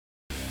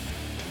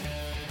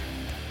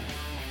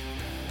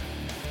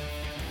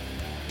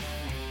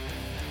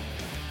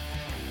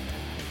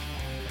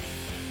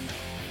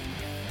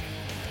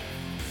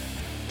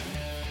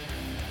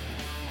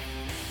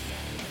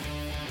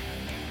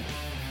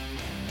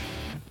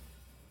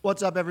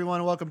What's up,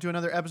 everyone? Welcome to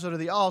another episode of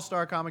the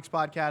All-Star Comics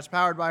Podcast,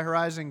 powered by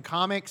Horizon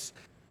Comics.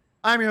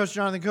 I'm your host,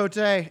 Jonathan Cote,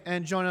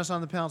 and joining us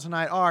on the panel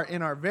tonight are,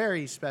 in our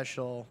very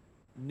special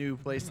new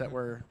place that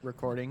we're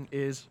recording,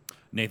 is...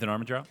 Nathan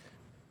Armentrout.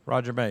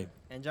 Roger May.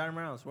 And John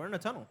Morales. We're in a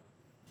tunnel.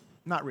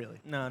 Not really.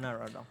 No, not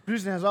right at all.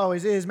 Producing, as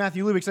always, is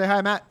Matthew Lubick. Say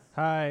hi, Matt.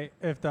 Hi.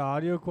 If the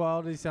audio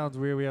quality sounds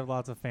weird, we have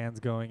lots of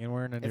fans going, and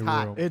we're in a It's new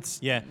hot. room. It's...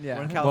 Yeah. Yeah.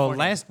 We're in Well,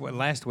 California.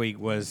 last week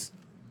was,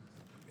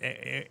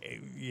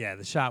 the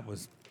shop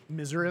was,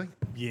 Misery.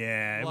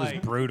 it Like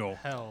was brutal.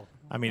 Hell.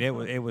 I mean,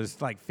 it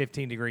was like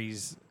 15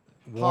 degrees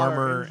Hotter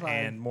warmer inside.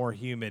 and more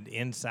humid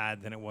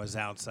inside than it was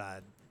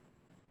outside.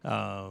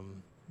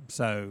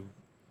 So,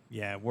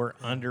 yeah, we're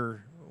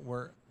under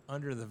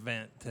the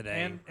vent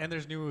today, And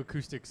there's new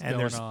acoustics And going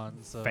there's on.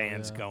 So,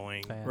 fans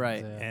going. Fans,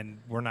 Right. yeah. and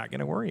we're not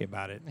going to worry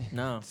about it.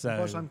 No. So,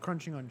 Plus, I'm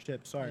crunching on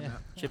chips. Sorry, Yeah.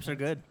 Matt. Chips are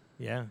good.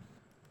 yeah,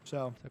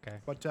 So, It's okay.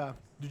 but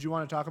did you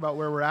want to talk about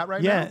where we're at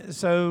right now? yeah.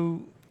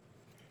 So,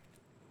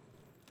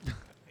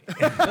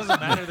 It doesn't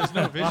matter. There's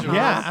no visuals.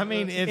 yeah. I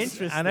mean, it's.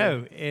 Interesting. I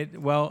know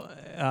it. Well,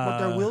 But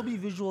there will be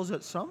visuals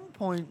at some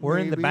point. We're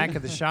in the maybe. back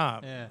of the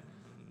shop. Yeah.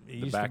 It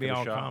used back to be of the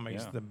all shop,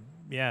 comics.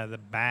 yeah. The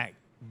back.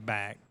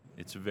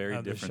 It's very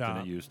Of the different than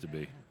shop. it used to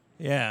be.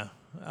 Yeah.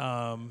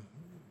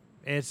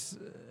 It's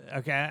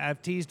okay.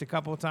 I've teased a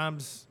couple of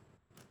times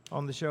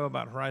on the show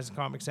about Horizon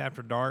Comics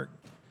After Dark.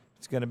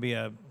 It's going to be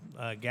a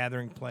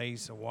gathering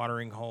place, a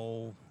watering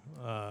hole,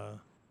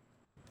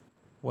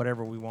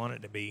 whatever we want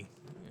it to be.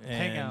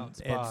 And Hangout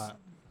spot.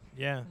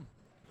 Yeah.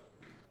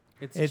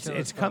 It's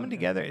It's coming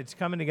together. It's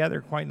coming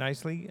together quite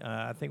nicely.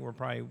 I think we're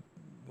probably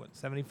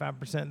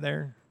 75%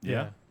 there.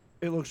 Yeah.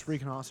 It looks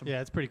freaking awesome.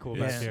 Yeah, it's pretty cool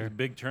Yeah. back It's a here.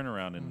 big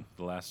turnaround in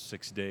the last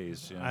 6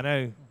 days. Yeah. I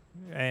know,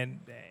 and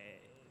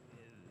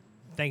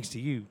thanks to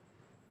you.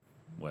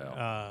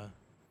 Well,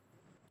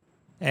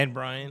 And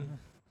Brian.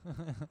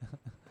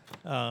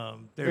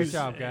 Great There's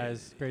job,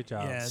 guys. Great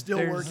job. Yeah, Still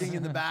there's- working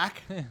in the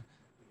back. Man,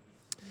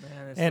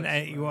 And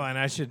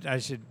I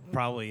should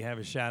probably have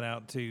a shout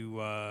out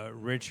to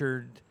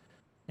Richard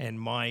and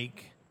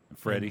Mike,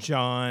 Freddie. and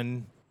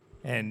John,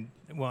 and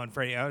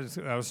Freddie. I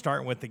was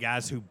starting with the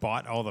guys who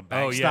bought all the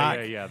back Oh, stock.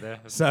 yeah.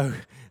 So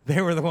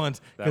they were the ones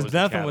That because was the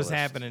nothing was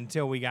catalyst. happening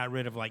until we got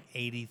rid of like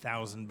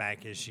 80,000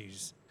 back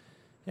issues,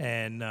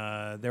 and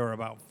there were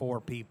about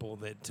 4 people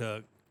that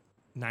took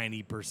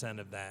 90%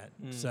 of that.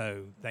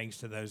 So thanks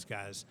to those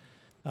guys,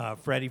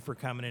 Freddie for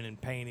coming in and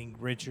painting,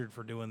 Richard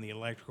for doing the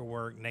electrical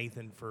work,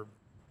 Nathan for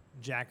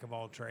jack of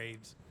all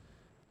trades,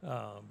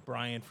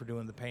 Brian for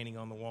doing the painting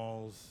on the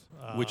walls,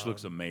 Which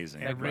looks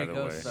amazing, and by the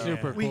Rico, way. so-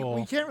 Super We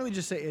cool. can't really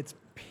just say it's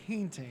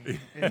painting.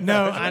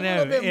 No, There's I a know.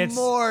 little bit It's-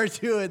 more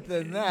to it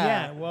than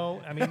that. Yeah,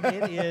 well, I mean,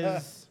 it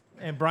is.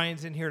 And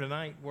Brian's in here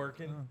tonight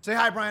working. Say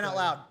hi, Brian, out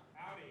loud.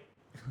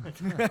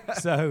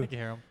 So, You can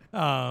hear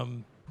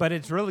 'em. but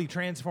it's really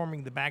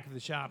transforming the back of the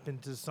shop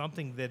into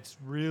something that's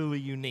really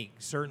unique,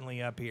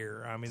 certainly up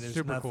here. I mean, there's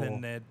Super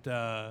nothing cool.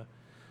 that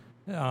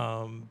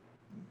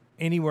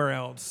anywhere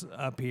else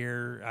up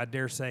here, I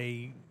dare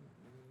say,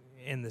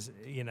 in this,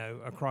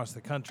 across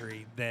the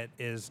country that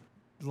is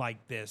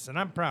like this. And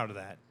I'm proud of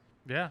that.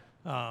 Yeah.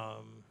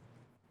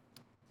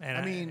 And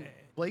I mean,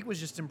 Blake was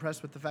just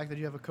impressed with the fact that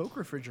you have a Coke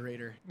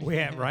refrigerator. we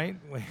have, right?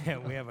 We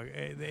have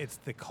it's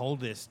the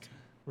coldest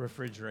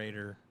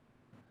refrigerator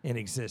in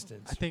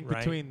existence. I think right?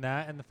 between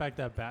that and the fact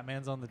that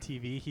Batman's on the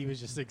TV, he was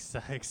just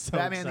excited. So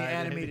Batman the excited.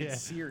 animated Yeah.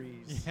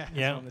 series Yeah. is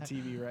Yeah. on the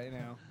TV right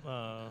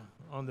now.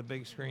 On the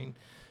big screen.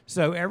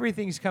 So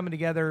everything's coming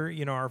together.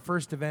 Our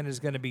first event is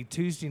going to be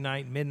Tuesday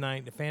night,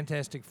 midnight, the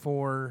Fantastic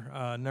Four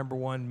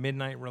 #1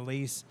 midnight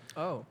release.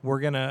 Oh. We're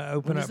going to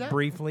open When up is that?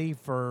 briefly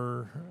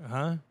for,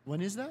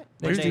 When is that?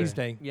 Next Tuesday.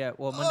 Tuesday. Yeah,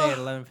 well, Monday at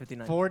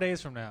 11:59. 4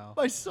 days from now.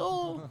 My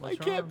soul. I What's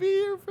can't wrong? be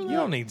here for that. You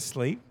don't need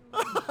sleep.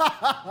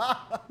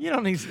 You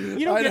don't I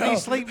get know. any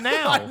sleep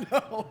now.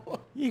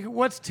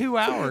 What's 2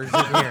 hours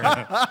in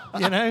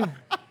here?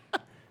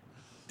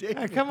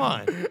 Come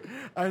on.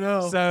 I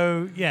know.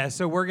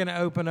 So we're gonna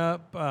open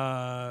up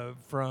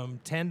from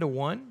 10 to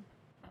 1.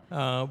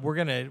 We're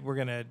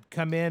gonna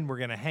come in. We're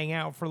gonna hang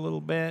out for a little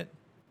bit.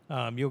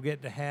 You'll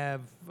get to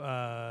have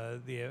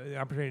the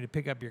opportunity to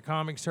pick up your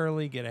comics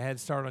early, get a head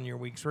start on your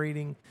week's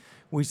reading.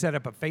 We set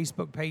up a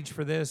Facebook page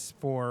for this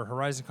for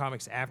Horizon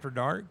Comics After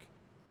Dark,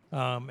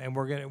 and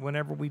we're gonna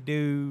whenever we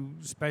do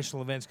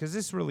special events, because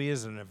this really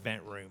is an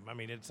event room. I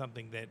mean, it's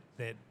something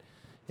that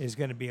is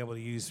going to be able to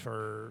use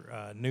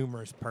for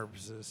numerous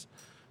purposes.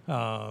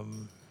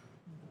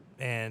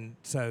 And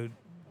so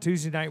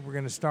Tuesday night we're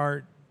going to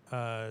start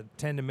 10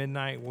 to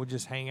midnight. We'll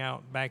just hang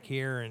out back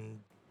here and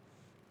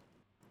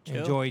Chill.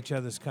 enjoy each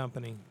other's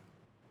company.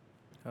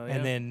 Oh, yeah.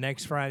 And then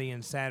next Friday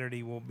and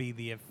Saturday will be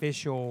the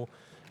official,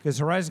 because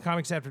Horizon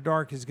Comics After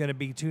Dark is going to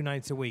be 2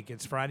 nights a week.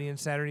 It's Friday and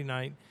Saturday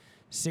night,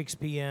 6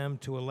 p.m.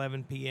 to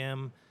 11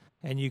 p.m.,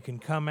 and you can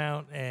come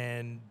out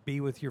and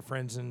be with your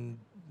friends and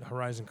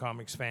Horizon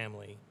Comics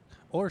family.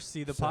 Or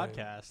see the So-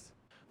 podcast.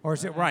 Or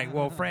is it right?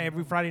 Well,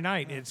 every Friday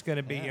night it's going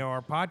to be Yeah.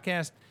 our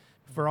podcast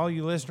for all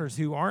you listeners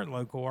who aren't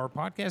local, our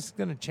podcast is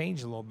going to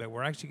change a little bit.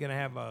 We're actually going to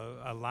have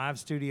a live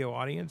studio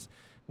audience.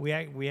 We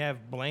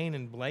have Blaine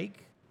and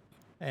Blake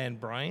and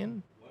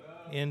Brian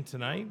in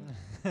tonight.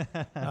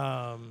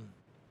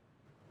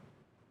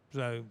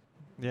 So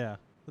Yeah,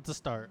 it's a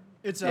start.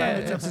 It's Yeah,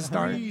 a it's a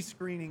start.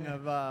 pre-screening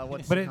of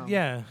what's but to it, come.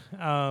 yeah,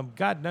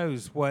 God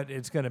knows what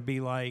it's going to be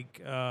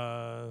like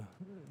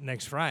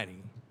next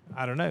Friday.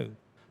 I don't know.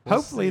 We'll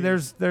Hopefully,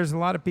 see. there's a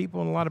lot of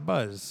people and a lot of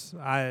buzz.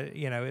 It's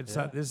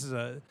Yeah. this is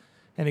an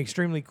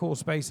extremely cool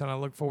space, and I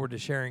look forward to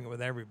sharing it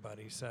with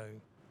everybody. So,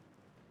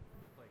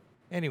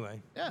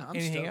 anyway, Yeah, I'm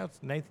anything stoked. else,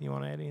 Nathan? You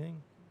want to add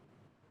anything?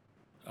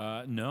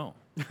 No.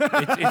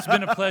 It's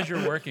been a pleasure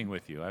working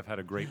with you. I've had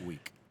a great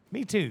week.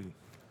 Me too.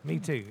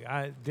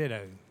 I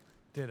ditto.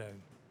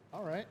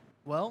 All right.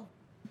 Well,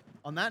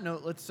 on that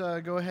note, let's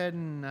go ahead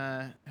and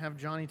have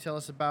Johnny tell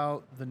us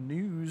about the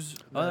news.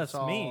 Oh, that's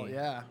all, me.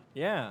 Yeah.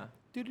 Yeah.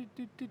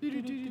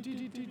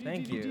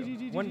 Thank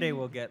you. One day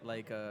we'll get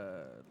like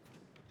a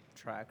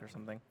track or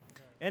something.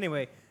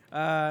 Anyway,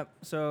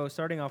 so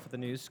starting off with the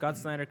news, Scott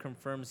Snyder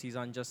confirms he's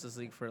on Justice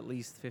League for at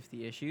least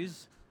 50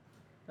 issues.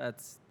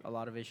 That's a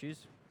lot of issues.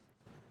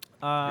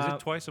 Is it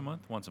twice a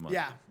month? Once a month?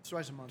 Yeah, it's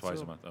twice a month. Twice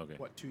so, a month. Okay.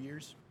 What, 2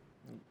 years?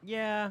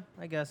 Yeah,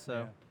 I guess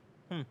so.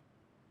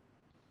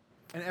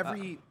 And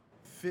every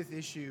fifth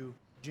issue,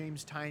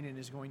 James Tynion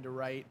is going to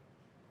write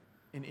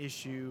an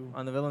issue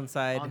On the villain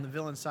side, on the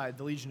villain side,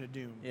 the Legion of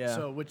Doom. Yeah.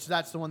 So,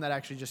 that's the one that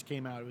actually just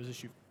came out. It was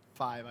issue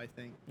 5, I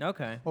think.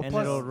 okay, Well, and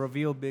plus- it'll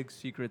reveal big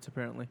secrets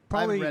apparently.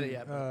 Probably I haven't read it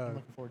yet, but I'm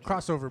looking forward to it.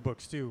 crossover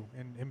books too,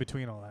 in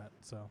between all that.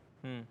 So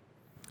like,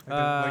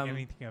 Um, like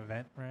anything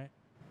event, right?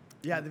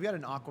 Yeah, they've got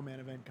an Aquaman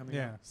event coming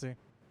Yeah. up. See.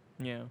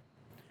 Yeah.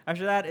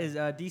 After that is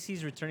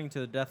DC's returning to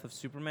the death of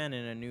Superman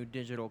in a new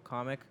digital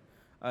comic.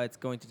 It's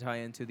going to tie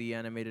into the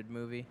animated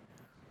movie.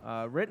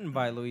 Written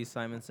by Louise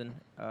Simonson,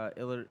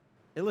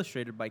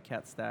 illustrated by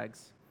Kat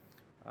Staggs.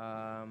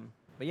 But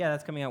yeah,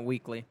 that's coming out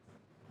weekly.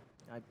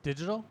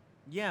 Digital.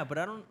 Yeah, but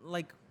I don't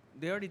like.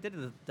 They already did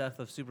the death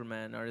of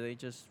Superman. Are they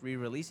just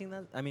re-releasing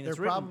that? I mean, They're it's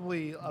written.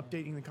 probably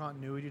updating the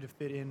continuity to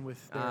fit in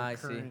with their I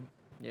see. current.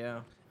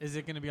 Yeah, Is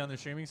it going to be on their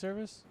streaming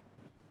service?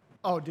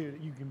 Oh,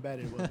 dude, you can bet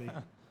it will be.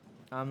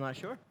 I'm not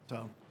sure.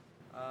 So,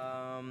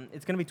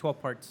 It's going to be 12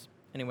 parts.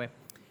 Anyway,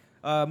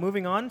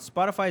 moving on.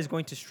 Spotify is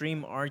going to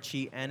stream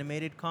Archie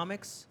animated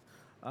comics.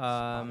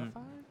 Spotify?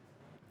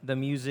 The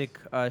music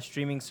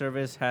streaming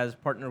service has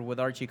partnered with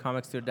Archie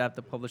Comics to adapt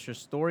the publisher's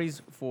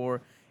stories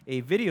for a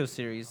video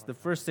series. The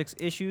first 6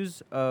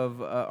 issues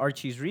of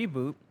Archie's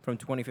reboot from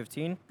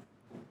 2015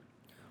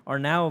 are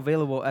now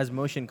available as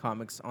motion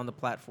comics on the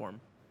platform.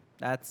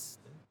 That's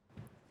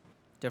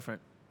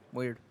different.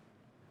 Weird.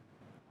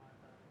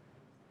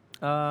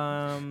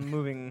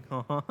 Moving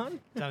on.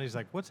 Johnny's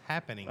like, what's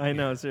happening? I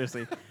know,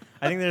 seriously.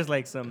 I think there's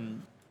like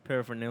some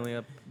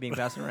paraphernalia being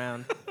passed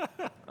around.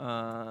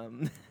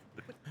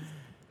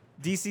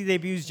 DC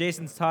debuts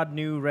Jason Todd's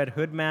new Red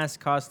Hood mask,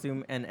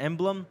 costume, and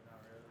emblem.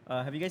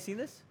 Have you guys seen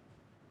this?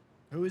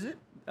 who is it?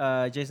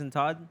 Jason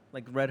Todd,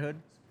 like Red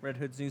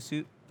Hood's new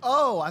suit.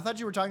 Oh, I thought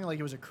you were talking like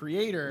it was a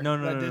creator. No,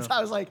 no, that no, did- no.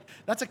 I was like,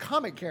 that's a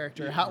comic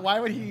character. Why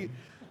would he?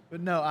 But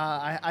no,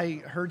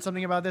 I heard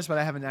something about this, but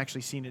I haven't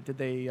actually seen it. Did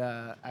they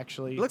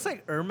actually? It looks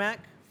like Ermac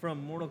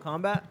from Mortal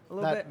Kombat a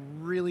little that bit.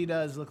 really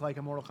does look like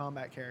a Mortal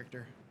Kombat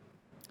character.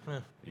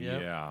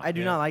 Yeah. I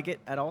do not like it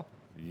at all.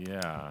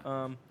 Yeah. But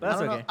I that's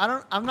don't okay.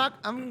 know.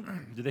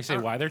 I'm Did they say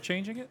why they're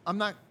changing it? I'm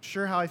not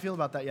sure how I feel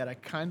about that yet. I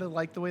kind of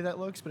like the way that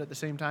looks, but at the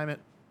same time, it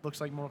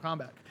looks like Mortal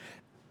Kombat.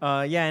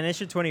 Yeah, in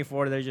issue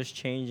 24, they're just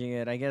changing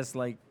it. I guess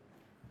like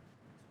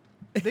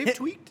They've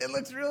tweaked. it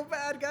looks real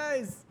bad,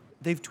 guys.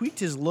 They've tweaked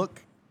his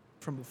look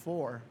from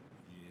before.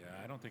 Yeah,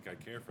 I don't think I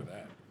care for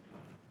that.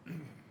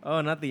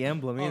 Oh, not the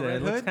emblem either. Red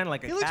It looks Hood? kind of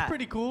like a He cat. looks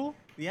pretty cool.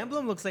 The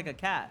emblem looks like a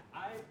cat.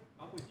 I'm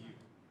with you.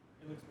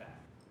 It looks bad.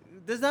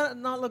 Does that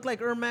not look like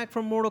Ermac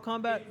from Mortal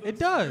Kombat? It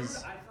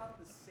does. I thought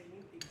the same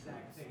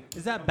exact thing.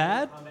 Is that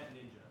bad? Combat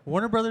Ninja.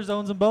 Warner Brothers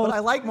owns them both. But I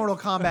like Mortal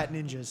Kombat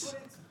ninjas.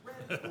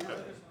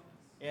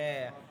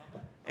 Yeah.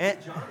 And,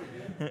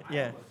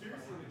 yeah.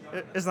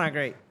 It's not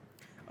great.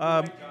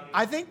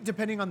 I think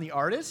depending on the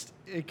artist,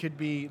 it could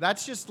be.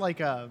 That's just like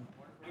a.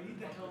 I need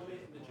the helmet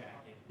and the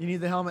jacket. You need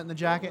the helmet and the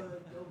jacket.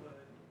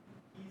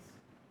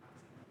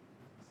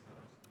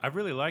 I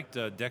really liked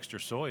Dexter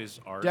Soy's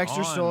art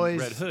Dexter on Soy's-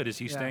 Red Hood. Is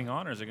he yeah. staying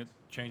on, or is it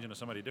changing to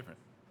somebody different?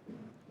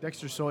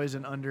 Dexter Soy is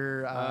an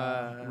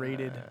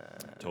rated.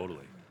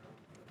 Totally.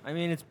 I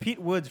mean, it's Pete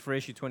Woods for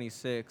issue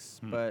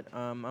 26, but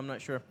I'm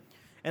not sure.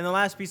 And the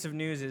last piece of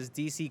news is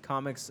DC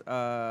Comics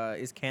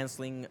is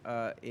canceling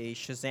a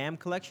Shazam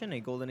collection, a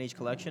Golden Age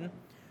collection.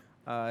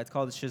 It's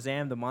called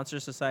Shazam: The Monster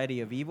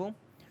Society of Evil.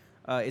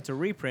 It's a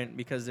reprint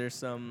because there's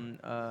some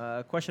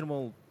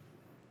questionable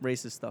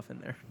racist stuff in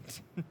there.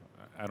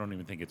 I don't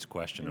even think it's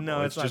questionable.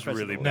 No, it's it's not just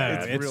really questionable. No,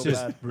 bad. It's it's real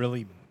just bad.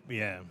 really,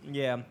 yeah.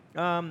 Yeah.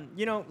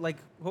 You know, like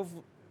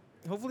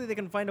hopefully they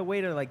can find a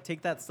way to like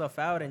take that stuff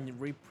out and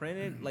reprint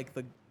it, like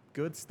the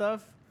good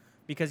stuff,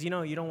 because you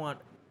know you don't want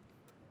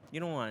You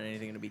don't want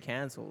anything to be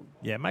canceled.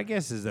 Yeah, my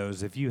guess is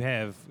those. If you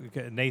have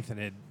Nathan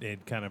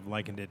had kind of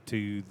likened it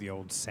to the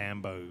old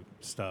Sambo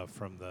stuff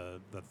from the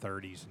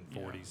 30s and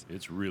 40s.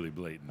 It's really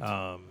blatant.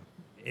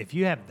 If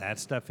you have that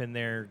stuff in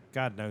there,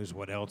 God knows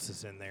what else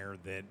is in there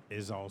that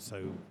is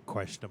also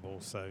questionable.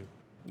 So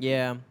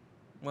Yeah.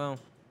 Well,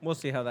 we'll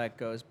see how that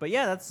goes. But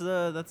yeah, that's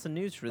the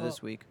news for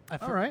this week.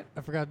 All right.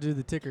 I forgot to do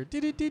the ticker.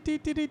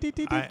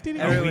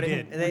 Everybody,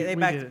 did. They We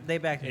backed. did. They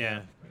backed. it yeah,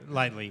 up.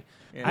 lightly.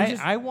 Yeah.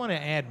 I want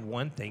to add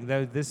one thing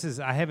though. This is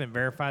I haven't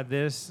verified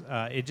this.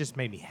 It just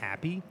made me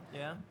happy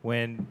Yeah.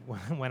 when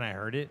I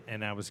heard it,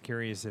 and I was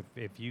curious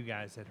if you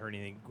guys had heard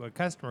anything. A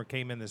customer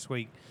came in this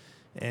week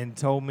and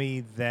told me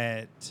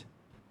that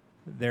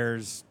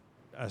there's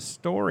a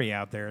story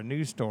out there, a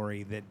news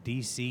story, that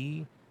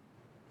DC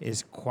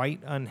is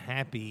quite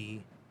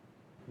unhappy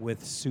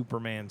with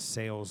Superman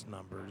sales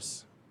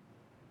numbers.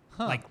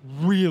 Like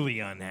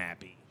really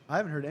unhappy. I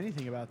haven't heard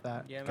anything about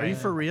that. Yeah, Are you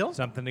man. for real?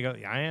 Something to go.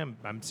 I am.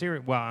 I'm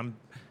serious. Well,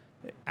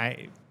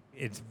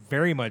 it's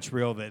very much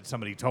real that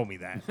somebody told me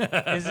that.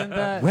 Isn't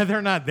that Whether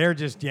or not they're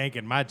just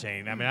yanking my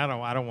chain, I mean, I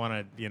don't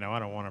want to, I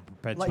don't want to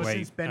perpetuate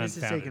since Bendis has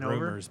unfounded taken over?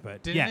 rumors,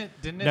 but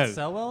didn't no, it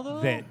sell well though?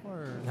 that-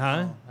 Or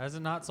huh? no? Has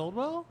it not sold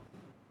well?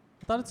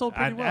 I thought it sold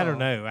I, pretty well. I don't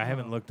know. I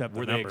haven't looked up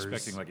Were the they numbers.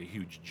 expecting like a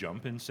huge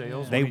jump in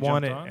sales? They when he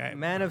want jumped it. on?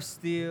 Man of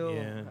Steel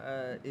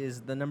Yeah.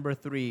 is the number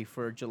 3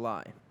 for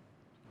July.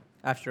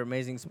 After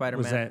Amazing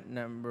Spider-Man that-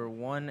 number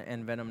 1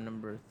 and Venom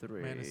number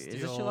 3. Man of Is this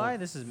Steel. July?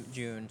 This is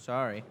June.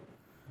 Sorry.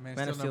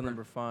 Man of Steel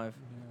number 5.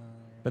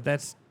 But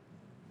that's,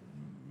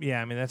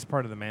 I mean, that's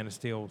part of the Man of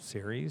Steel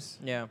series.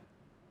 Yeah.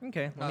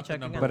 Okay. Let me Not the check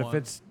number again. But one.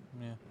 if it's,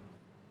 Yeah.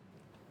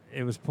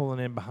 it was pulling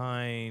in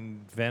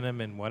behind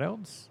Venom and what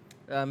else?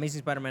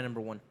 Amazing Spider-Man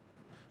number 1.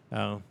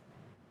 Oh.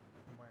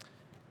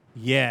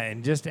 Yeah,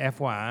 and just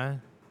FYI,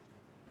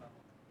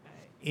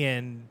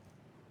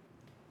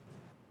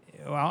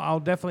 I'll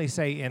definitely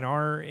say in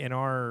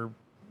our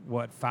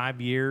what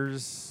 5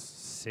 years,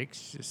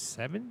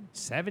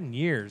 7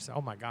 years.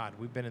 Oh my God,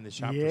 we've been in the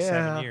shop for Yeah.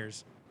 7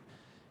 years.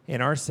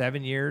 In our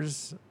 7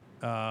 years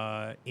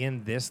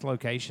in this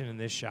location in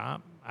this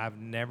shop, I've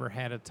never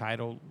had a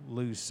title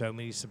lose so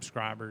many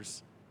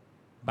subscribers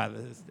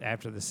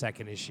after the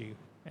second issue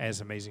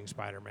as Amazing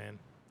Spider-Man.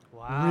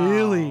 Wow.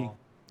 Really?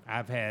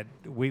 I've had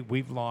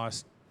we've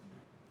lost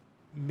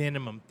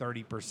minimum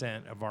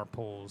 30% of our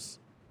pulls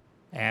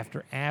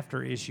after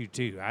issue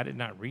 2. I did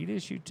not read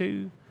issue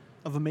 2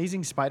 Of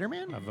Amazing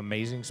Spider-Man? of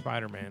Amazing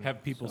Spider-Man.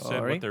 Have people said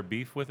Sorry? what their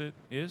beef with it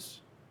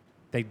is?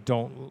 They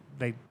don't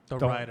The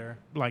don't writer.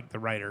 like the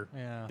writer.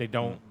 Yeah. They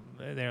don't.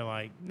 They're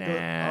like,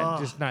 nah,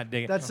 just not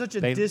digging. That's such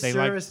a They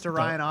disservice to the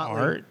Ryan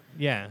Otley. art.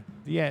 Yeah.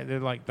 They're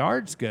like the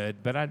art's good,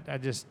 but I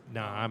just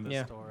no. I'm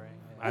Yeah. Story.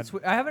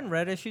 I haven't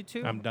read issue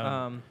 2. I'm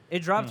done. It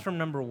dropped from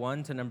number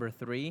 1 to number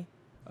 3.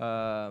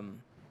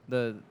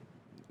 The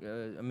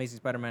Amazing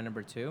Spider-Man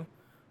number 2.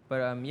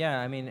 But yeah,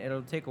 I mean,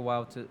 it'll take a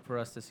while for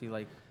us to see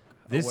like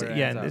This where it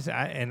yeah, ends up.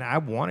 I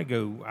want to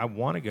go. I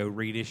want to go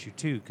read issue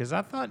 2 because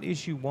I thought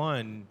issue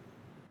 1,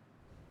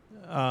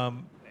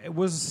 it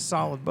was a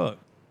solid book.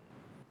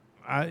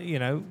 I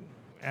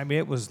mean,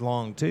 it was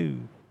long too,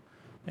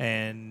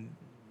 and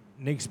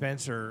Nick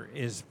Spencer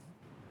is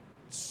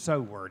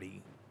so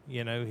wordy. He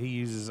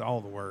uses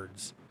all the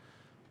words,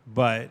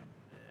 but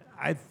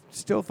I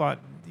still thought,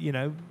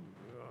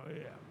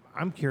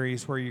 I'm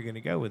curious where you're going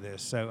to go with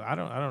this. So I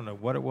don't know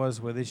what it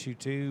was with issue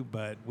 2,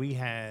 but we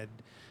had,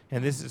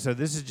 and this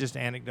is just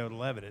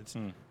anecdotal evidence.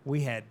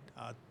 We had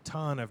a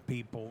ton of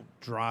people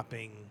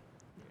dropping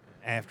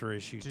after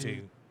issue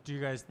 2. Do you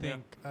guys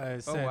think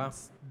since wow.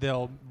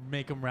 they'll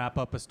make them wrap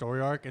up a story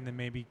arc and then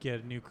maybe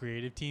get a new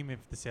creative team if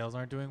the sales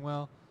aren't doing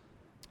well?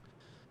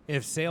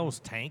 If sales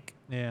tank,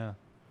 Yeah.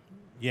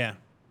 yeah,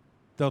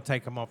 they'll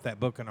take them off that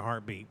book in a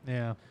heartbeat.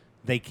 Yeah.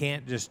 They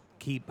can't just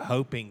keep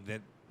hoping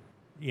that,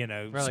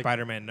 Right, like-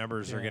 Spider-Man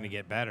numbers are yeah. going to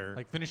get better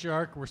Like finish your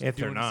arc. We're if they're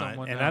doing not.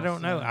 someone And else. I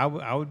don't know. Yeah.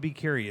 I would be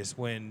curious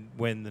when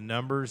the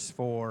numbers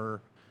for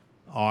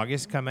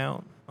August come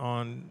out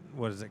on,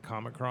 what is it,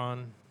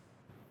 Comic-Con?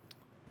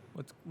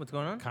 What's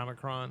going on?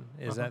 Comic-Con?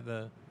 Is Uh-huh. that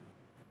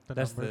The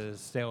that's numbers. the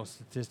sales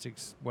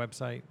statistics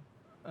website?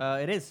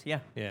 It is, yeah.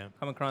 Yeah.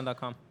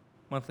 Comiccron.com.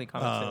 Monthly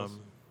comic sales.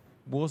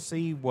 We'll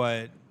see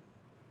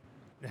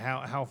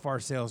how far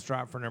sales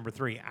drop for number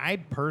 3. I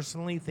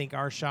personally think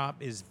our shop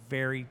is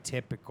very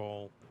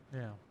typical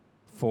Yeah.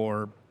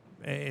 for,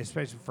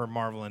 especially for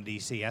Marvel and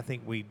DC. I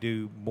think we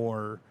do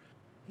more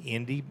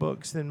indie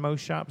books than most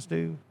shops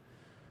do.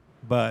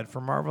 But for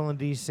Marvel and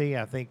DC,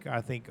 I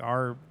think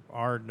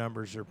our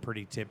numbers are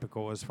pretty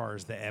typical as far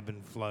as the ebb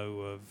and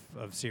flow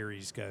of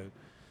series go.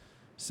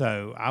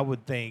 So I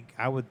would think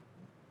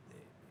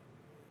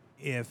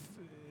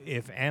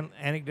if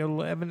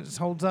anecdotal evidence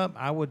holds up,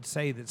 I would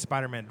say that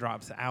Spider-Man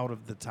drops out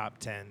of the top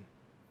 10.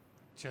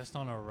 Just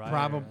on a ride.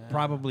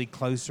 Probably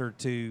closer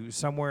to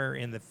somewhere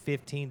in the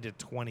 15 to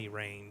 20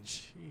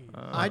 range.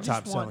 I just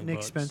want top-selling Nick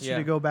books. Spencer Yeah.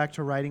 to go back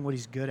to writing what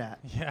he's good at,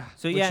 Yeah.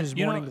 So which yeah, is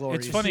You know, Morning Glories.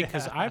 it's funny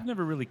because I've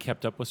never really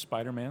kept up with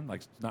Spider-Man. Like,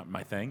 it's not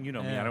my thing. You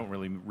know me; Yeah. I don't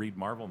really read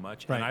Marvel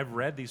much. Right. And I've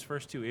read these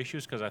first 2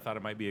 issues because I thought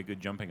it might be a good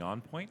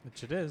jumping-on point.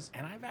 Which it is.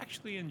 And I've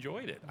actually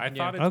enjoyed it. I Yeah.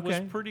 thought it Okay.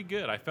 was pretty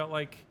good. I felt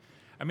like,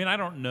 I mean, I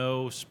don't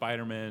know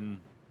Spider-Man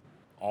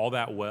all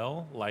that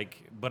well,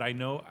 but I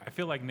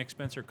feel like Nick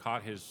Spencer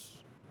caught his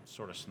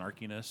sort of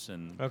snarkiness,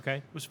 and Okay.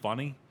 it was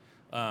funny.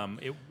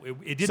 It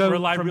didn't So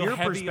rely from real your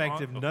heavy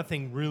perspective, on,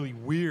 nothing really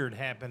weird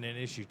happened in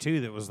issue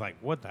 2 that was like,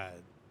 what the?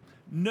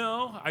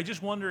 No, I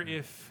just wonder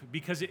if,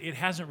 because it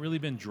hasn't really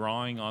been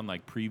drawing on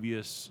like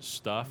previous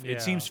stuff. Yeah.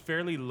 It seems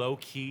fairly low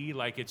key,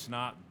 like it's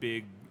not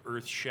big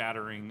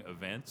earth-shattering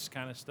events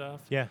kind of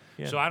stuff. Yeah.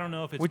 So I don't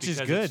know if it's Which is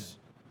because good. it's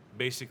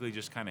basically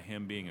just kind of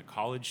him being a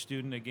college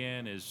student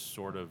again is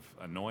sort of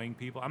annoying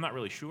people. I'm not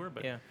really sure,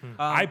 but yeah.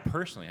 I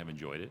personally have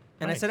enjoyed it.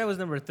 And I Nice. said it was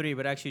number 3,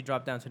 but actually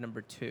dropped down to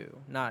number 2,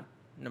 not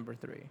number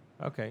 3.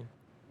 Okay.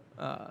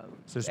 So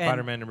So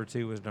Spider-Man number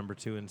 2 was number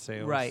 2 in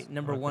sales. Right.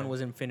 Number 1 Okay.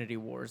 was Infinity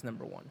Wars,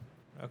 number 1.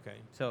 Okay.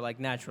 So like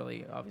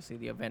naturally, obviously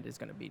the event is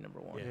going to be number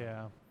 1.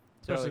 Yeah.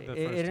 So Especially the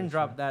it first didn't issue.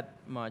 drop that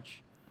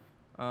much.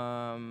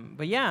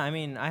 But yeah, I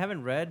mean, I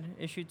haven't read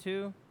issue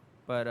 2,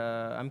 but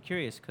I'm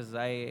curious because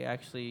I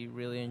actually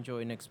really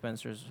enjoy Nick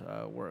Spencer's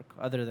work,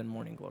 other than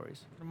Morning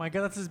Glories. Oh my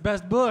God, that's his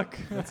best book.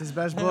 That's his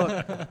best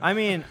book. I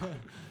mean,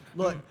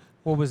 Look,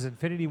 Well, was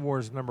Infinity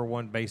Wars number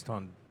 1 based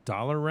on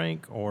dollar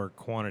rank or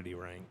quantity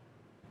rank?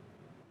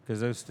 Because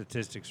those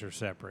statistics are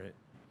separate.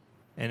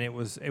 And it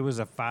was a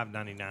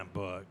 $5.99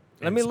 book.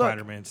 Let and me look.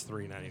 Spider-Man's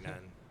 $3.99.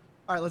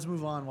 all right, let's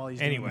move on while he's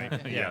Anyway,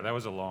 doing that. Yeah, that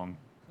was a long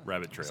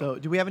rabbit trail. So,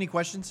 do we have any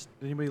questions?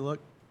 Did anybody look?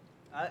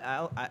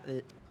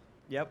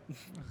 yep,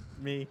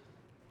 me.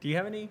 Do you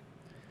have any?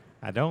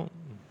 I don't.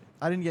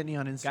 I didn't get any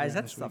on Instagram. Guys,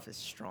 that this stuff is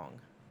strong.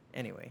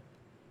 Anyway.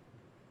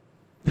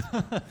 week.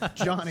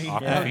 Johnny.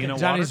 Aquafina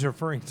Johnny's water?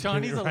 referring to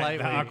Johnny's a right,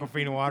 the lightweight.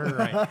 Aquafina water,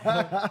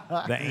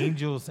 right? The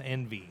Angel's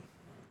Envy.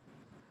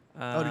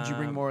 Oh, did you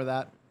bring more of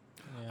that?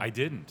 Yeah. I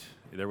didn't.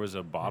 There was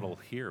a bottle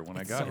here when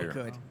I got so here.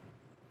 good.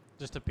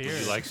 Just Would appeared.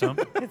 you like some?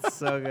 It's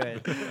so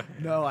good.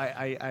 No,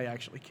 I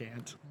actually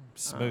can't.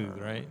 Smooth,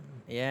 right?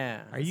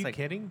 Yeah. Are it's you like,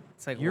 kidding?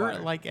 It's like You're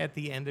water. like at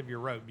the end of your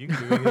rope. You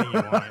can do anything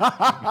you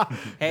want.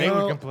 Hey, They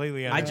well, would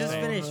completely I understand.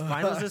 just finished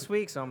finals this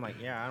week, so I'm like,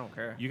 yeah, I don't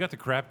care. You got the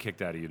crap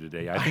kicked out of you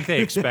today. I think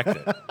they expect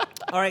it.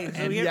 All right,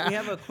 so And we have, yeah. we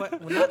have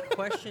a not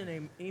question,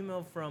 an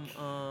email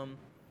from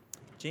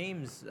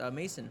James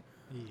Mason.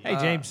 Hey,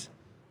 James.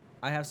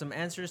 I have some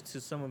answers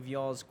to some of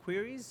y'all's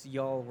queries.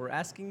 Y'all were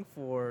asking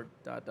for ...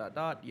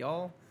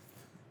 Y'all.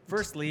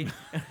 Firstly,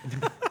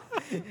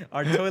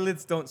 our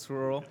toilets don't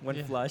swirl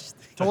when flushed.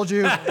 Told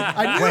you.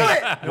 I knew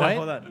it. No,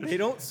 hold on. They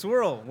don't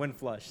swirl when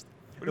flushed.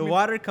 The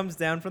water comes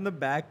down from the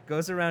back,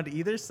 goes around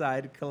either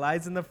side,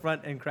 collides in the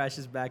front, and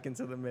crashes back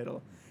into the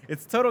middle.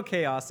 It's total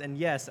chaos, and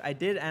yes, I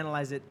did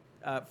analyze it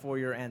for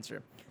your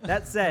answer.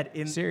 That said,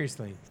 in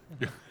Seriously.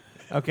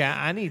 Okay,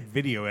 I need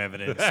video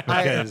evidence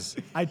because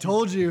I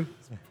told you.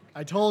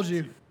 I told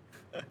you.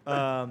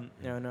 no,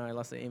 I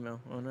lost the email.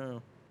 Oh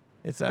no.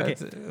 it's, Okay,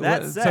 it's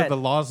that so said- the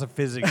laws of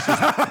physics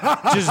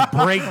just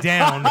break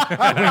down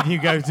when you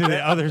go to the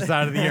other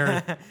side of the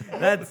earth.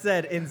 That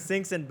said, in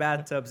sinks and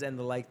bathtubs and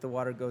the like, the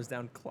water goes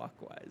down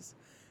clockwise.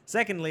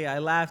 Secondly, I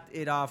laughed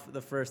it off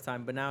the first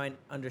time, but now I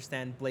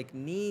understand Blake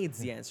needs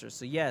the answer.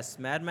 So yes,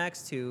 Mad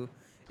Max 2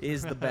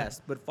 is the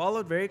best, but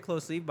followed very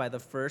closely by the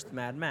first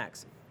Mad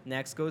Max.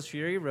 Next goes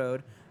Fury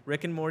Road,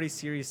 Rick and Morty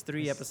Series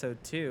 3,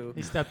 Episode 2.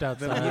 He stepped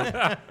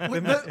outside.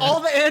 All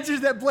the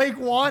answers that Blake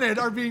wanted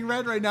are being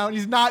read right now, and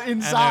he's not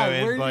inside.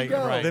 and Where did Blake- he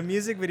go? right. The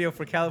music video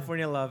for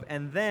California Love,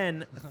 and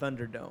then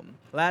Thunderdome.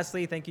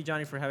 Lastly, thank you,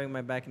 Johnny, for having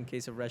my back in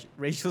case of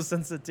racial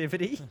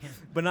sensitivity,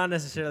 but not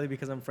necessarily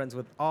because I'm friends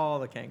with all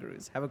the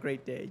kangaroos. Have a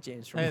great day,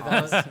 James from Hey,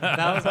 Hollis.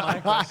 that was my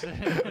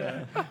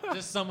question.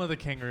 Just some of the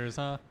kangaroos,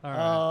 huh? All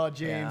right. Oh,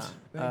 James.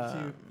 Yeah.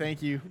 Thank you.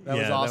 Thank you. That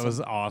yeah, was awesome. that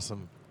was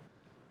awesome.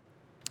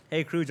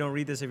 Hey, crew, don't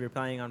read this if you're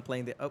planning on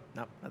playing the... Oh,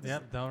 no. Not this.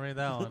 Yep, don't read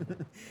that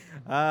one.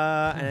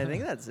 And I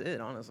think that's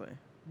it, honestly.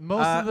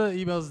 Most of the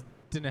emails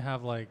didn't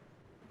have like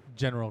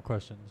general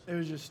questions. It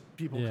was just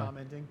people Yeah.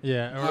 commenting.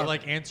 Yeah, or Yeah.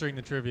 like answering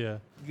the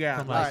trivia Yeah.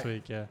 from last Alright.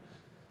 week. Yeah.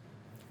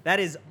 That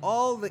is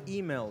all the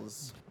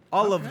emails.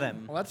 All of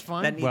them. Well, that's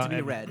fine. That need to be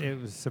it- read.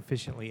 It was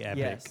sufficiently epic.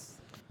 Yes.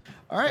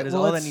 all right. That is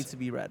well, all that let's- needs to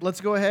be read.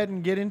 Let's go ahead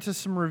and get into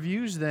some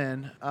reviews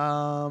then.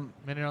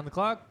 Minute on the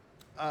clock.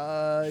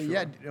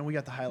 Yeah, and we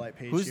got the highlight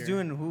page. Who's here.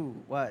 doing who?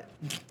 What?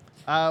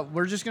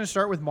 We're just going to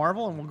start with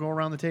Marvel, and we'll go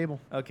around the table.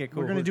 Okay,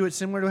 cool. We're going to do it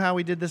similar to how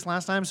we did this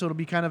last time, so it'll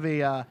be kind of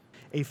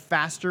a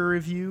faster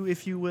review,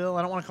 if you will.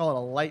 I don't want to call it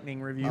a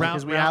lightning review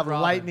because we round have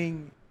robin.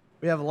 lightning.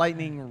 We have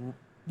lightning,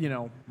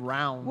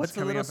 rounds. What's a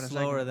coming little up in a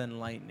slower second. than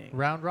lightning?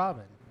 Round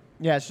robin.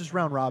 Yeah, it's just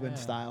round robin Yeah.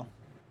 style.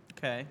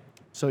 Okay.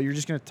 So you're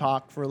just going to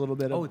talk for a little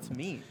bit. Oh, of it's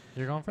me.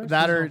 You're going first.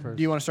 that, Who's or going first?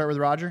 do you want to start with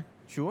Roger?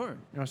 Sure.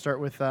 You want to start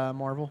with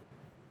Marvel?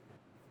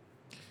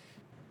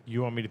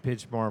 You want me to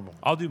pitch Marvel?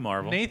 I'll do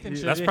Marvel. Nathan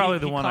should. That's probably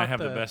the He one I caught have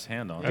the best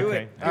hand on. Do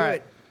Okay. it. Do All right.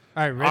 it.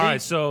 All right, ready? All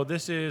right, so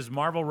this is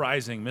Marvel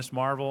Rising, Miss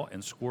Marvel,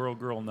 and Squirrel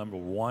Girl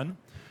 #1.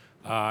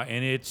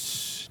 And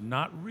it's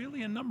not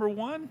really a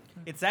 #1.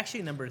 It's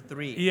actually number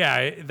 3.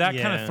 Yeah, that kind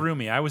Yeah. of threw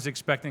me. I was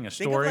expecting a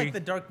Think story. of like the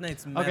Dark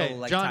Knight's metal Okay,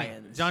 like Johnny.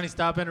 tie-ins. Johnny,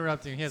 stop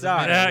interrupting. He has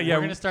Sorry. a minute. Yeah,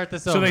 We're gonna start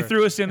this over. So they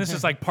threw us in. This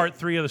is like part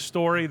 3 of the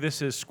story.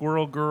 This is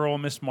Squirrel Girl,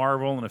 Miss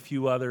Marvel, and a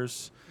few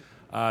others.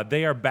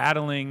 They are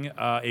battling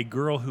a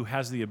girl who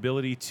has the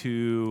ability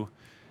to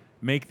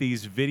make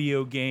these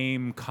video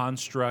game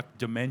construct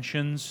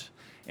dimensions.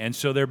 And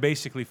so they're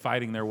basically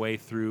fighting their way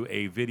through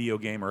a video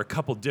game or a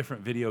couple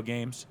different video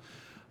games.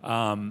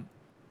 This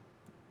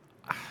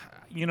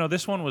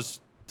one was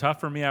tough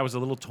for me. I was a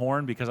little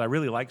torn because I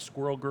really like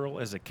Squirrel Girl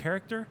as a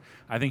character.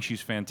 I think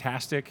she's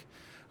fantastic.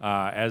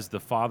 As the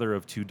father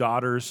of 2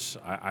 daughters,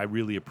 I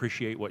really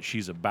appreciate what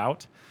she's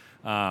about.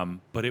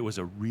 But it was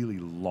a really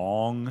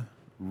long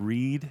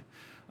read.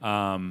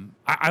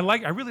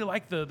 I really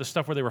like the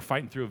stuff where they were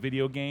fighting through a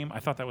video game.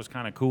 I thought that was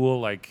kind of cool.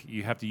 Like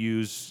you have to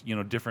use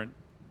different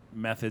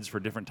methods for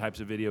different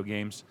types of video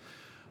games.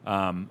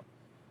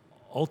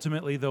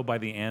 Ultimately, though, by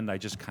the end, I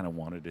just kind of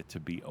wanted it to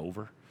be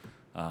over.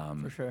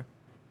 For sure.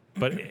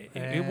 But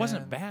it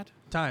wasn't bad.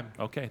 Time.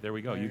 Okay, there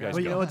we go. You guys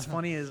Well, you know go. what's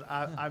funny is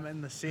I'm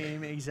in the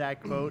same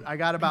exact boat. I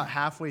got about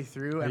halfway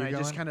through and you I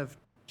just going? kind of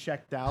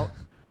checked out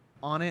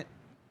on it.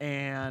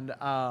 And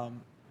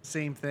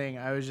same thing.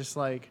 I was just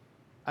like,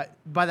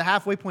 by the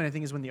halfway point, I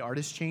think is when the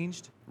artist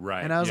changed.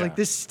 Right, And I was yeah. like,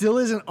 this still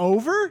isn't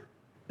over?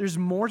 There's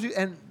more to.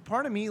 And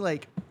part of me,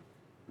 like,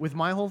 with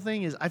my whole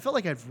thing is I felt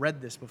like I've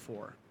read this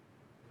before.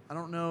 I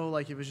don't know,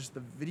 like, if it was just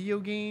the video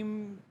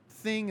game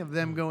thing of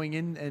them going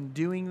in and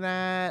doing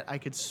that. I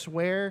could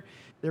swear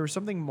there was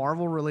something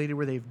Marvel related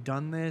where they've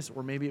done this,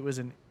 or maybe it was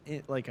an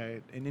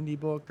indie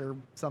book or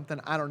something.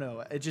 I don't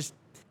know. It just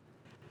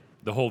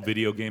The whole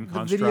video game the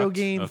construct. video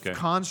game Okay.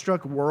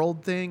 construct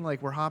world thing,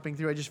 like we're hopping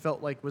through. I just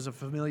felt like was a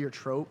familiar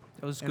trope,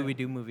 It was a And it-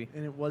 Scooby-Doo movie.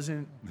 and it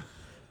wasn't.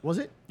 Was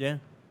it? Yeah.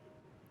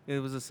 It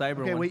was a cyber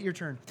Okay, one. wait your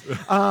turn.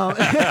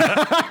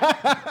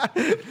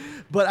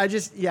 But I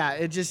just,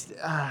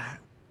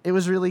 it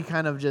was really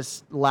kind of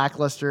just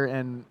lackluster,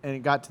 and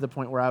it got to the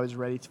point where I was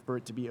ready for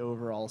it to be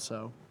over.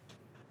 Also,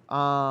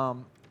 I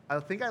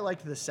think I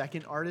liked the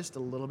second artist a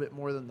little bit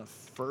more than the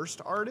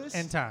first artist,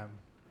 And time.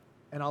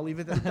 and I'll leave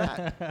it at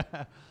that.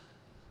 All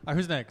right,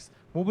 who's next?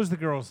 What was the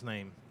girl's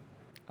name?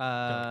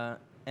 Was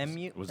it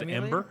Emulator?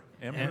 Ember?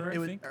 Ember, It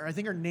was, I think. or I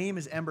think her name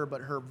is Ember,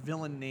 but her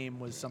villain name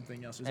was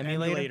something else. It was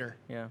Emulator?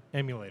 Yeah.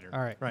 Emulator. All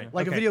right. Right.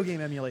 like okay. a video game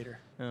emulator.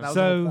 Yeah. That was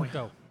the whole point.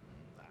 Go.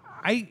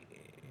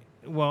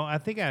 I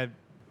think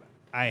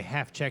I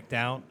half checked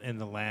out in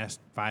the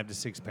last 5 to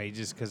 6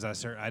 pages because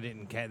I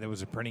didn't catch. There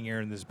was a printing error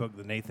in this book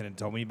that Nathan had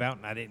told me about,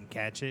 and I didn't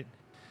catch it.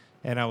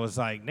 And I was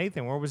like,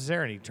 Nathan, where was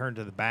there? And he turned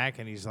to the back,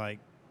 and he's like,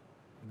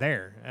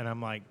 there. And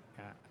I'm like,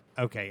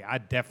 okay, I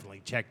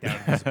definitely checked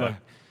out this book.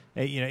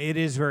 It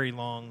is very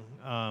long.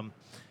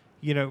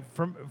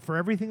 For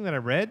everything that I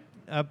read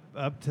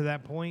up to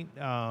that point,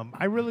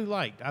 I really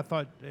liked. I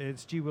thought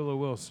it's G. Willow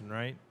Wilson,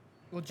 right?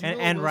 Well,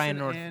 And Willow Ryan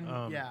Wilson North.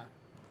 and- yeah.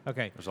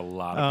 Okay. There's a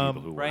lot of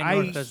people who Ryan I-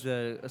 North does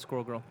the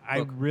Squirrel Girl I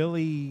book.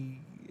 really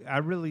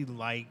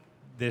like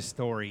this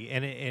story,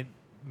 and it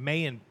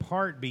may in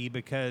part be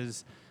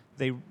because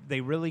they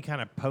really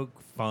kind of poke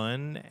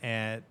fun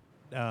at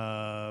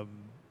the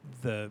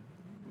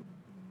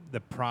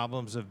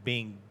problems of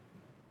being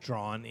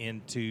drawn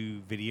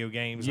into video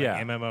games Yeah.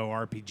 like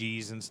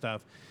MMORPGs and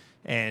stuff,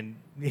 and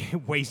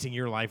wasting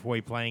your life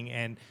away playing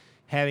and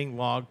having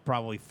logged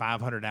probably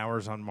 500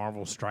 hours on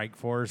Marvel Strike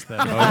Force, the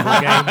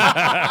mobile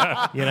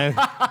game,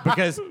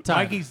 because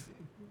Mikey's.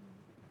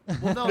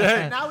 Well, no.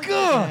 Now we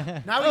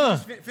can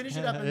just finish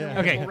it up and then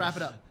Okay. we'll wrap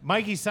it up.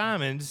 Mikey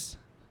Simons,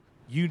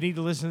 you need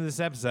to listen to this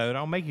episode.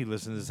 I'll make you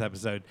listen to this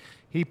episode.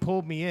 He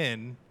pulled me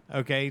in,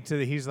 okay,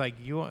 he's like,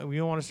 you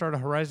want to start a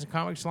Horizon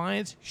Comics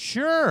Alliance?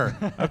 Sure.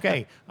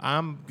 Okay,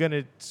 I'm going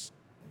to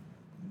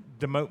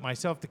demote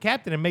myself to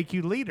captain and make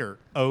you leader.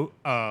 Oh,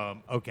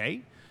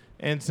 okay.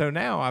 And so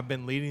now I've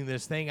been leading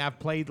this thing. I've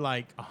played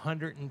like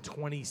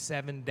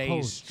 127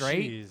 days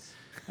straight. Jeez.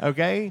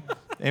 Okay?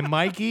 And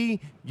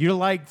Mikey, you're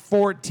like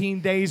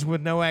 14 days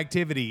with no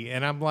activity.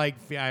 And I'm like,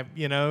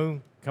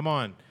 come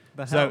on.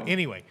 The So hell?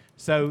 anyway,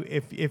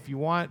 if you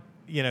want,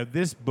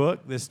 this book,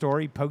 this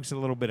story pokes a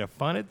little bit of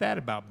fun at that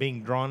about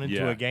being drawn into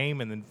Yeah. a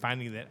game and then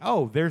finding that,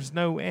 there's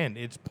no end.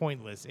 It's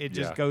pointless. It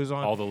just Yeah. goes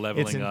on. All the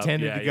leveling It's up.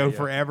 intended Yeah, to go yeah.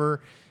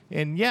 forever.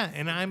 And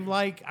and I'm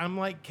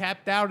like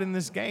capped out in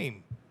this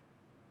game.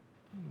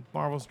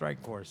 Marvel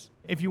Strike Force.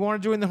 If you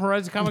want to join the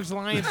Horizon Comics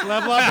Alliance,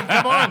 level up and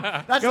come on.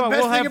 That's Go the on,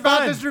 best we'll thing have about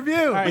fun. this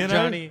review. All right, You know?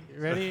 Johnny,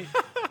 ready?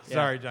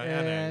 Sorry, Johnny.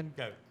 I know. And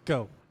Go.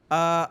 go.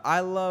 I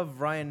love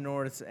Ryan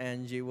North's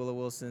and G. Willow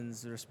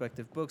Wilson's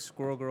respective books,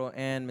 Squirrel Girl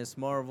and Miss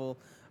Marvel.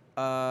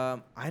 I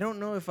don't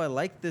know if I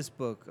like this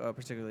book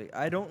particularly.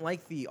 I don't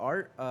like the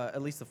art,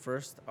 at least the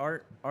first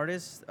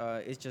artist.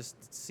 It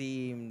just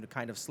seemed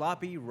kind of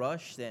sloppy,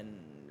 rushed, and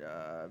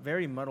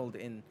very muddled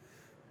in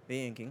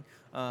the inking.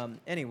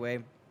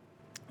 Anyway,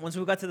 once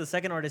we got to the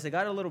second artist, it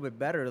got a little bit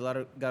better.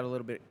 Got a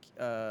little bit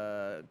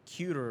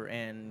cuter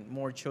and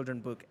more children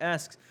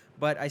book-esque,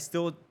 but I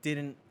still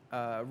didn't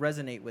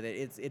resonate with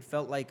it. It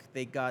felt like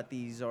they got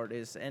these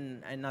artists,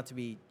 and not to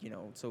be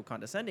so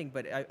condescending,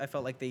 but I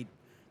felt like they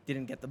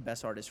didn't get the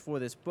best artist for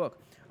this book.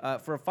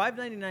 For a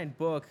 $5.99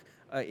 book,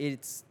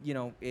 it's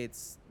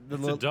it's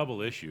a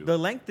double issue. The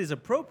length is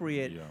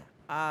appropriate. Yeah.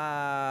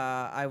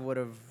 I would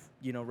have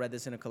read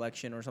this in a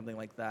collection or something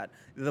like that.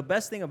 The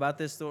best thing about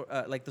this story,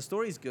 the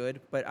story is good,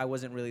 but I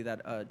wasn't really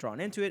that drawn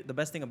into it. The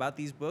best thing about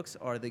these books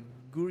are the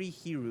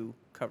Gurihiru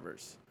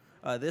covers.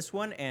 This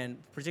one, and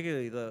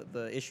particularly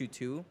the issue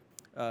 2,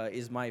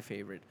 is my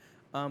favorite.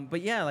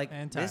 But yeah,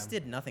 this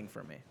did nothing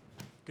for me.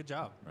 Good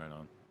job. Right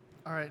on.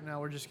 All right, now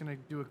we're just gonna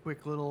do a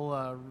quick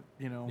little,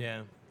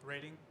 Yeah.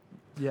 Rating?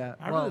 Yeah.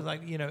 I really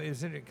like,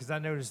 isn't it? Because I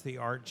noticed the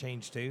art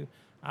changed too.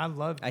 I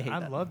love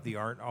the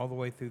art all the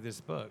way through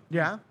this book.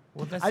 Yeah.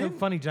 Well, that's I so didn't-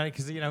 funny, Johnny,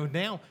 because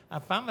now I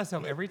find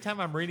myself every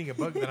time I'm reading a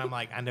book that I'm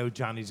like, I know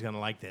Johnny's gonna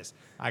like this.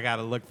 I got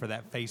to look for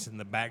that face in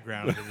the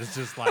background that is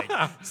just like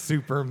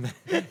super,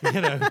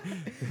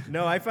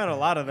 No, I found a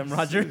lot of them,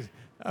 Roger.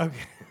 Okay.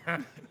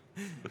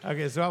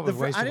 Okay, so I was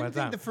wasting I my didn't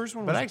time. think the first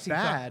one But was I actually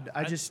thought-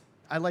 bad.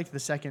 I liked the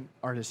second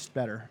artist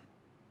better.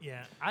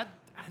 Yeah, I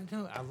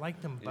know. I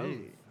like them both.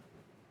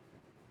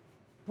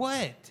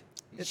 What?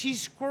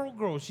 She's Squirrel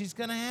Girl. She's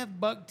gonna have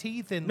buck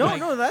teeth and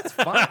No, that's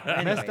fine.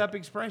 messed up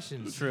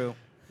expressions. True.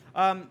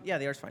 Yeah,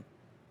 the art's fine.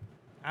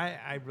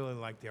 I really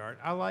like the art.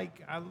 I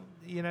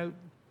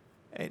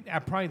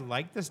probably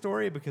like the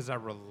story because I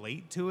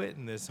relate to it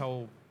and this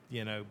whole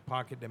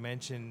pocket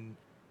dimension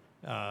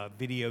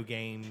video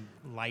game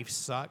life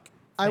suck.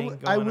 I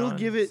going will on,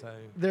 give it.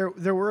 so-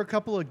 There were a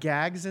couple of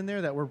gags in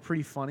there that were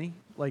pretty funny,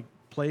 like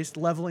placed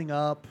leveling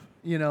up.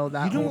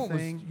 That whole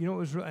thing.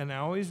 And I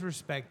always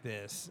respect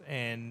this,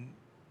 and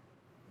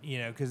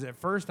because at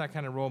first I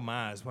kind of rolled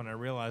my eyes when I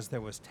realized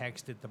there was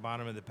text at the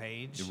bottom of the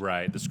page.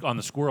 Right. On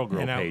the Squirrel Girl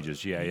And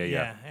pages.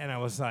 Yeah. And I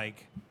was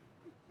like,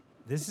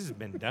 this has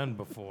been done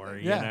before,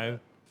 Yeah.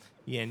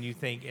 Yeah, and you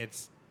think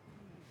it's,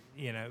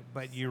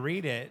 but you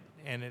read it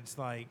and it's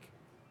like,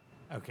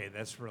 okay,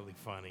 that's really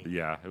funny.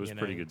 Yeah, it was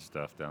pretty good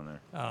stuff down there.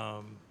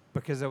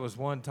 Because there was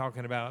one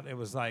talking about, it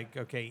was like,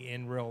 okay,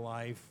 in real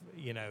life,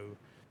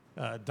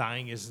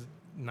 dying is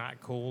not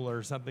cool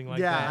or something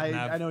like that. And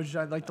I know.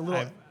 Like the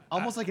little,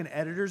 almost like an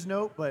editor's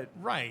note, but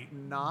right.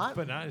 not.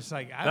 But not, it's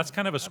like, That's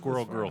kind of a I've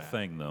Squirrel sworn Girl that.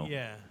 thing, though.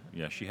 Yeah.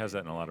 Yeah, she has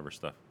that in a lot of her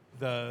stuff.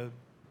 The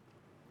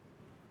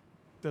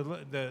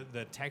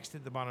text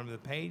at the bottom of the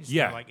page,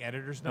 Yeah. like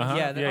editor's notes. Uh-huh.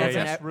 Yeah,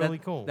 that's really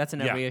cool. That's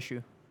in every Yeah.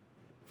 issue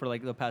for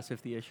the past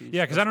 50 issues.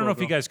 Yeah, because I don't know if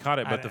you Squirrel guys caught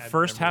it, but the I've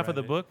first never half of read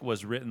the it. book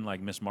was written like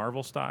Miss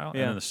Marvel style, and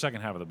Yeah. then the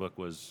second half of the book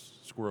was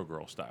Squirrel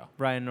Girl style. Girl.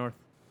 Ryan North.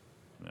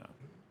 Yeah.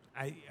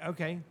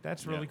 Okay,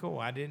 that's really Yeah. cool.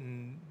 I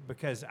didn't,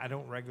 because I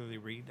don't regularly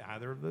read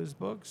either of those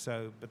books,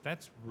 but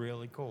that's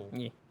really cool.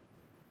 Yeah.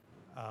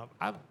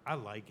 I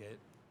like it.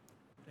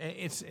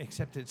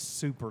 Except it's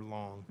super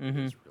long. Mm-hmm.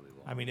 It's really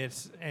long. I mean,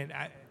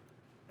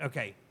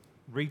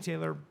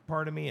 retailer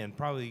part of me, and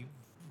probably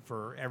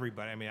for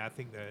everybody. I mean, I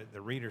think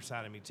the reader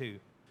side of me too.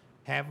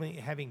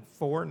 Having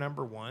 4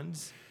 number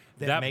ones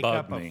that make bugged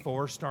up me. a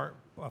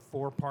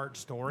 4-part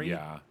story.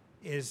 Yeah.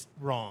 Is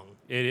wrong.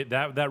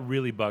 That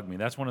really bugged me.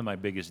 That's one of my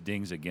biggest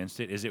dings against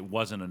it. Is it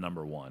wasn't a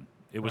number 1.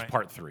 It was Right.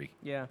 part 3.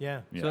 Yeah.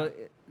 Yeah. So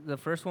the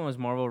first one was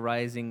Marvel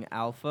Rising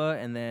Alpha,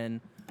 and then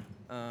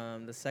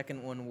the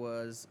second one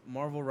was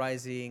Marvel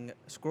Rising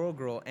Squirrel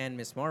Girl and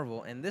Miss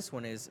Marvel, and this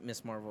one is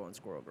Miss Marvel and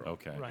Squirrel Girl.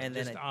 Okay. Right. And And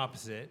then just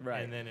opposite.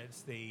 right. And then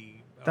it's the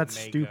That's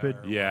Omega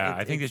stupid. or Yeah,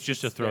 whatever. I think it's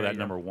just to throw there that you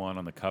go. number 1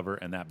 on the cover,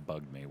 and that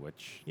bugged me.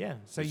 Which Yeah.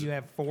 So you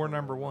have 4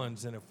 number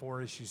 1s in a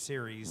 4-issue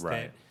series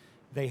Right. that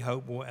they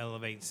hope will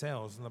elevate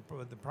sales. And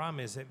the problem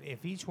is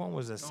if each one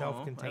was a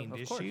self-contained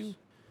of course. issue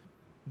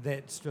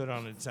that stood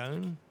on its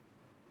own,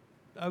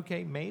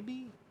 okay,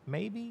 maybe,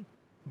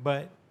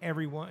 but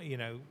everyone,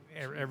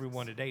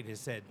 everyone to date has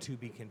said to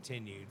be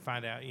continued.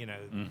 Find out,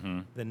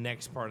 Mm-hmm. the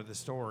next part of the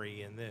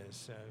story in this.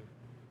 So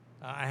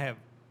I have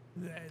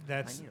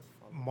that's I need to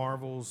follow.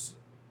 Marvel's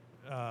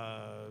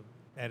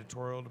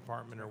editorial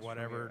department or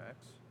whatever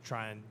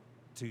trying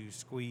to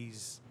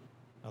squeeze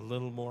a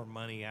little more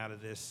money out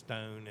of this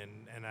stone,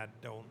 and I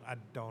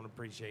don't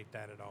appreciate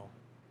that at all.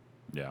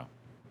 Yeah.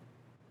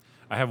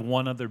 I have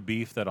one other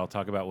beef that I'll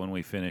talk about when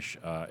we finish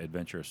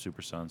Adventure of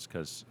Super Sons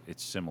because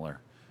it's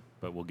similar,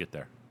 but we'll get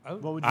there.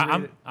 What would you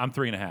rate it? I'm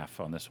 3.5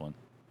 on this one.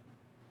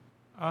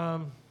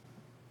 I'm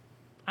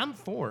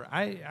 4.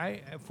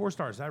 I 4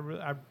 stars.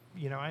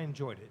 I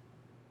enjoyed it,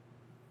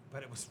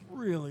 but it was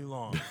really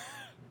long.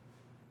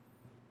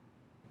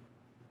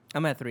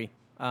 I'm at 3.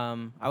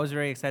 I was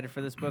very excited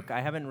for this book.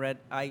 I have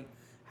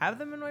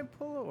them in my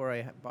pull, or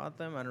I bought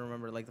them. I don't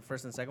remember, like the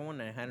first and second one,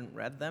 and I hadn't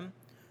read them.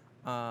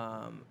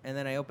 And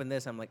then I opened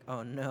this. I'm like,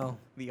 oh no,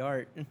 the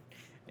art,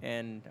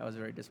 and I was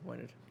very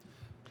disappointed.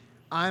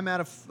 I'm at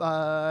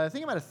I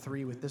think I'm at a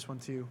 3 with this one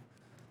too.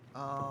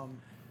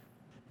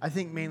 I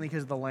think mainly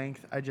because of the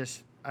length. I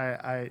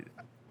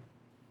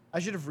I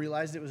should have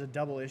realized it was a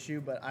double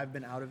issue, but I've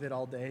been out of it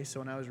all day.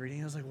 So when I was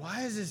reading, I was like,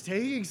 "Why is this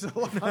taking so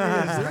long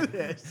to do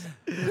this?"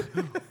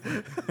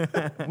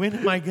 When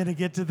am I going to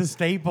get to the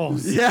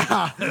Staples?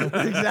 Yeah,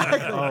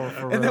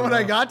 exactly. And then when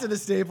I got to the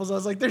Staples, I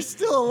was like, "There's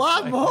still a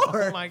lot Oh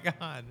more." my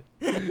God.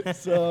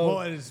 So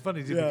Well, it's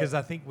funny too yeah. because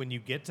I think when you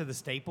get to the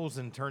Staples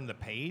and turn the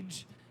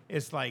page,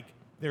 it's like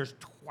there's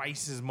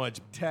twice as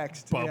much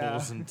text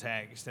bubbles yeah. and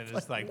text, and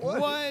it's like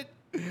what? what?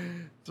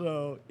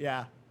 So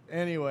yeah.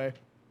 Anyway.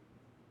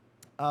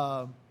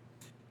 So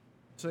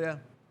yeah,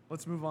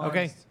 let's move on.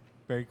 Okay,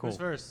 very cool. Who's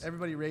first?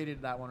 Everybody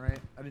rated that one, right?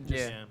 I didn't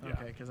just. Yeah.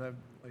 Okay, because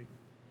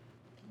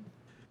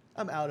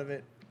I'm out of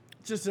it.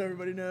 Just so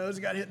everybody knows,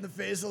 got hit in the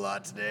face a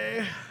lot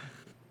today.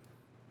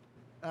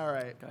 All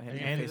right. Got hit in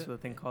And the face with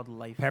a thing called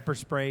life. Pepper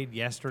sprayed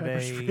yesterday.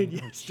 Pepper sprayed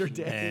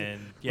yesterday.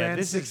 And yeah, Ran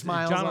this 6 is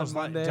miles on Jonathan's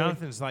Monday.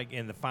 Jonathan's like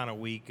in the final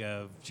week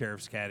of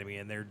Sheriff's Academy,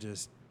 and they're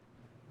just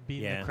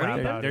Beating yeah, the crap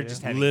they're, out they're of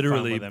just you. having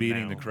Literally fun with him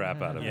beating now. the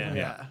crap out of him.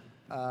 Yeah.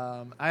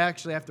 Yeah. I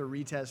actually have to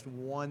retest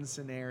one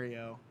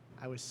scenario.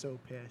 I was so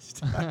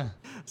pissed.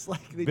 It's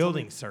like they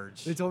Building told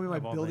search. me, they told me my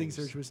of all building things.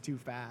 search was too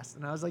fast,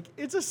 and I was like,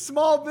 "It's a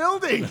small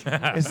building.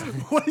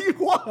 What do you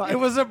want?" It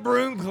was a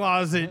broom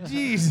closet.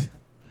 Jeez.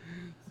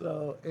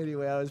 So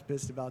anyway, I was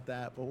pissed about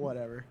that, but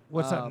whatever.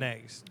 What's up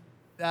next?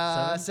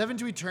 Seven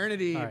to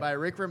Eternity All right. by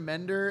Rick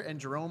Remender and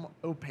Jerome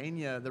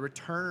Opeña. The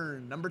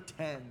Return, number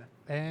 10.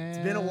 And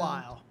It's been a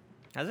while.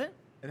 Has it?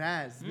 It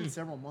has. It's been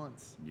several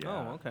months. Yeah.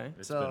 Oh, okay.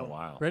 It's So- been a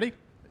while. Ready?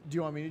 Do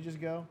you want me to just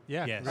go?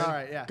 Yeah. Yes. Ready? All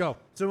right, yeah. Go.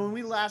 So when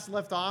we last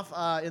left off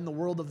in the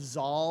world of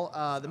Zal,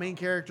 the main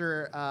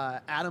character,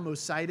 Adam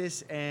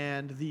Osiris,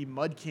 and the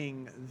Mud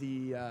King,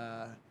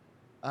 the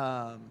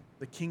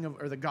king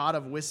of, or the god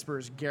of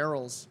whispers,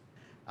 Gerals,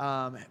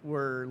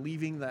 were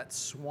leaving that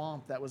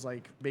swamp that was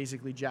like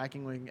basically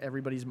jacking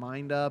everybody's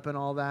mind up and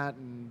all that,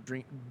 and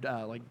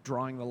like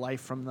drawing the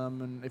life from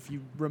them. And if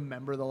you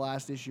remember the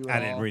last issue, at I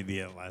didn't all, read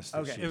the last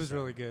Okay. issue. It was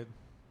really good.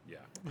 Yeah.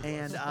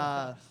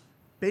 And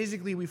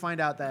basically, we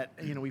find out that,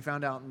 we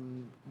found out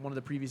in one of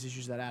the previous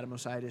issues that Adam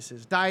Osiris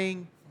is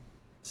dying.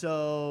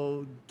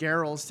 So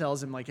Geralt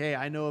tells him, like, hey,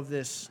 I know of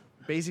this,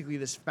 basically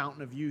this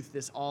fountain of youth,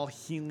 this all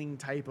healing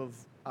type of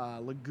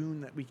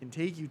lagoon that we can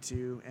take you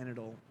to, and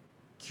it'll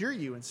cure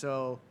you. And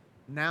so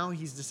now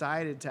he's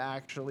decided to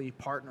actually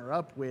partner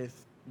up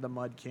with the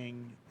Mud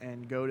King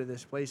and go to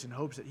this place in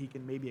hopes that he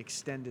can maybe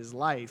extend his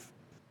life.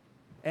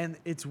 And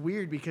it's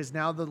weird because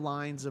now the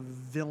lines of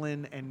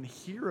villain and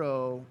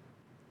hero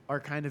are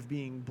kind of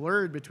being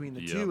blurred between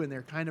the Yep. two, and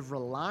they're kind of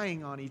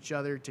relying on each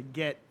other to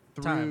get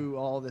through Time.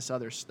 all this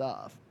other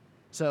stuff.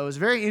 So it was a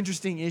very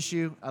interesting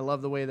issue. I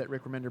love the way that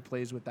Rick Remender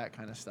plays with that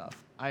kind of stuff.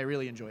 I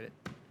really enjoyed it.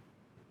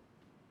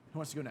 Who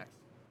wants to go next?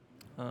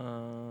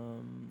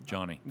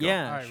 Johnny. go.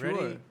 Yeah, All right, sure.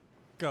 ready?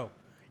 Go.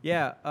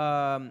 Yeah,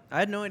 I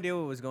had no idea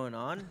what was going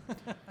on.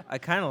 I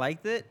kind of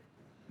liked it.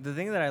 The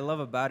thing that I love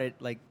about it,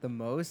 like, the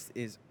most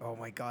is, oh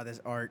my god, this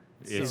art.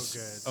 It's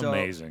good. So-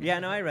 amazing. Yeah,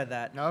 no, I read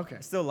that. Okay.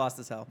 Still lost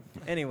as hell.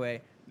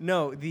 Anyway,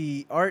 no,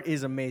 the art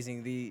is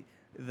amazing.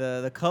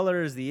 The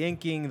colors, the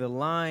inking, the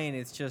line,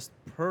 it's just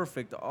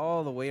perfect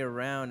all the way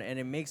around, and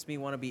it makes me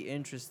want to be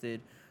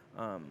interested.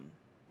 But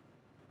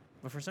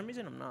for some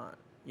reason, I'm not.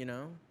 You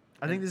know.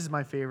 I think this is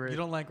my favorite. You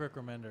don't like Rick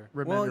Remender.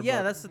 Well, Remender yeah,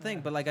 book. that's the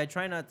thing. But like, I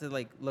try not to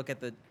like look at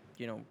the,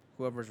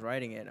 whoever's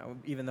writing it,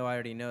 even though I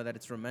already know that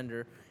it's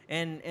Remender,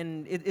 and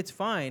it's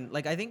fine.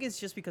 Like, I think it's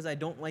just because I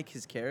don't like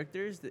his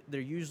characters. They're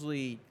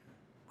usually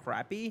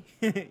crappy.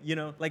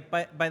 Like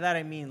by that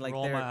I mean like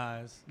Roll my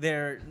eyes.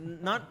 they're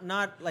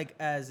not like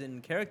as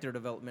in character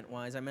development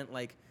wise. I meant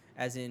like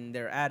as in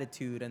their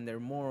attitude and their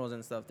morals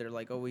and stuff. They're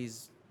like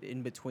always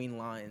in between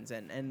lines,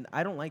 and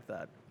I don't like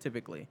that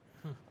typically.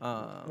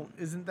 Well,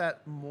 isn't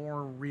that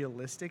more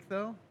realistic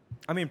though?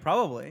 I mean,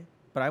 probably,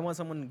 but I want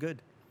someone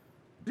good.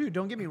 Dude,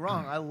 don't get me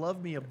wrong. I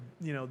love me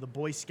the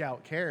Boy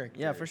Scout character.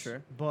 Yeah, for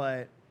sure.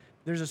 But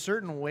there's a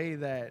certain way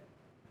that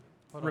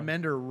Hold on.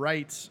 Remender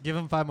writes. Give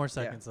him 5 more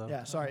seconds, though.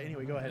 Yeah, sorry.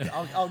 Anyway, go ahead.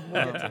 We'll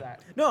get to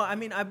that. No, I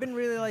mean, I've been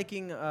really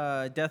liking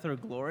Death or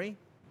Glory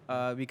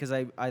because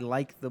I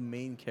like the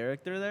main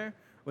character there.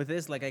 With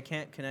this, like, I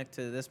can't connect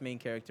to this main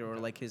character or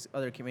like his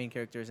other main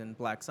characters in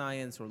Black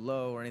Science or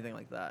Low or anything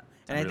like that.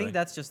 And I Really? think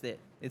that's just it.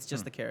 It's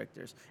just the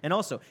characters. And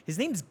also, his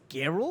name's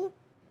Geralt.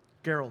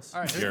 Girls.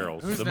 All right.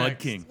 Geralt, who's the Mud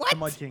next? King. The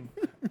Mud King.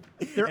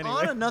 They're Anyway.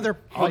 on another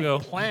I'll go.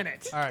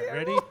 planet. All right,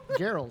 ready?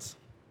 Girls.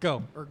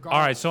 Go. Or All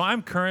right, so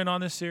I'm current on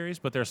this series,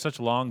 but there's such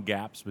long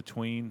gaps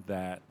between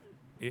that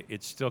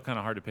it's still kind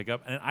of hard to pick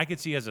up. And I could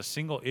see as a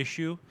single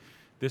issue,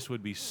 this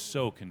would be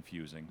so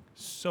confusing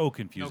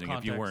if you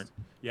context. weren't.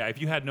 Yeah, if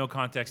you had no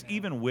context,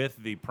 even with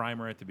the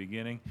primer at the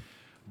beginning.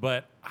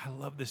 But I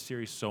love this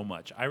series so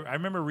much. I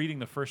remember reading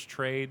the first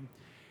trade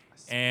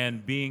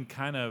and being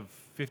kind of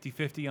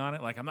 50-50 on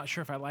it. Like, I'm not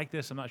sure if I like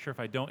this. I'm not sure if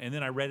I don't. And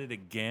then I read it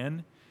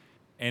again,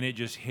 and it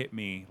just hit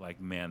me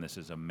like, man, this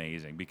is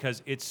amazing.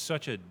 Because it's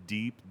such a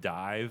deep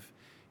dive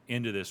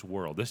into this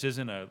world. This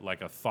isn't a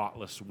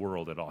thoughtless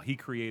world at all. He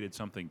created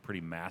something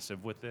pretty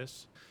massive with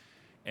this.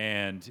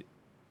 And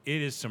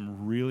it is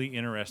some really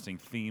interesting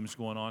themes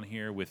going on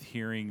here with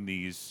hearing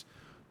the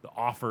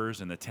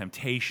offers and the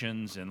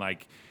temptations, and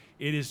like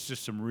it is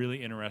just some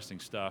really interesting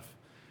stuff.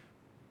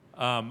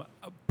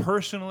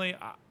 Personally,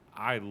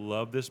 I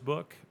love this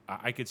book.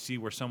 I could see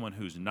where someone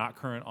who's not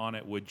current on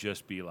it would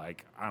just be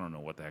like, I don't know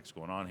what the heck's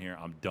going on here.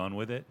 I'm done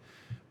with it.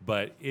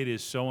 But it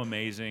is so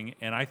amazing,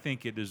 and I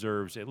think it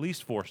deserves at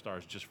least 4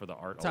 stars just for the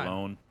art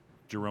alone.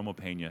 Jerome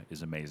Pena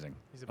is amazing.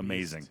 He's a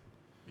amazing.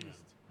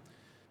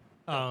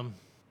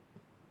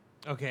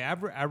 Okay,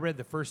 I read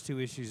the first 2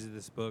 issues of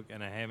this book,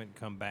 and I haven't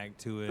come back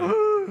to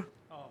it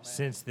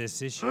since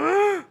this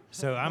issue.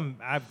 So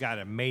I've got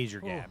a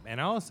major gap,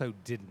 and I also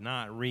did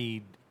not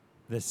read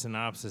the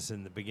synopsis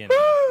in the beginning.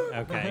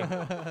 Okay,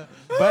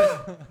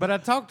 but I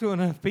talked to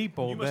enough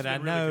people that I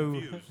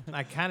know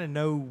I kind of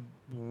know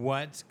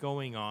what's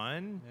going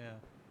on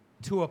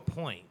to a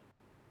point.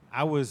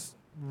 I was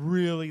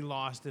really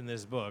lost in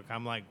this book.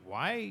 I'm like,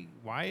 why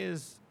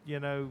is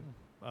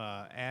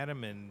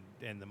Adam and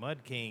the Mud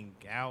King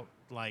out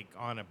like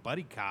on a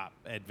buddy cop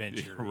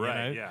adventure,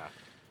 right? You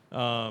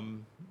know?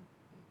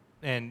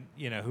 And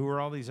who are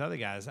all these other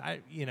guys?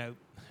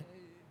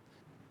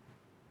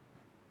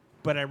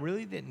 But I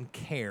really didn't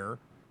care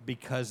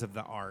because of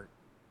the art.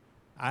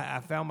 I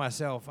found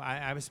myself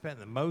I spent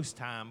the most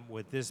time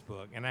with this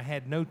book, and I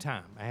had no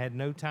time. I had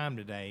no time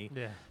today.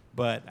 Yeah.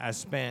 But I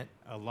spent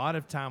a lot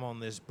of time on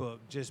this book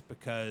just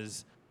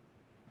because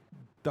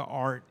the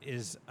art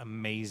is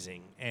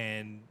amazing,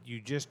 and you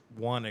just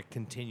want to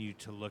continue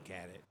to look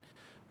at it.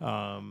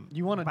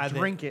 You want to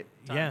drink it.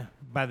 Yeah.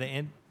 By the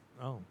end.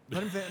 Oh.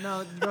 Let him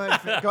no, go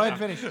ahead. Go ahead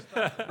and finish.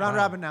 Round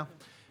robin now.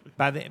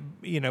 By the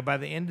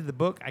end of the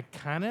book, I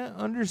kind of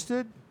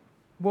understood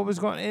what was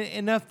going on,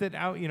 enough that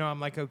I'm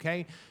like,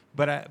 okay,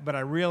 but I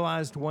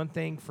realized one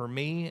thing for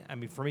me. I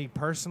mean, for me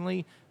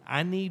personally,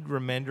 I need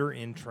Remender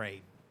in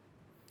trade.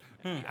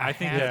 I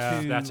think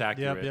that's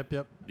accurate.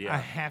 Yep. Yeah. I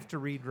have to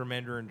read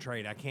Remender in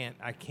trade. I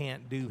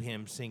can't do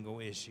him single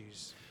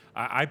issues.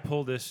 I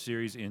pull this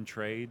series in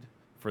trade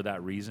for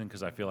that reason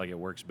because I feel like it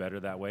works better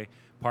that way.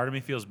 Part of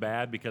me feels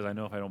bad because I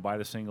know if I don't buy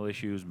the single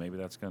issues, maybe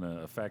that's going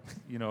to affect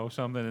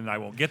something, and I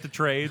won't get the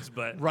trades.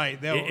 But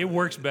right, it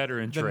works better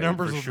in trade. The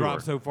numbers will sure.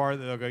 drop so far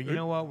that they'll go. You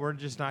know what? We're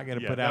just not going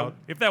to put out.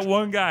 If that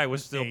one guy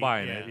was still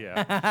buying it,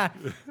 yeah.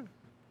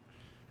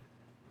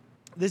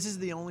 This is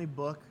the only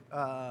book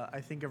I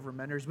think of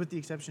Remender's, with the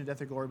exception of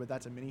Death or Glory, but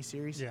that's a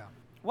miniseries. Yeah.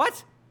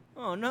 What?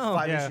 Oh no.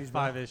 5 Yeah, issues.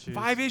 5 issues.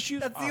 5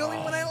 issues? That's the only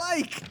one I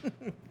like.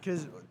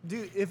 Because,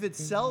 dude, if it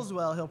sells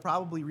well, he'll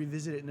probably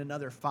revisit it in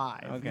another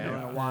 5. Okay. In a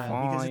Yeah.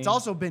 while. Because it's Fine.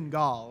 also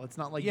Bengal. It's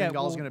not like Yeah,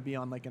 Bengal's well, going to be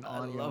on like an I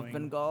ongoing. love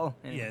Bengal.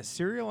 Yeah,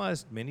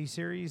 serialized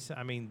miniseries.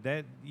 I mean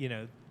that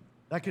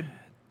That could.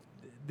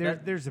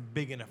 there's a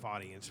big enough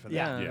audience for that.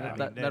 Yeah, Yeah. I mean,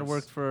 that there's-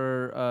 worked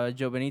for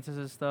Joe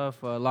Benitez's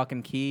stuff, Lock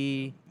and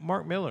Key.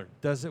 Mark Miller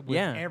does it with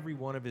Yeah. every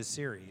one of his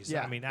series.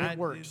 Yeah, I mean, it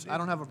works. I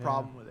don't have a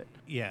problem with it.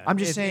 Yeah, I'm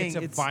just saying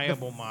it's a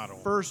viable model.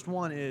 First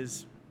one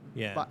is,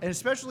 Yeah, and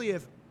especially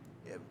if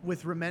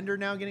with Remender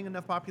now getting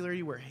enough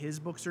popularity where his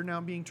books are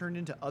now being turned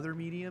into other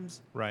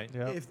mediums. right.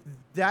 Yep. If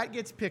that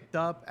gets picked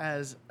up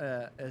as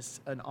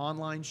an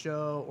online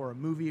show or a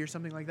movie or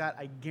something like that,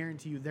 I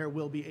guarantee you there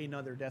will be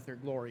another Death or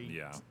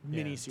Glory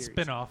miniseries.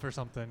 Spin-off or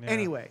something. Yeah.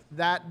 Anyway,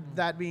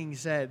 that being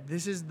said,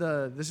 this is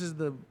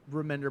the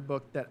Remender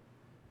book that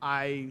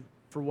I,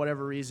 for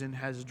whatever reason,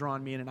 has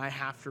drawn me in, and I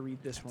have to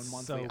read this one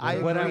monthly. So I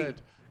good. agree.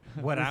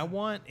 What I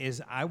want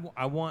is I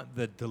want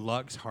the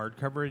deluxe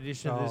hardcover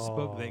edition of this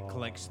book that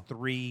collects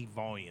 3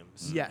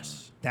 volumes.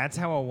 Yes. That's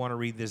how I want to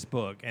read this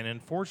book. And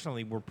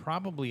unfortunately, we're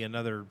probably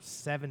another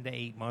 7 to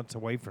 8 months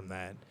away from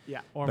that.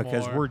 Yeah. Or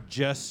because more. we're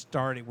just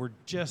starting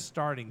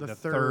The the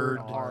third third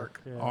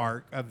arc. Yeah.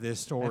 arc of this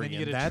story. you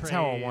And get a that's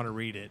how I trade. want to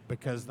read it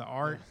because the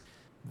art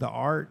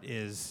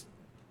is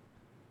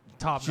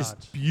Top just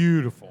notch.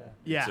 beautiful.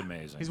 Yeah. It's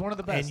amazing. He's one of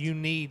the best. And you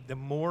need the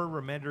more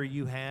Remender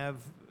you have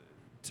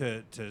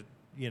to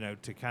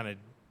kind of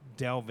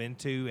delve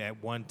into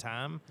at one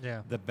time,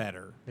 Yeah. the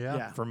better. Yeah.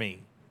 Yeah. For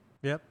me.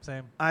 Yep.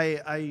 Same.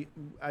 I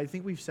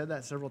think we've said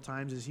that several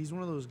times. Is he's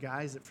one of those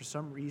guys that for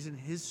some reason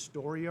his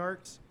story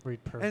arcs,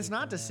 Read perfect. and it's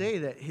not to say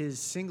that his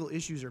single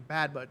issues are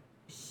bad, but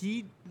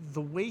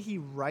the way he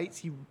writes,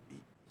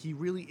 he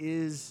really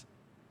is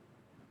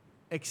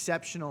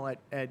exceptional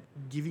at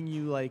giving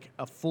you like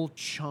a full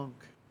chunk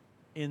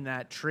in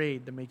that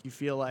trade to make you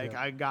feel like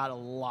I got a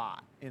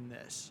lot in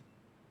this.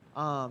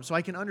 So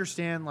I can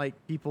understand like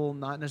people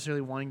not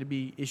necessarily wanting to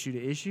be issue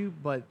to issue,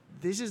 but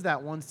this is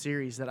that one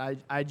series that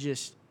I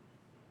just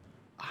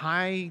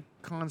high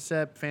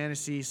concept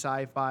fantasy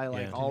sci-fi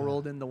like all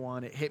rolled into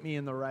one. It hit me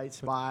in the right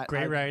spot.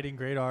 Great writing,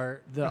 great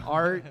art. The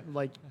art,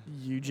 like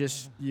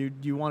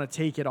you want to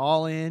take it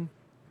all in,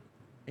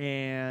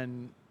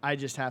 and I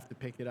just have to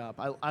pick it up.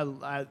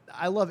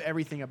 I love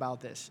everything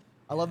about this.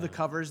 I love the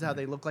covers, how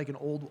they look like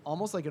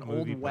almost like an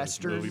Movie old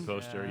poster. Western Movie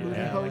poster, movie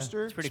yeah.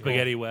 poster. It's pretty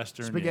Spaghetti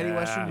Western. Spaghetti yeah,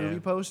 Western yeah. movie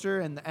poster,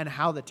 and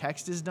how the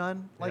text is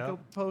done like Yep. a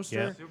poster.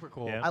 Yeah. Super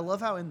cool. Yeah. I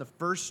love how in the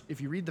first, if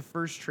you read the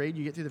first trade,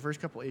 you get through the first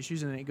couple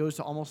issues, and then it goes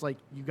to almost like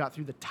you got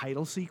through the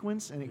title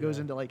sequence, and it goes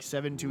into like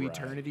 7 to Right.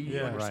 Eternity. You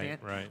Yeah. understand?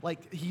 Right.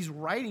 Like he's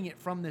writing it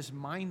from this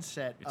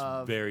mindset It's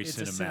of very it's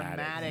a cinematic.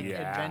 cinematic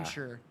Yeah.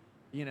 adventure,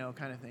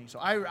 kind of thing. So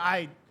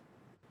I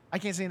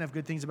can't say enough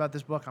good things about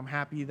this book. I'm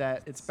happy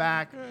that it's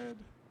back.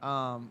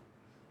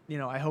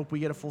 I hope we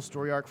get a full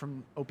story arc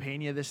from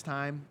Opania this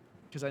time,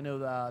 because I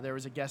know there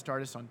was a guest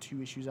artist on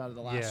 2 issues out of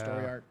the last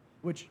story Yeah. arc,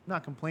 which,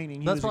 not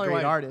complaining, he That's was a probably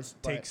great why artist. it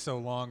but takes so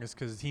long is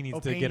because he needs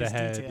to Opinion get is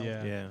ahead. detailed.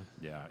 Yeah. Yeah.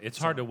 Yeah, it's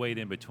hard to wait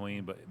in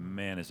between, but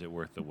man, is it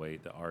worth the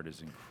wait. The art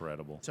is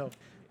incredible. So,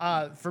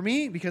 for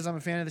me, because I'm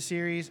a fan of the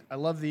series, I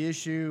love the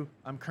issue,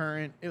 I'm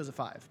current, it was a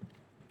 5.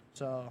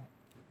 So,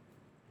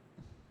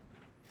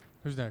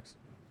 Who's next?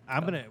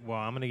 I'm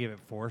gonna give it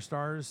 4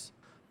 stars.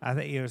 I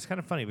think it's kind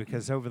of funny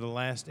because in the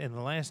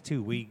last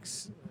 2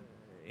 weeks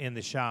in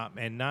the shop,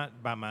 and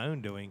not by my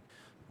own doing,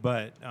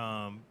 but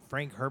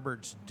Frank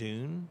Herbert's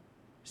Dune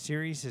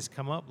series has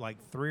come up like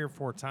 3 or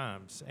 4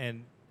 times,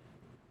 and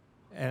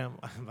I'm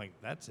like,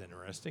 that's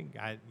interesting.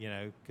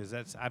 Because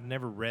I've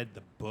never read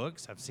the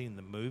books. I've seen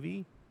the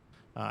movie.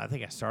 I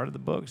think I started the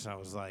books, and I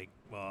was like,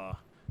 well,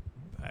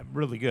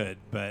 really good,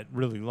 but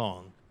really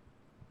long.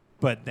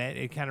 But that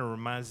it kind of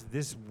reminds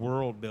this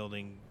world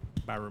building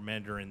by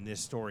Remender in this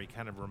story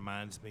kind of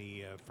reminds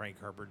me of Frank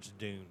Herbert's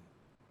Dune.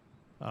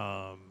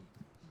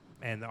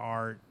 And the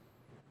art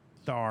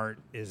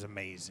is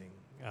amazing.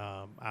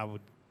 I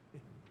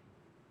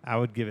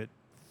would give it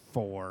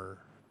 4,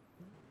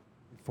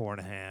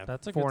 4.5.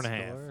 That's a 4.5. good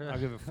score. I'll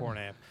give it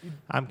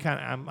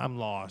 4.5. I'm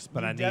lost,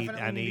 but you I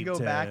definitely need to go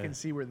back and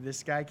see where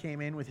this guy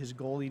came in with his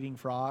gold-eating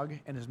frog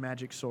and his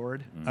magic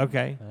sword,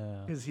 Okay.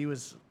 because he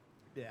was,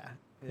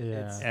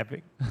 it's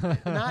Epic.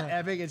 not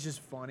epic. It's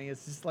just funny.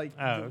 It's just like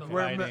Oh, the okay.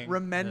 Writing,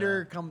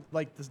 Remender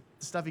like the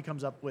stuff he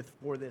comes up with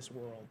for this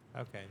world.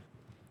 Okay.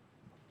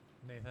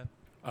 Nathan.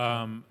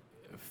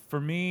 For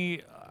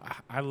me,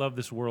 I love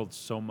this world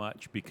so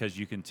much because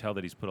you can tell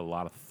that he's put a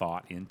lot of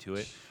thought into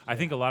it. I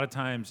think a lot of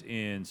times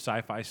in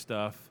sci-fi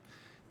stuff,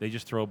 they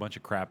just throw a bunch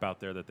of crap out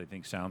there that they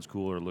think sounds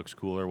cool or looks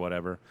cool or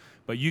whatever.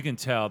 But you can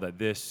tell that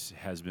this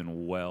has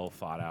been well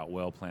thought out,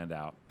 well planned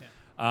out.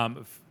 Yeah.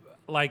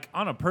 Like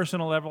on a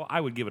personal level, I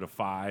would give it a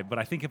 5. But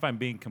I think if I'm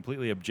being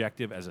completely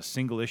objective as a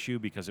single issue,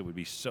 because it would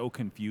be so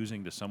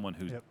confusing to someone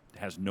who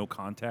has no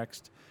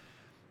context,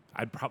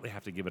 I'd probably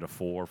have to give it a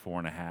 4,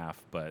 4.5.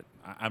 But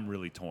I'm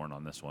really torn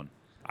on this one.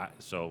 I'm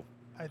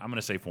going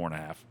to say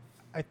 4.5.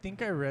 I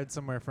think I read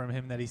somewhere from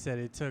him that he said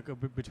it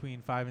took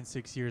between 5 and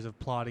 6 years of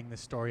plotting the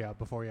story out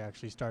before he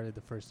actually started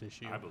the first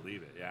issue. I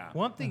believe it, yeah.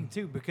 One thing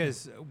too,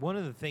 because one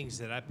of the things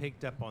that I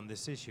picked up on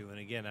this issue, and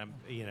again, I'm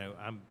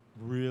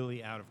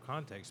really out of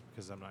context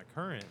because I'm not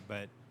current,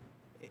 but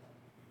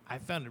I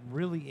found it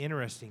really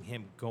interesting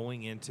him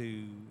going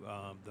into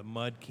the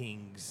Mud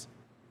King's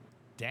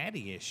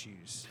daddy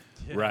issues.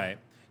 Right.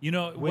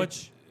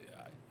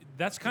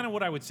 That's kind of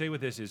what I would say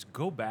with this is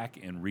go back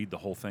and read the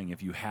whole thing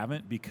if you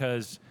haven't,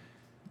 because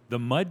the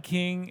Mud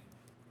King,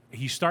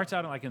 he starts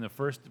out like in the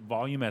first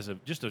volume as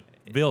just a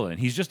villain.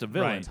 He's just a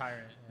villain. Right.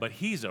 Tyrant. But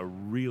he's a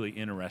really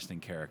interesting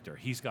character.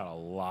 He's got a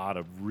lot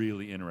of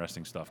really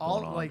interesting stuff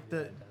going on. Like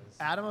the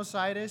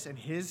Atomositis and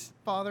his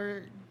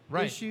father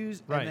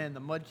issues, Right. and then the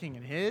Mud King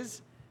and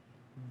his.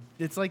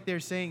 It's like they're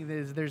saying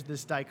there's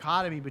this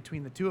dichotomy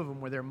between the two of them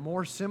where they're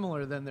more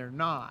similar than they're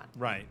not.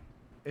 Right.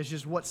 It's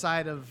just what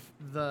side of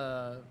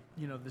the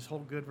this whole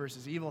good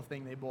versus evil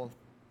thing they both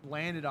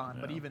landed on.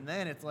 But Yeah. even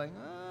then, it's like,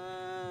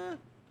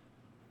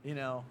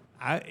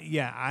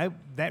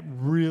 That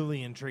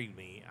really intrigued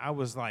me. I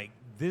was like,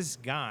 this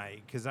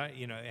guy, because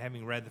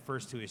having read the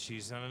first 2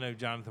 issues, and I know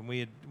Jonathan,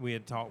 we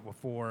had talked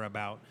before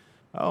about,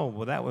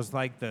 that was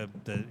like the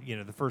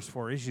first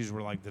 4 issues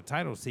were like the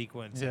title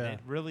sequence, and Yeah. it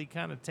really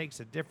kind of takes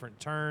a different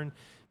turn,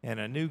 and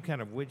I knew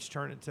kind of which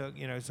turn it took,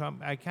 so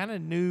I kind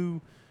of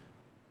knew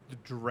the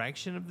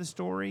direction of the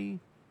story,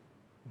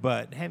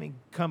 but having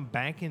come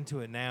back into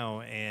it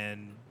now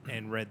and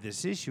read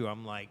this issue,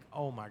 I'm like,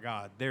 oh my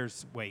God,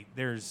 there's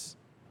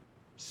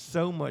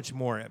so much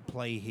more at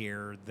play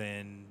here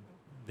than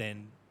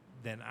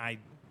I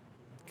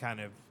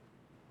kind of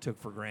took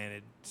for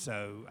granted.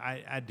 So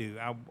I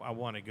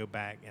want to go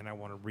back and I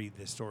want to read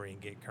this story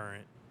and get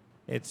current.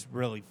 It's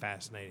really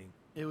fascinating.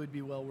 it would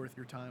be well worth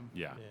your time.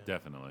 Yeah,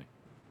 definitely.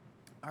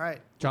 All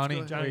right,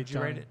 Johnny, Johnny, wait, did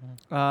you rate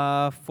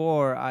Johnny. it?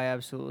 4. I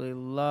absolutely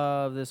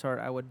love this art.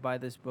 I would buy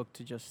this book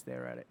to just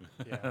stare at it.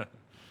 Yeah.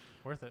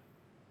 Worth it.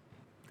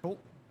 Cool.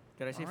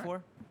 Did I say All right.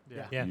 4?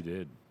 Yeah. Yeah. You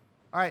did.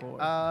 All right,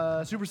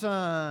 4. Super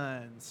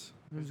Sons.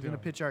 Who's Let's gonna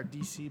go. pitch our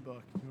DC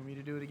book? You want me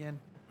to do it again?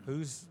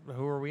 Who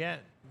are we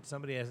at?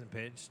 Somebody hasn't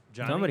pitched.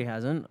 Johnny? Somebody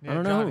hasn't. Yeah, I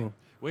don't Johnny. know.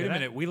 Wait Did a I-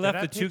 minute. We did left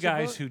I the 2 pitch a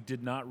guys book? who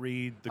did not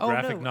read the Oh,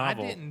 graphic no,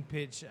 novel. I didn't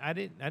pitch. I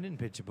didn't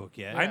pitch a book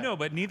yet. I know,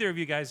 but neither of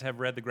you guys have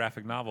read the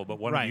graphic novel, but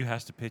one Right. of you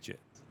has to pitch it.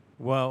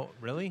 Well,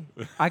 really?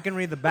 I can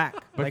read the back,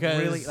 like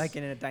really, Because- like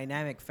in a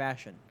dynamic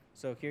fashion.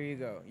 So here you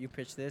go. You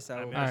pitch this. I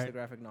will pitch Alright. the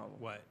graphic novel.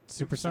 What?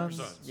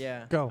 SuperSons.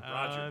 Yeah. Go.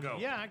 Roger, go.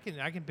 Yeah,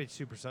 I can pitch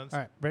SuperSons. All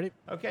right, ready?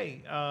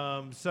 Okay,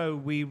 so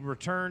we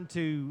return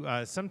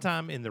to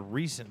sometime in the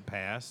recent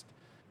past,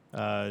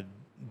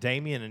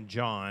 Damien and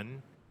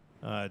John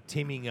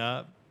teaming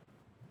up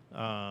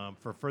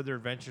for further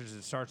adventures.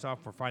 It starts off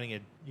we're fighting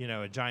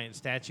a giant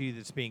statue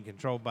that's being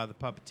controlled by the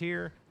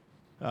puppeteer.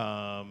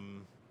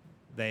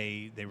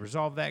 They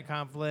resolve that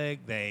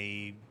conflict.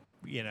 They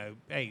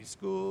hey,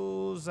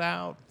 school's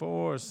out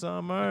for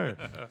summer.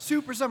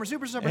 Super summer,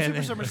 super summer, And-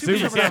 super summer, Super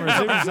super summer, summer,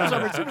 super super summer,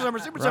 summer. super summer,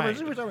 super Right. summer,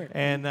 super summer.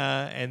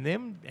 And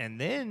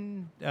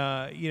then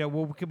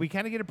we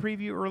kind of get a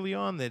preview early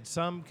on that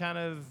some kind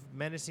of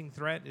menacing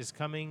threat is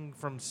coming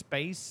from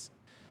space,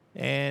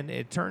 and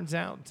it turns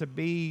out to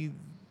be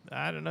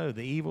I don't know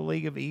the evil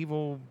League of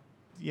Evil,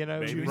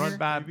 Babies? run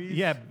by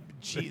Babies?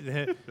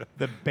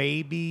 the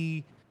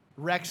baby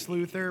Rex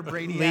Luthor,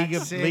 Brainiac League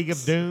of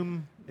 6,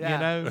 Doom.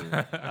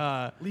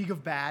 Yeah. League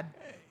of Bad.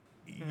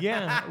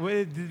 Yeah.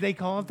 Did they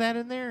call it that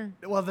in there?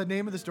 Well, the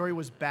name of the story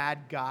was Bad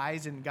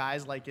Guys, and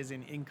guys like is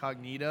in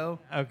incognito,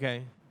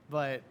 Okay.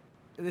 but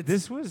it's,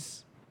 This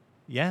was,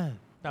 yeah.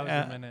 That was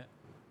a minute.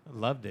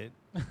 Loved it.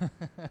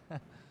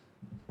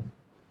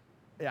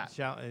 yeah.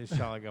 Shall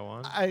I go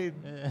on?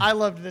 I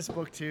loved this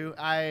book too.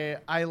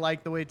 I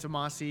like the way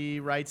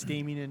Tomasi writes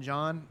Damien and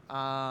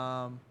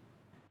John.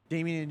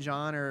 Damien and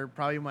John are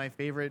probably my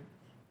favorite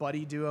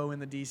buddy duo in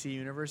the DC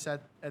universe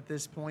at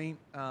this point.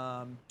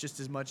 Just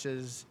as much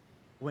as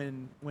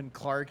when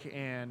Clark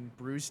and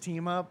Bruce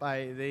team up,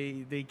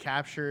 they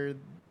capture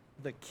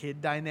the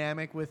kid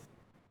dynamic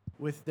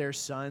with their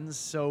sons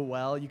so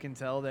well. You can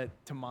tell that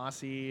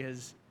Tomasi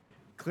is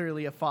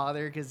clearly a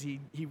father because he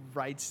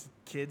writes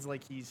kids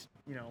like he's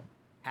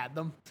had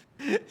them.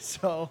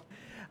 So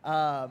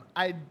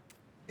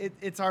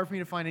it's hard for me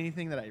to find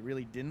anything that I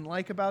really didn't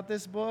like about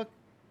this book.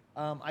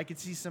 I could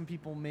see some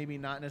people maybe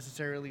not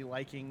necessarily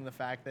liking the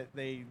fact that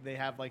they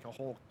have like a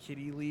whole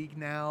kiddie league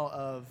now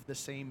of the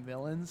same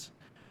villains.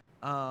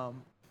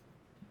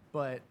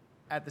 But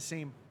at the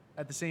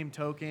same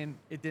token,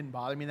 it didn't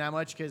bother me that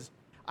much because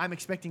I'm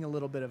expecting a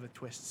little bit of a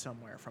twist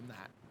somewhere from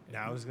that.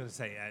 Now, I was going to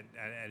say,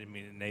 I didn't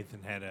mean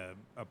Nathan had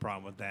a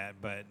problem with that,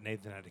 but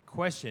Nathan had a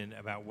question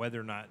about whether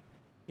or not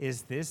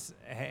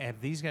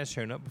have these guys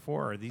shown up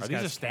before? Or are these Are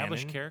guys these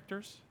established canon?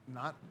 characters?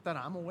 Not that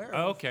I'm aware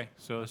Oh, of. okay.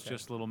 So it's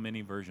just little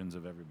mini versions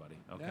of everybody.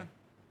 Okay. Yeah.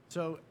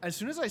 So as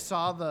soon as I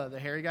saw the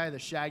hairy guy, the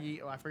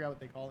Shaggy, I forgot what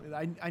they call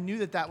it. I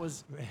knew that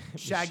was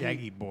Shaggy.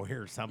 Shaggy Boy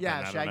or something. Yeah,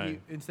 I don't Shaggy know.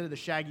 instead of the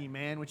Shaggy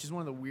Man, which is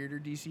one of the weirder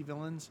DC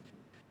villains.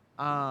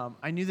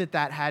 I knew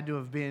that had to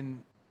have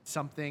been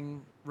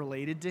something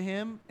related to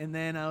him, and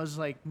then I was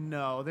like,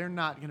 no, they're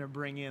not gonna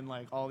bring in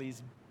like all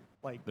these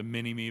like The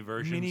mini-me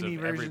versions mini-me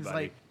of versions.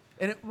 everybody. Like,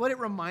 and what it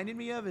reminded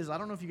me of is I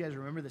don't know if you guys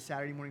remember the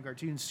Saturday morning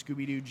cartoon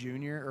Scooby-Doo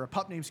Jr. or a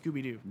pup named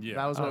Scooby-Doo. Yeah.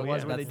 That was what Oh, it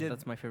was yeah. where they did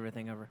That's my favorite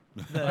thing ever.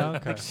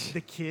 Okay.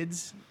 the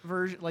kids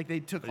version. Like they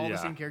took all the Yeah.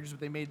 same characters,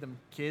 but they made them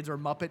kids or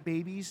Muppet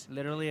babies.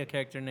 Literally a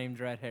character named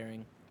Red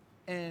Herring.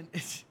 And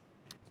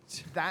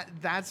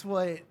that's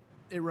what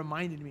it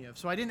reminded me of.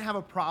 So I didn't have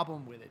a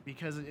problem with it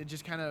because it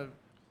just kind of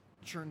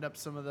churned up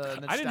some of the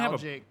nostalgic. I didn't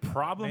have a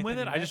problem with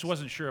it. Nathan, I just next.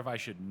 wasn't sure if I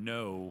should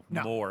know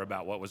No. more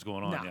about what was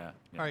going on. No. Yeah.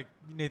 All right,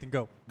 Nathan,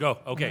 go. Go.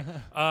 Okay.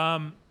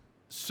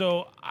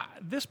 So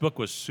this book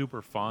was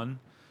super fun.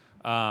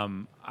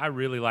 I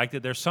really liked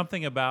it. There's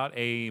something about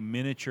a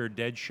miniature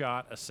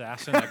Deadshot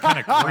assassin that kind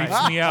of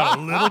creeps me out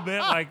a little bit.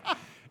 Like,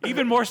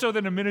 even more so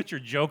than a miniature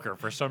Joker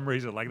for some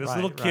reason. Like this Right,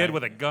 little kid right.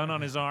 with a gun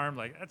on his arm.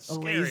 Like that's A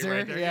scary laser,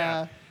 right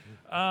there.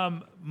 yeah.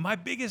 My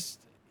biggest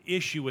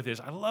issue with this,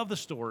 I love the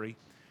story.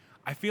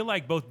 I feel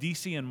like both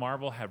DC and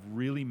Marvel have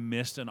really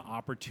missed an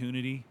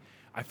opportunity.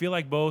 I feel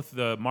like both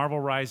the Marvel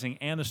Rising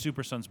and the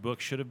SuperSons book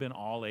should have been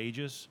all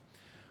ages.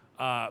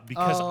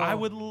 Because I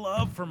would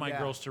love for my Yeah.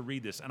 girls to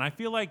read this. And I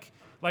feel like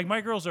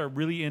my girls are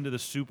really into the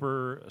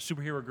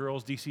superhero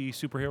girls, DC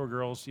superhero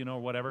girls,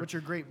 whatever. Which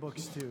are great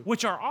books too.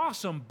 Which are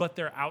awesome, but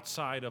they're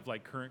outside of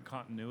like current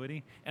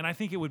continuity. And I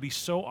think it would be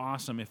so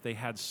awesome if they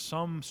had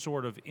some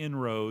sort of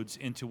inroads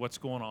into what's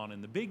going on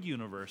in the big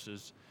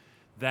universes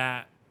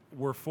that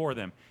were for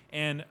them.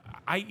 And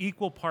I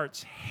equal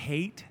parts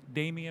hate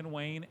Damian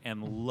Wayne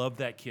and love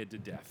that kid to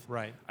death.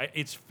 Right.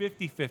 It's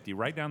 50-50,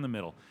 right down the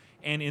middle.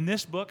 And in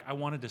this book, I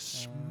wanted to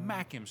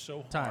smack him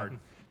so Time. hard.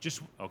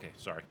 Okay,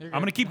 sorry. You're I'm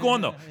going to good. keep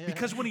going though,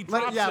 because when he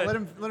drops it, let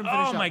him finish oh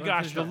up, my let him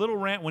gosh, finish the up. little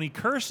rant when he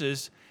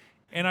curses.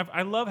 And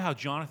I love how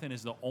Jonathan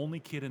is the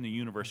only kid in the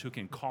universe who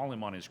can call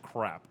him on his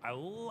crap. I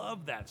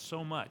love that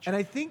so much. And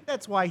I think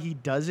that's why he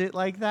does it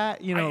like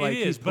that. Like it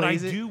he is, but I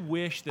plays it. do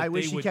wish that I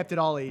wish they he would, kept it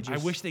all ages. I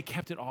wish they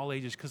kept it all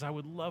ages because I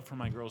would love for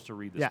my girls to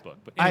read this Yeah. book.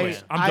 But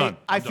anyways, I'm done.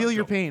 I I'm feel done.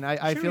 your Go. pain. I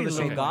Should feel read the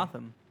Little same.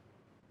 Gotham.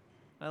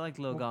 I like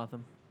Little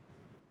Gotham.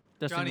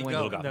 Dustin Johnny, Wayne.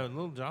 go. Little Gotham.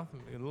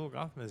 No, Little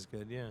Gotham is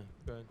good. Yeah,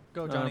 go ahead.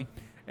 Go, Johnny.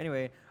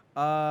 Anyway,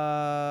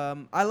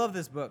 I love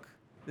this book.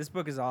 This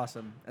book is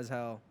awesome as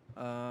hell.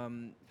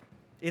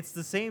 It's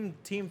the same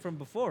team from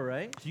before,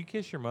 right? Did you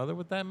kiss your mother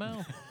with that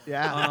mouth?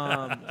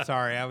 Yeah.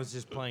 Sorry, I was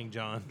just playing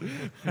John.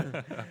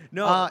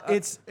 No,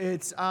 It's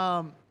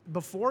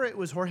before it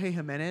was Jorge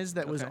Jimenez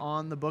that was Okay.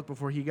 on the book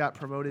before he got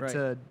promoted Right.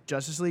 to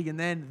Justice League, and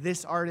then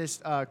this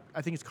artist, I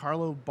think it's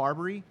Carlo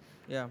Barberi,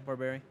 yeah,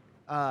 Barbary.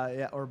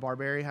 or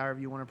Barberi, however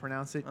you want to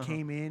pronounce it,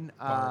 came in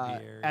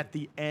Barbieri. at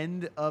the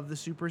end of the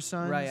Super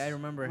Sons Right, I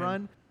remember him.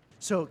 run.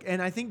 So,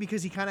 and I think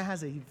because he kind of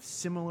has a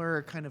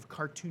similar kind of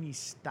cartoony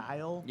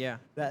style Yeah.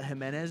 that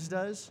Jimenez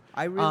does,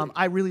 I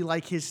really-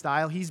 like his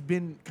style. He's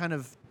been kind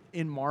of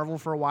in Marvel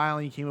for a while,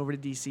 and he came over to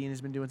DC and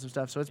has been doing some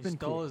stuff. So it's He been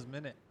stole cool. his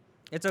minute.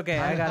 It's okay.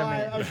 I got a I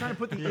minute. was trying to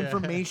put the Yeah.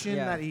 information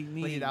Yeah, that he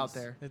needed out please.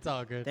 there. It's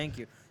all good. Thank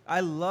you. I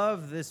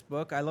love this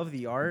book. I love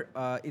the art.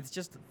 It's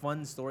just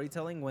fun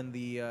storytelling when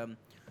the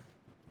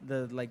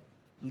like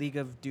League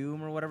of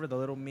Doom or whatever, the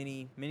little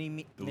mini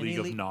The League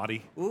of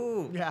Naughty.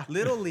 Ooh, Yeah.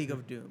 Little League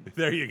of Doom.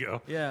 There you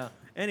go. Yeah.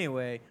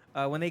 Anyway,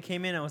 when they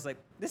came in, I was like,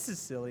 this is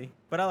silly,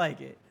 but I like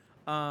it.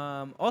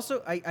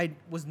 Also, I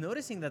was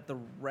noticing that the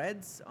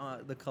reds,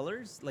 the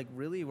colors, like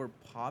really were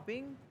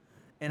popping,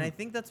 and I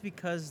think that's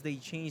because they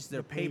changed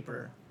their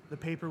paper. The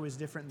paper was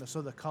different,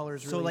 so the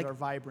colors So, really like, are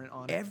vibrant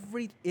on it.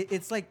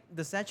 It's like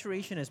the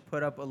saturation is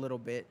put up a little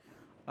bit,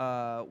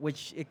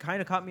 which it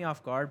kind of caught me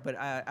off guard, but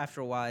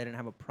after a while, I didn't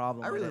have a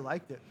problem. I with really it.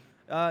 liked it.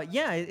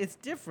 Yeah, it's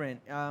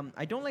different.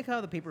 I don't like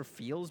how the paper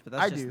feels, but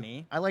that's I just do.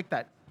 me. I like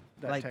that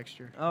Like-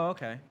 texture. Oh,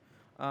 okay.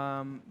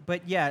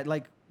 But yeah,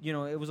 like, you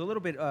know, it was a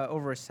little bit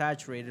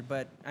oversaturated,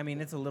 but I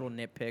mean, it's a little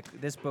nitpick.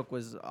 This book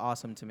was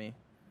awesome to me.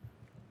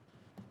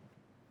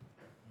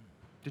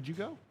 Did you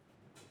go?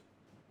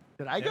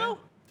 Did I go?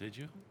 Did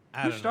you?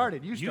 I Who don't know.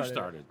 started? You You started.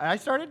 started. I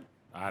started?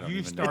 I don't You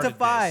even know. started. It's a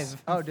 5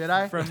 this. Oh, did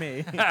I? from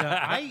me.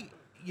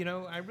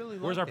 No, I really.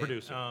 Where's liked our it.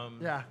 producer?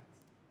 Yeah.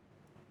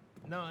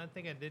 No, I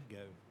think I did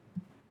go.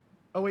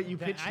 Oh, wait, you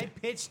pitched I it.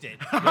 pitched it.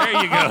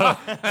 There you go.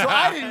 So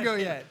I didn't go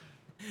yet.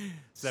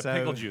 It's that So-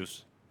 pickle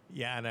juice.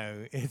 Yeah, I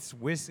know. It's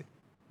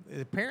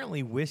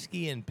apparently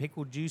whiskey and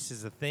pickle juice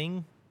is a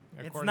thing.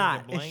 It's according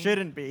not. to It Blaine.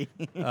 shouldn't be.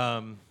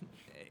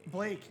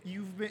 Blake,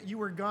 you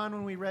were gone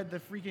when we read the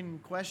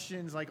freaking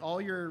questions, like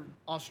all your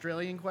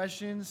Australian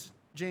questions.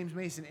 James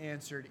Mason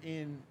answered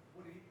in.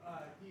 What did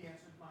he answered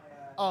my.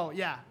 Oh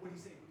yeah. What did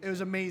he say? It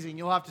was amazing.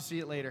 You'll have to see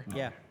it later.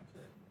 Yeah.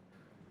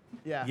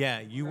 Yeah. Yeah,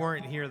 you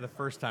weren't here the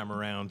first time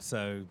around,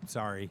 so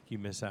sorry you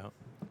miss out.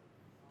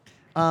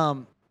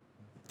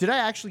 Did I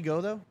actually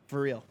go though?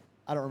 For real?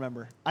 I don't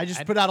remember. I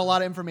just I- put out a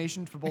lot of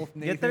information for both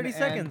Nathan. 30 and-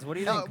 seconds. What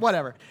do you think?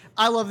 Whatever.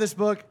 I love this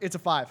book. It's a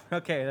 5.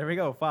 Okay, there we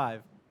go.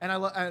 5. And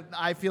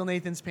I feel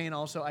Nathan's pain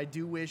also. I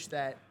do wish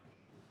that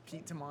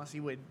Pete Tomasi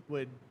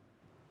would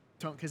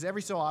because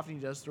every so often he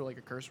does throw like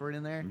a curse word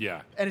in there.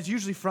 Yeah. And it's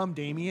usually from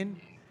Damien.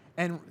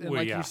 And Well,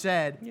 like yeah. you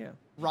said, Yeah.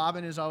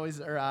 Robin is always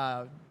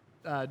or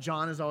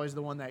John is always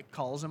the one that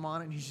calls him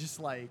on it, and he's just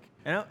like,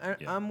 And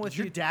Yeah. I'm with "Does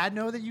your you. dad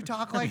know that you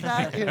talk like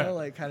that?" You know,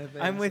 like kind of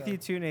thing. I'm with so. you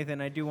too,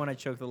 Nathan. I do want to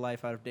choke the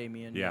life out of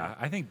Damien. Yeah,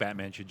 I think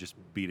Batman should just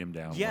beat him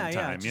down Yeah, one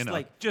yeah, time. just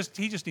like-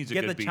 he just needs a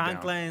Get good the beat down.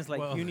 chanclans. Like,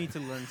 Well- you need to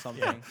learn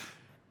something.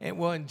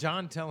 And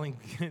John telling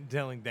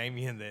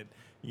Damien that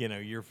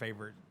your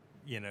favorite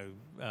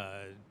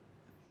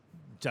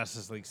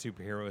Justice League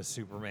superhero is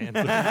Superman.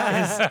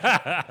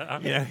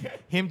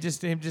 Him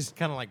just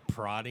kind of like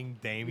prodding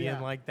Damien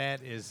Yeah. like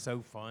that is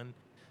so fun.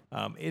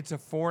 It's a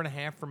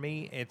 4.5 for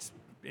me. It's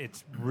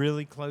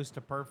really close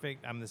to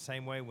perfect. I'm the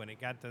same way when it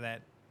got to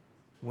that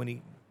when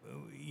he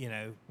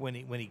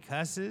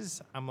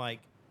cusses. I'm like,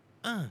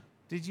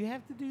 did you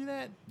have to do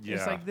that? It's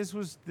Yeah. like this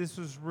was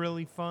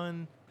really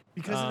fun.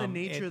 Because of the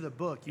nature it- of the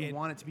book, you it-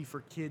 want it to be for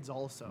kids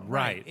also.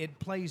 Right. It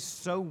plays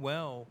so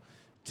well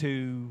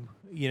to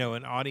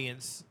an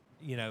audience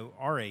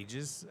our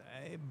ages,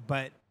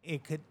 but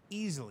it could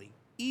easily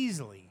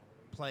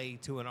play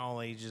to an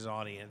all ages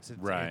audience. It's,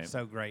 Right. It's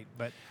so great,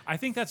 but I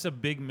think that's a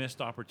big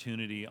missed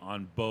opportunity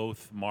on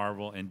both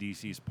Marvel and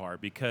DC's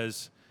part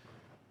because,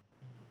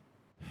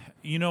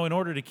 in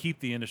order to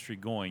keep the industry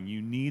going,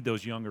 you need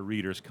those younger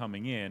readers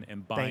coming in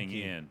and buying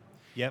you. in.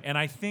 Yep. And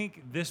I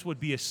think this would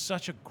be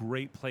such a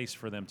great place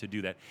for them to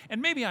do that.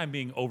 And maybe I'm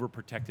being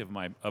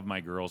overprotective of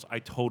my girls. I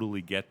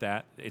totally get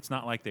that. It's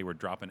not like they were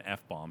dropping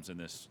F-bombs in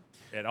this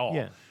at all.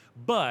 Yeah.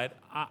 But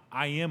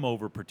I am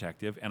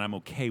overprotective, and I'm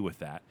okay with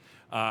that.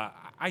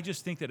 I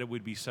just think that it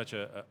would be such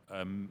a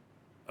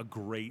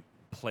great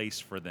place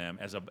for them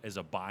as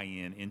a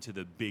buy-in into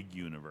the big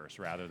universe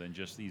rather than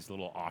just these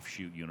little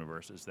offshoot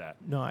universes that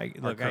no, I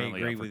currently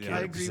agree up for with you. kids.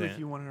 I agree with 100%.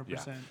 you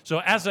 100%. Yeah. So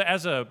as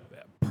a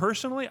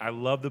personally, I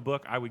love the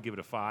book. I would give it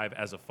a 5.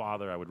 As a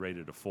father, I would rate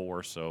it a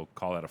 4. So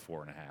call that a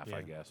 4.5, Yeah.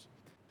 I guess.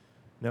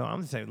 No,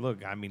 I'm saying,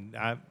 look, I mean,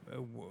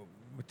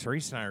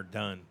 Teresa and I are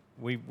done.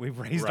 We've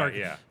raised Right, our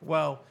yeah.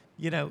 Well,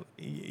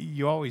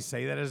 you always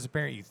say that as a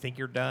parent. You think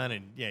you're done,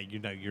 and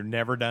you're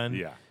never done.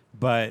 Yeah.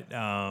 But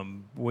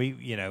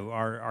we,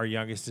 our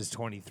youngest is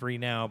 23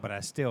 now, but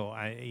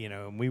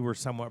and we were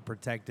somewhat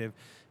protective.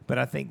 But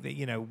I think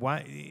that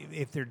why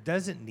if there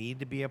doesn't need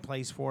to be a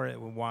place for it,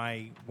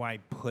 why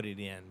put it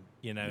in?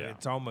 You know, Yeah.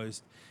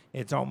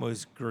 it's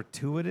almost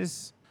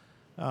gratuitous.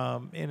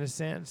 In a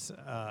sense,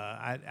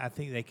 I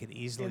think they could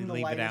easily In the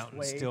leave it lightest out and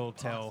way still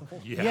tell.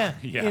 possible. Yeah.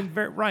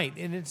 Right,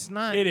 and it's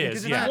not. It because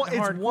is, it's yeah. not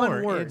It's one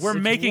hardcore. word. It's- We're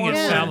It's making one it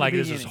word sound at like the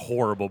this is beginning.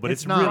 horrible, but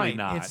It's it's, not. really Right,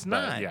 not. it's but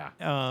not. Yeah.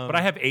 Um, But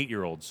I have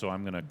 8-year-olds, so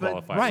I'm going to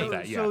qualify right. with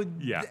that.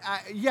 Yeah.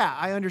 So, yeah.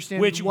 I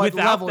understand Which what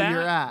without level that,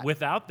 you're at.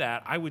 without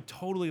that, I would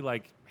totally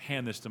like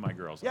hand this to my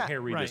girls. Like, Yeah, hey,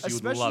 read right. this. You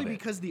would Especially love it.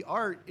 because the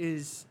art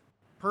is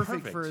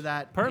perfect Perfect. for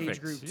that age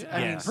Perfect, group. yeah. I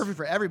mean, Yes. perfect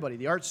for everybody.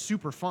 The art's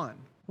super fun.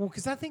 Well,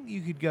 because I think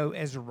you could go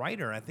as a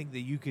writer. I think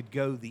that you could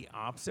go the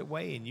opposite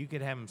way, and you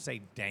could have them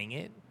say "dang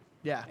it,"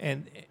 Yeah.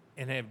 and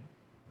have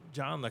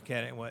John look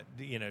at it. And what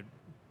you know?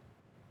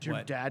 Does your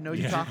what? dad know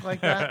you talk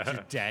like that? Did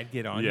your dad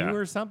get on Yeah. you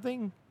or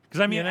something? Because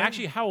I mean, You know?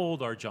 actually, how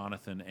old are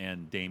Jonathan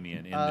and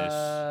Damien in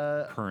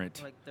Uh, this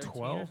current? Like 13 or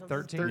 12, something?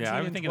 13? 13 Yeah, I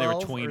was and thinking they were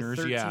 12 or tweeners,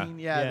 13.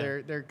 yeah.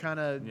 Yeah. They're kind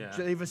of Yeah.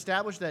 they've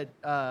established that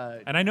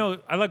And I know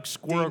I like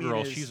Squirrel Damien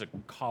Girl. is- She's a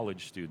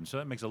college student, so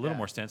that makes a little Yeah.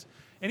 more sense.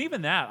 And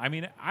even that, I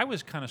mean, I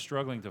was kind of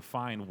struggling to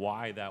find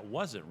why that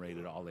wasn't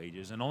rated all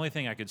ages. And the only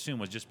thing I could assume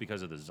was just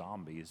because of the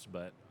zombies,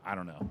 but I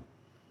don't know.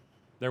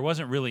 There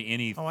wasn't really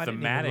any Oh, I didn't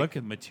even thematic look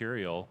at-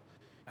 material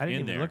I didn't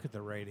in even there. look at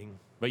the rating.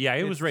 But yeah, it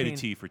It's was rated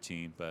teen. T for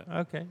teen. But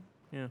Okay.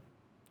 Yeah.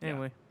 yeah.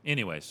 Anyway.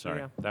 Anyways, sorry.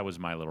 Yeah. That was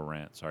my little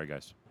rant. Sorry,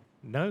 guys.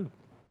 No,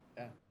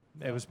 Yeah.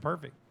 it was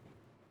perfect.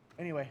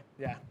 Anyway,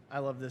 yeah, I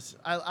love this.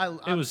 I'm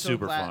was so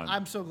super glad, fun.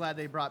 I'm so glad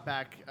they brought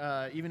back,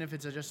 even if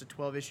it's just a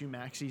 12-issue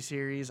maxi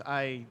series.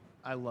 I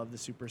love the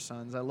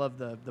SuperSons. I love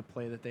the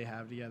play that they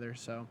have together.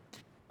 So,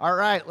 all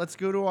right, let's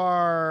go to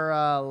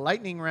our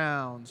lightning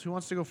rounds. Who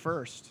wants to go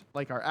first?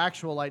 Like our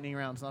actual lightning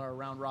rounds, not our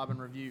round robin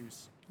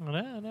reviews.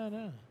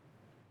 No.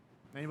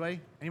 Anybody?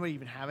 Anybody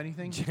even have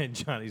anything?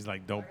 Johnny's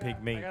like, don't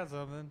pick me. I got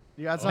something.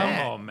 You got something?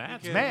 Oh,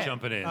 Matt's Matt,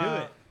 jumping in.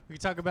 We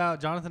can talk about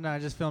Jonathan and I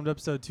just filmed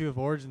episode 2 of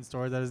Origin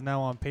Story that is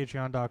now on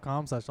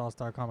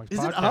patreon.com/allstarcomics Is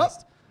podcast. it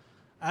up?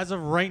 As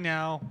of right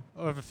now,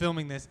 or for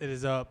filming this, it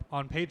is up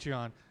on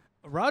Patreon.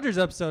 Roger's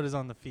episode is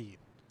on the feed.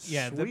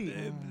 Yeah, the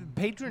Sweet.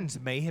 patrons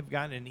may have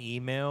gotten an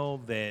email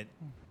that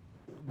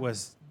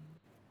was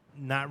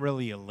not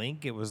really a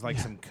link. It was like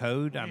some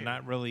code. I'm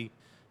not really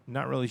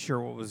sure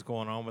what was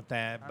going on with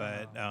that,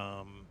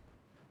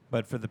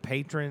 but for the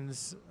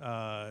patrons,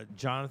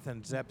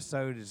 Jonathan's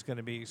episode is going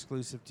to be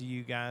exclusive to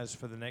you guys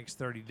for the next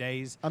 30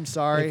 days. I'm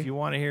sorry. If you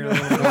want to hear a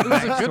little more It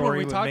was a good one. backstory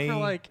We with talked me, for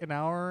like an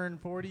hour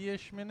and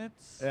 40-ish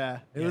minutes. Yeah,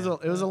 it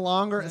Yeah. was a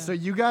longer. So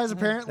you guys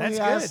apparently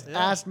That's good.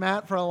 asked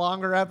Matt for a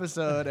longer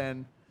episode,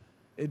 and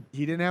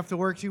he didn't have to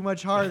work too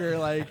much harder.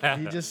 Like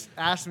he just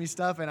asked me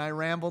stuff, and I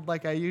rambled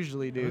like I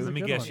usually do. Let me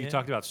good guess, one. you Yeah.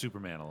 talked about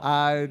Superman a lot.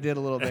 I did a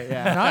little bit,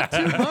 yeah, Not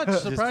too much,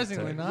 Just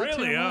surprisingly. a Not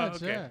Really? too Oh, much.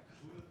 okay. Yeah.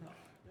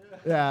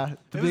 yeah.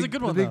 The It was a big-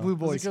 good one, The big though. blue It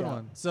boy was a good scout.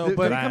 one. So, did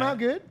but it come out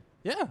good?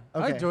 yeah, I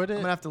Okay. enjoyed it. I'm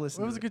gonna have to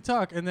listen It was to a good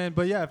talk. And then,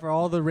 but yeah, for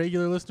all the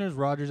regular listeners,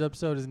 Roger's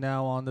episode is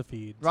now on the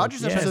feed. So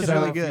Roger's check episode's it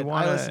really out. good.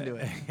 I listened to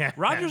it.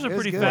 Roger's a It was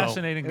pretty good.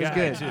 fascinating It was guy,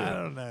 good. too.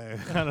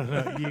 I don't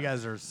know. You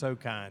guys are so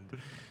kind.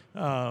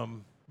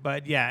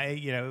 But yeah,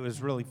 it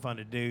was really fun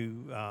to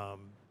do.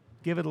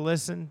 Give it a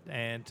listen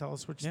and tell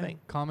us what you Yeah.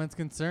 think. Comments,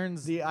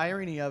 concerns. The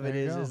irony of it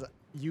There you is go.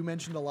 you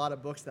mentioned a lot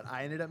of books that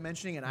I ended up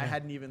mentioning, and I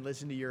hadn't even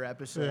listened to your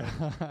episode.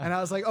 And I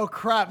was like, oh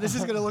crap, this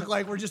is gonna look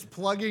like we're just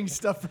plugging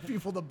stuff for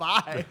people to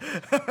buy.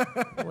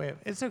 Well,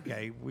 it's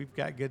okay. We've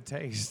got good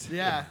taste.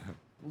 Yeah.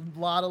 A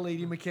lot of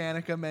Lady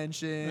Mechanica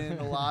mentioned,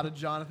 a lot of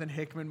Jonathan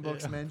Hickman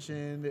books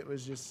mentioned. It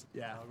was just,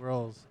 yeah. Dog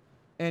rolls.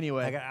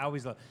 Anyway, I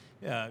always love.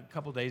 A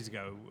couple days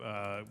ago,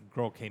 a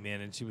girl came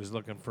in and she was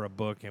looking for a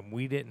book, and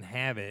we didn't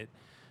have it,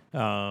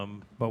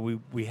 but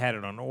we had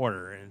it on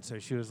order, and so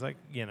she was like,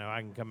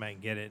 I can come back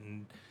and get it,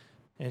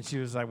 and she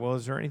was like, well,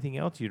 is there anything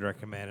else you'd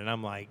recommend? And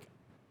I'm like,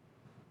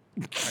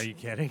 are you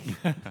kidding?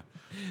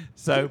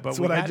 So, but That's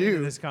we what I got into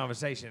do. this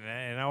conversation,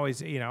 and I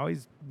always,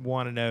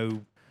 want to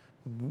know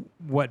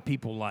what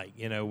people like.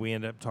 We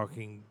end up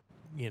talking,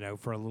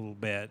 for a little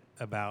bit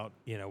about,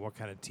 what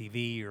kind of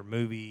TV or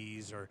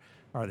movies, or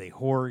are they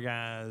horror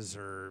guys,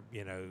 or,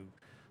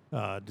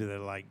 do they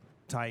like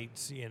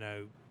tights,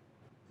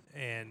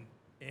 and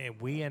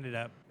we ended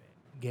up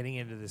getting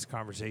into this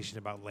conversation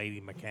about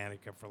Lady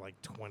Mechanica for like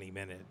 20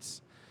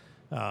 minutes.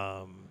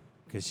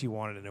 Because she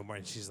wanted to know more,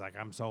 and she's like,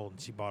 I'm sold,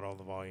 and she bought all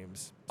the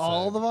volumes.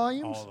 all So, the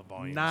volumes? All the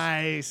volumes.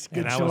 Nice.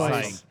 Good And I choice.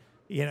 was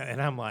like,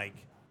 and I'm like,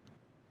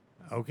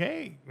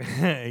 okay,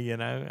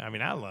 I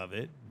mean, I love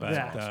it, but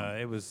Yeah.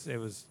 it was,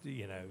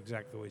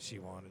 exactly what she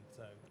wanted.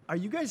 So Are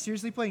you guys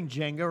seriously playing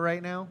Jenga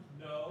right now?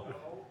 No.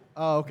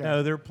 Oh, okay.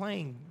 no, they're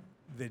playing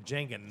the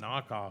Jenga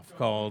knockoff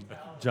called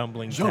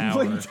Jumbling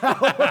Jumbling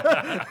Tower.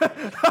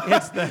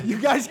 It's the You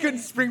guys couldn't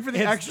spring for the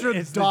extra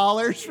it's the-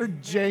 dollars for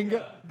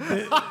Jenga?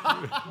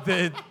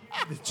 the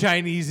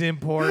Chinese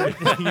import.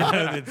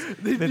 That's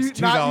Did that's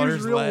you not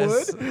use $2 real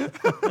less.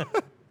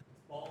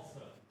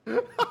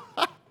 wood?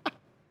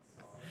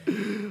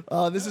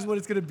 This is what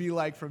it's gonna be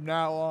like from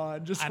now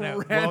on. Just I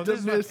know. Well, this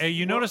is what- randomness. Hey,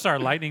 you notice our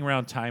lightning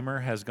round timer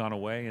has gone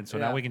away, and so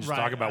Yeah. now we can just Right,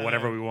 talk about I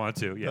whatever know. we want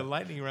to. Yeah. The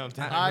lightning round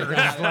I timer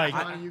got is it. like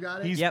Johnny, you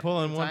got it. he's Yep.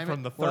 pulling one Time from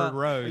it. the Well, third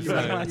row. You so-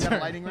 got a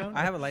lightning round?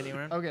 I have a lightning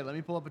round. Okay, let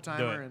me pull up a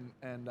timer it.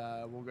 and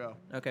we'll go.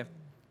 Okay.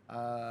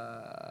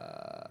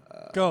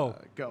 Go.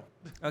 Go.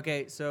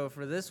 Okay, so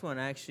for this one,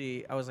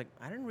 actually, I was like,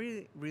 I didn't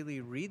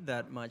really read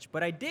that much,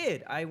 but I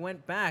did. I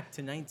went back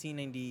to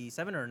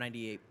 1997 or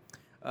 98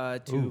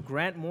 to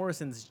Grant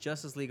Morrison's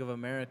Justice League of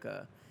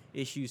America,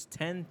 issues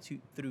 10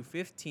 through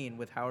 15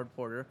 with Howard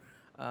Porter.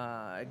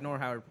 Ignore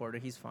Howard Porter;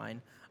 he's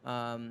fine.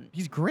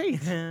 He's great.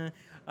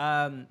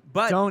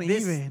 But Don't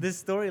this even.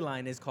 this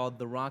storyline is called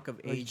The Rock of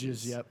Ages,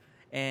 Ages. yep.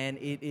 And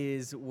it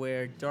is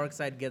where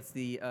Darkseid gets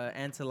the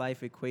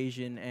anti-life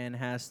equation and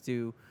has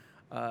to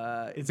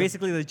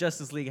basically the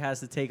Justice League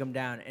has to take him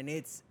down, and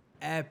it's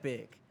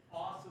epic.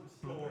 Awesome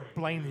story.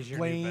 Blaine is your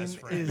new Blaine best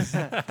friend.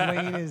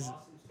 is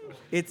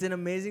It's an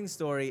amazing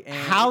story, and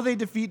how they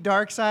defeat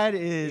Darkseid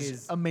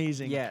is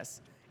amazing.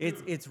 Yes,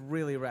 it's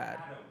really rad.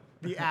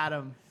 The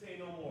Atom. Say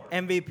no more.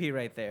 MVP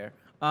right there.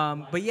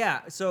 But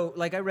yeah, so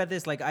like I read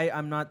this, like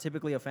I'm not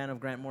typically a fan of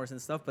Grant Morrison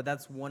stuff, but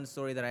that's one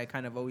story that I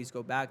kind of always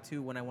go back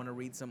to when I want to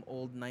read some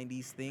old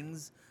 90s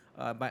things.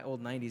 By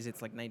old 90s,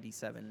 it's like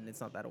 97.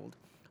 It's not that old.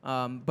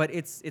 But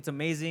it's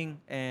amazing,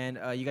 and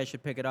you guys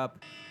should pick it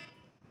up.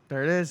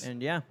 There it is.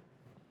 And yeah,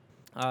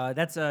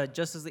 that's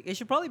Justice League. It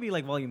should probably be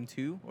like volume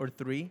 2 or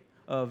 3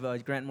 of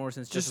Grant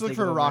Morrison's Just Justice look League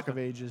for of Rock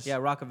America. of Ages. Yeah,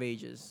 Rock of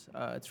Ages.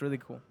 It's really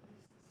cool.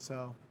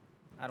 So,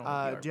 I don't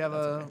know. do you have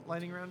a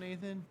lightning round,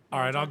 Nathan? All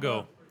right, I'll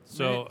go.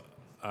 So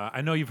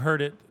I know you've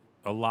heard it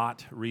a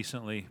lot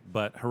recently,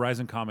 but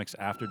Horizon Comics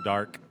After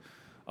Dark,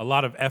 a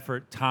lot of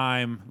effort,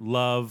 time,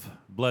 love,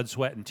 blood,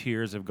 sweat, and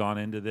tears have gone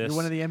into this. You're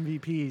one of the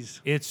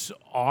MVPs. It's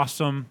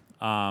awesome.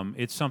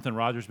 It's something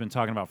Roger's been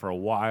talking about for a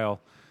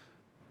while.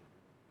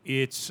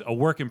 It's a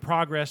work in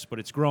progress, but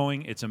it's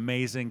growing. It's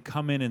amazing.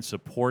 Come in and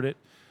support it.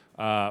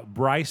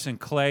 Bryce and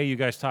Clay, you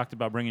guys talked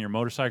about bringing your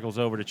motorcycles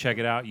over to check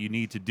it out. You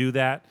need to do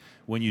that.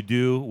 When you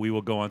do, we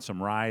will go on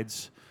some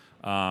rides.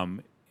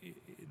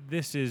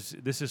 This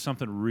is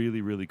something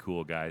really, really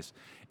cool, guys.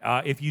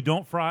 If you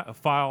don't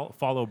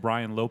follow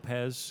Brian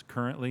Lopez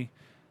currently,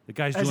 the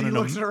guy's As doing he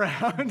looks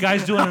around.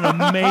 guy's doing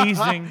an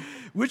amazing.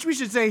 Which we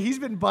should say, he's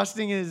been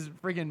busting his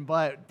friggin'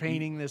 butt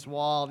painting this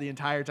wall the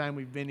entire time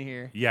we've been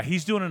here. Yeah,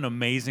 he's doing an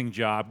amazing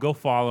job. Go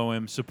follow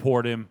him,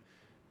 support him,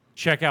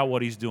 check out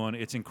what he's doing.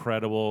 It's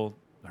incredible.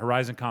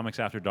 Horizon Comics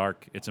After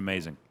Dark. It's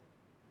amazing.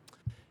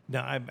 No,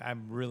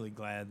 I'm really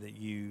glad that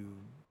you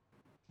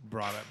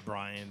brought up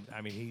Brian.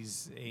 I mean,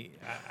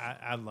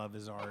 I love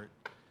his art,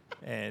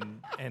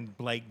 and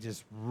Blake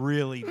just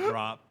really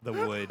dropped the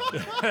wood.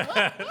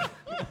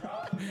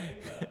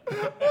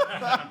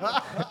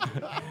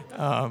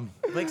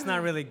 Blake's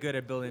not really good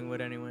at building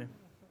wood anyway.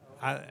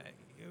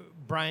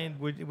 Brian,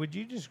 would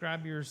you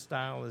describe your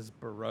style as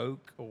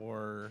Baroque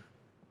or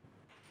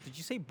Did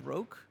you say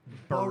broke?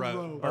 Baroque?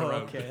 Baroque.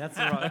 Baroque. Okay, that's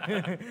the wrong.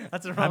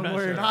 That's the I'm wrong not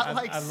word. sure. Not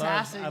like I love,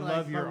 sassing I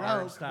love like your Baroque,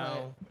 art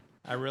style.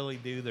 I really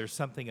do. There's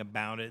something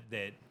about it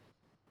that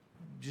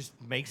just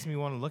makes me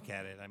want to look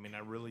at it. I mean, I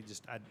really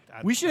just. I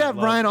We should I have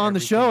love Brian on the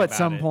everything show at about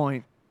some it.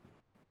 point.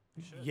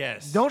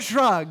 Yes. Don't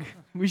shrug.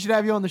 We should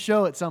have you on the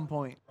show at some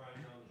point.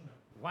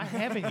 Why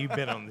haven't you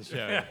been on the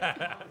show?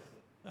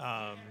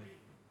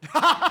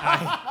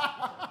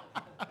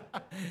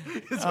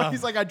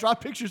 He's like, I draw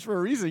pictures for a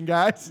reason,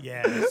 guys.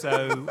 Yeah.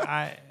 So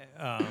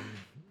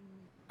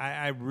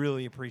I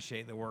really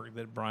appreciate the work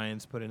that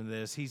Brian's put into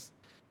this. He's,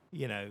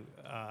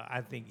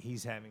 I think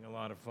he's having a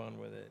lot of fun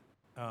with it.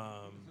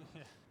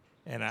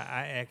 And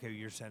I echo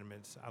your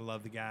sentiments. I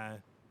love the guy.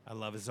 I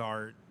love his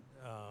art.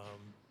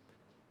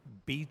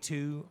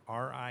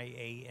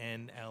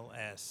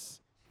 B2RIANLS.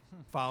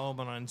 Follow him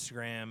on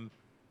Instagram.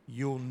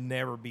 You'll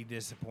never be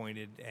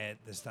disappointed at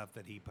the stuff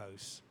that he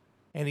posts.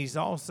 And he's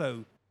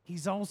also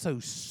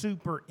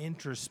super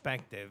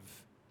introspective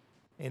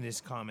in his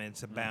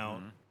comments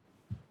about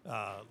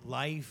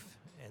life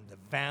and the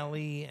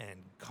valley and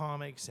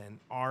comics and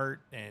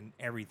art and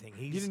everything.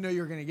 You didn't know you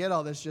were going to get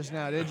all this just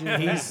now, did you?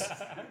 He's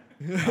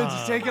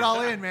Just take it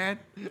all in, man.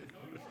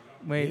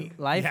 Wait,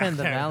 life and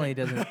the valley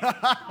doesn't.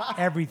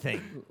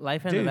 everything.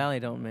 Life and the Dude. valley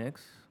don't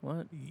mix.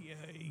 What?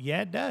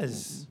 Yeah, it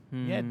does.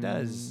 Yeah, it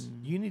does.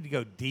 You need to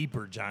go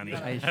deeper, Johnny.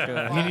 I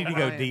should. You need to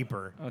go Brian.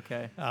 deeper.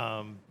 Okay.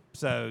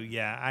 So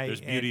yeah,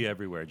 There's beauty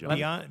everywhere, John.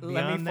 Beyond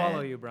Let me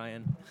follow that, you,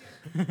 Brian.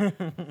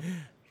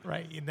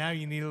 Right now,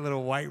 you need a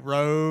little white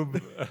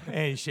robe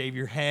and shave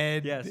your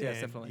head. Yes, and,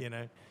 definitely.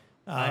 I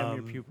I am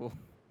your pupil.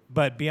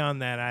 But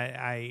beyond that,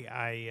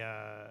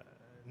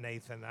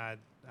 Nathan, I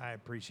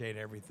appreciate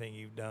everything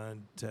you've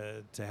done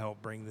to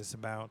help bring this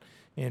about,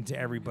 and to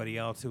everybody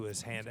else who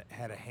has had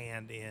a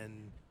hand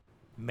in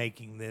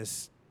making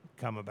this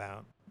come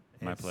about.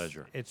 My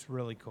pleasure. It's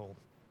really cool.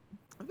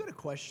 I've got a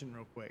question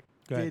real quick.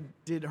 Go ahead.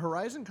 Did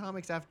Horizon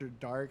Comics After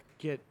Dark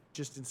get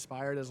just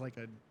inspired as like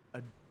a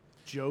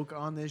joke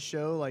on this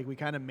show? Like we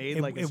kind of made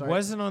like it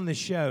wasn't on the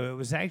show. It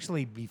was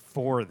actually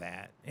before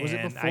that. Was it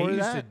And before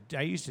that?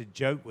 I used to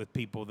joke with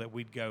people that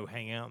we'd go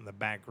hang out in the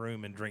back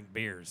room and drink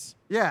beers.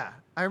 Yeah,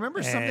 I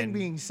remember something And-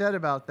 being said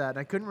about that.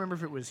 I couldn't remember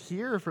if it was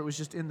here or if it was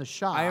just in the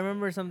shop. I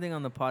remember something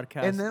on the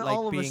podcast, And then like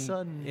all of a being,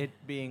 sudden- it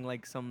being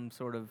like some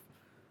sort of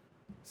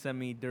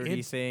semi-dirty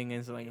It's- thing,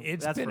 and so like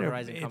It's that's been where a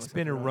Rising it's Comics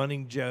been a came from.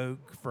 running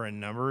joke for a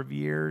number of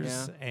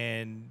years, Yeah.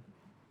 and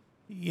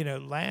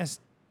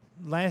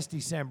last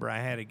December I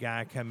had a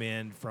guy come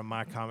in from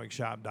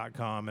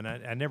mycomicshop.com, and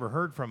I never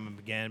heard from him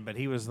again, but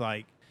he was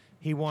like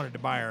he wanted to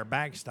buy our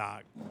back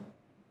stock,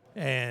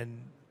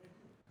 and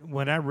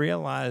when I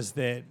realized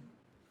that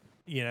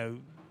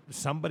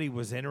somebody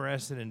was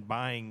interested in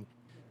buying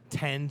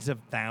tens of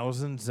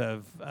thousands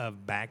of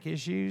back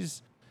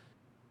issues,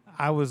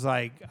 I was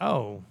like,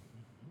 oh,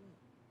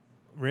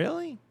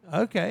 really?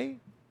 Okay.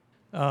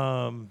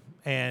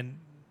 And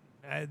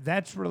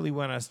that's really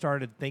when I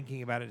started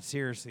thinking about it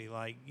seriously.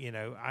 Like,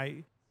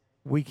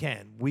 we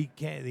can,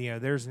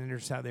 there's an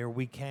interest out there.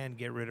 We can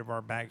get rid of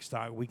our back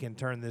stock. We can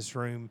turn this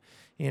room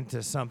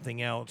into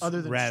something else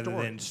Other than rather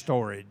than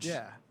storage.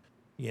 Yeah,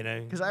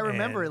 Because because I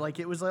remember like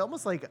it was like,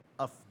 almost like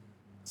a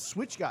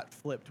switch got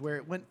flipped where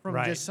it went from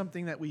Right. just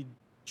something that we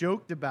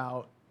joked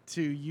about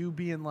to you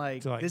being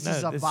like, this no,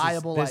 is a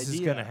viable this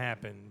idea. is going to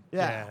happen.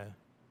 Yeah.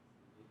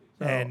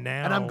 So- And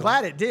now, and I'm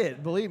glad it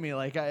did. Believe me,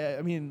 like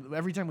I mean,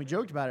 every time we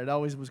joked about it, it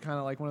always was kind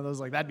of like one of those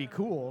like that'd be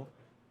cool,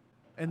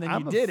 and then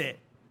I'm you a did it.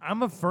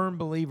 I'm a firm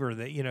believer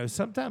that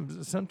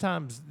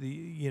sometimes the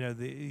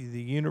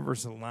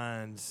universe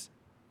aligns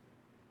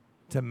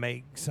to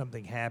make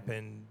something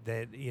happen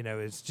that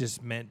it's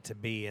just meant to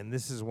be, and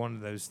this is one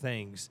of those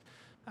things.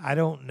 I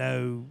don't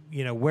know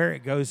where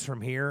it goes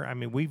from here. I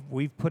mean,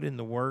 we've put in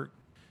the work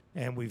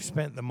and we've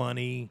spent the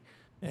money,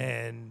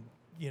 and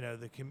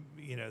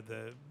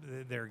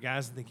there are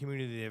guys in the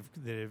community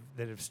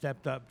that have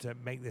stepped up to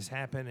make this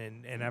happen,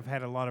 and I've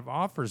had a lot of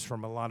offers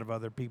from a lot of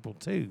other people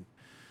too.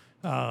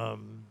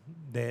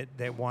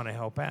 That want to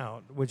help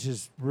out, which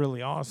is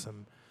really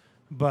awesome.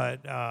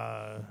 But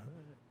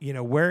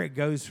where it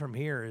goes from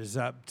here is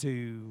up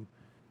to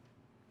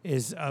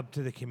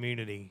the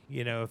community.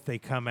 If they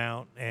come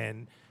out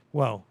and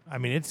I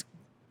mean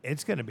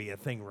it's going to be a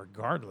thing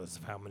regardless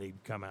of how many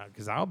come out,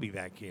 because I'll be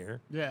back here.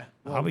 Yeah,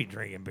 I'll be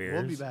drinking beers.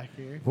 We'll be back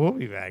here. We'll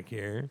be back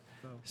here.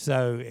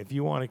 So if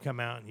you want to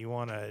come out and you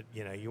want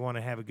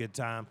to have a good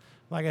time,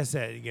 like I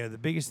said, the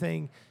biggest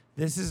thing,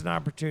 this is an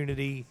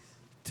opportunity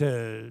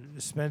to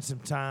spend some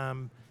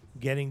time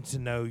getting to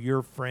know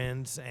your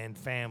friends and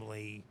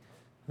family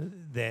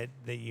that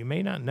you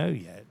may not know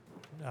yet.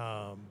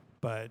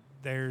 But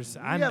there's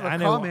We have a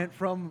know comment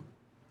from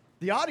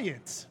the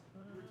audience.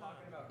 We were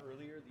talking about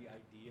earlier the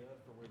idea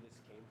for where this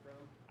came from.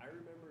 I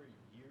remember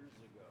years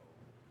ago,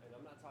 and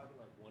I'm not talking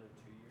like 1 or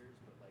 2 years,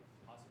 but like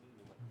possibly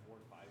even like 4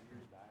 to 5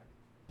 years back.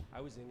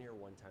 I was in here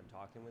one time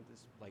talking with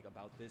this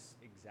about this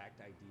exact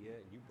idea,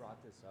 and you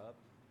brought this up.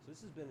 So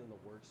this has been in the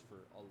works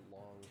for a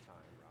long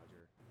time,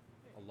 Roger,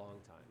 a long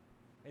time.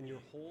 And your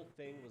whole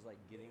thing was like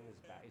getting this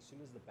back. As soon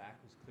as the back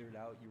was cleared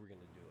out, you were going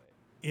to do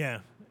it. Yeah.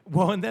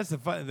 Well, and that's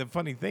the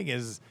funny thing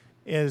is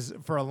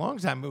for a long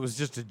time it was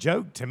just a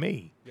joke to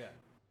me. Yeah.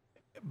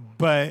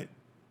 But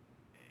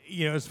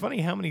it's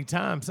funny how many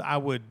times I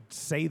would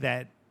say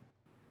that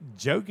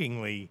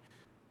jokingly,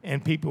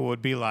 and people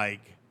would be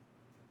like,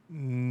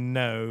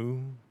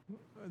 "No,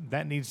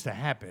 that needs to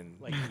happen."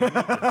 Like,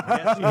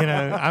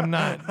 I'm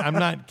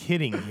not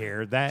kidding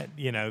here. That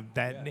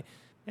that,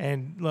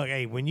 and look,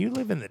 hey, when you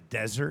live in the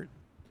desert,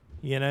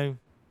 and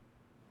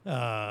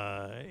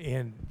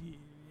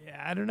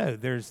I don't know,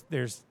 there's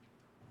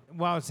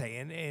I would say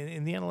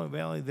in the Antelope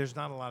Valley, there's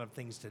not a lot of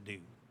things to do.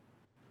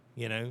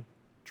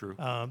 True.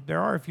 There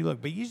are if you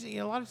look, but usually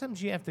a lot of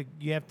times you have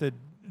to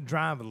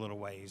drive a little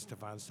ways to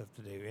find stuff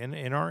to do.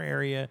 In our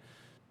area,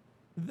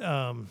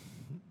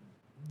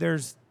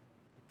 there's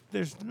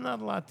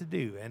not a lot to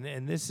do,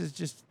 and this is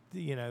just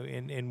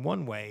in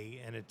one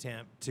way an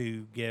attempt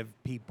to give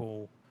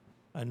people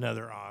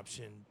another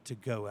option to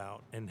go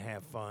out and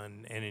have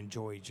fun and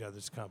enjoy each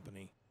other's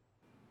company,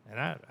 and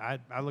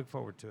I look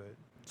forward to it.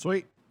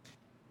 Sweet.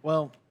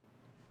 Well,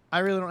 I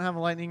really don't have a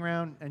lightning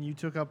round, and you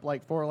took up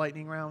like 4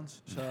 lightning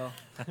rounds, so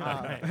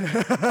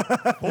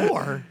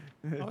 4.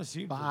 I was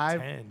shooting for 5.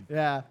 10.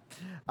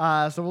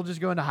 Yeah. So we'll just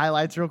go into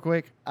highlights real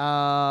quick.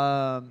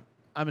 I'm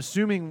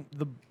assuming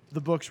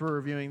the books we're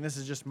reviewing, this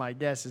is just my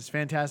guess, is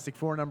Fantastic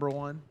Four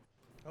 #1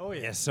 Oh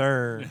yeah, yes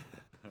sir.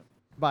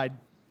 by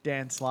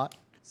Dan Slott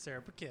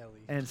Sarah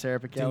Pichelli. and Sarah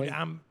Pichelli.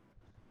 Dude,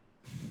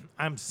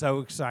 I'm so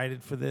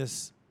excited for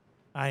this.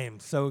 I am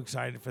so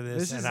excited for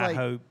this, This and is I like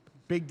hope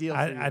Big deal for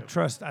I you.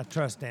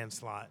 trust Dan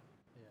Slott.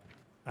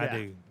 I Yeah.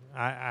 do.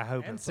 I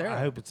hope And it's Sarah. I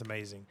hope it's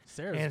amazing.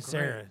 Sarah's and great.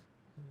 Sarah,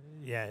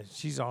 yeah,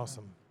 she's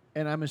awesome.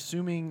 And I'm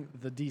assuming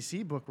the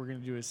DC book we're going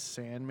to do is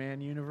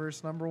Sandman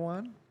Universe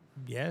 #1.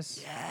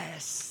 Yes.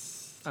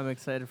 Yes. I'm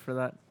excited for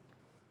that.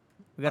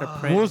 We got to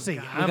print. We'll see.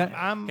 got-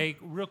 I'm Hey,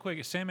 real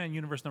quick, Sandman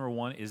Universe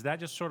 #1, is that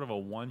just sort of a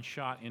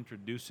one-shot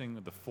introducing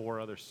the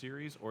 4 other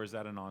series, or is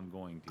that an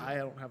ongoing deal? I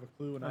don't have a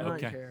clue, and I I'm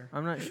don't not- care.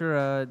 I'm not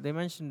sure. They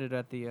mentioned it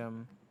at the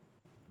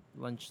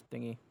lunch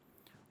thingy.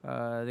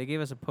 They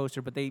gave us a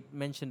poster, but they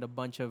mentioned a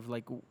bunch of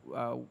like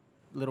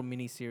little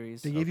mini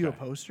series. They gave you a Okay.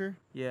 poster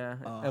Yeah,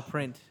 Oh. a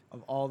print.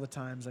 of all the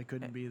times I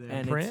couldn't be there.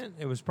 And print.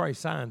 It was probably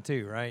signed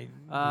too, right?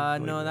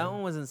 No, that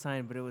one wasn't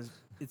signed, but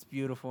it's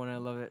beautiful and I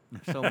love it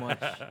so much.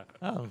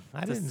 Oh,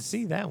 I Just didn't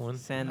see that one.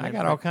 Sandman I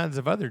got all print. kinds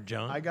of other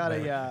junk. I got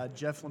but- a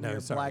Jeff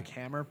Lemire sorry. Black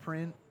Hammer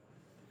print.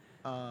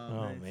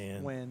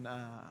 Man. When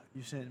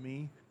you sent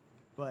me,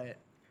 but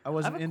I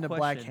wasn't a into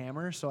Black question.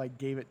 Hammer, so I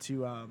gave it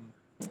to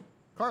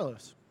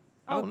Carlos.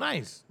 Oh,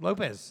 nice,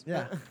 Lopez.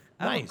 Yeah, I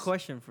have a Nice.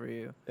 question for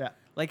you. yeah.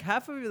 Like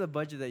half of the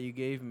budget that you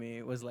gave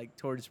me was like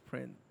towards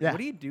print. Yeah. What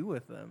do you do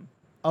with them?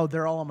 Oh,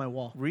 they're all on my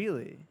wall.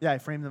 Really? Yeah, I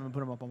framed them and put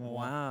them up on my wall.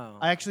 Wow.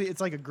 I actually,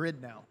 it's like a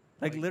grid now.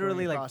 Like, going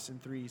literally, like- across in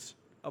threes.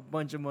 A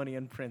bunch of money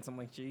on prints. I'm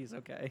like, geez,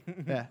 okay.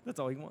 Yeah. That's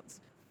all he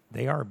wants.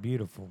 They are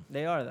beautiful.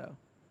 They are though.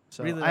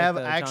 So really I like have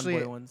the actually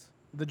John Boy ones.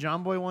 the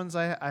John Boy ones.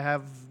 I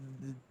have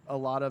a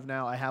lot of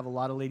now. I have a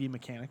lot of Lady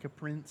Mechanica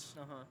prints,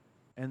 Uh-huh.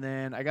 and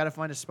then I got to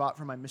find a spot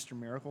for my Mr.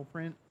 Miracle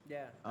print.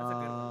 Yeah, that's a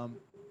good one.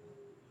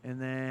 And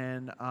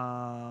then,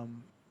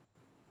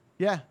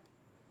 yeah,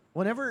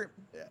 whenever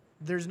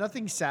there's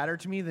nothing sadder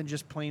to me than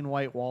just plain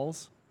white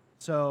walls.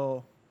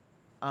 So,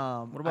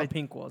 What about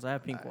pink walls? I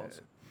have pink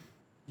walls.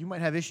 you might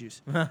have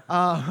issues. So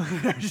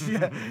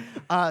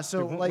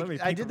won't let me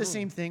like I paint did a the room.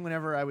 same thing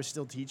whenever I was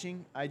still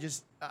teaching. I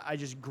just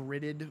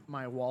gridded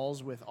my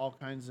walls with all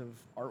kinds of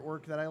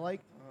artwork that I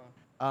like,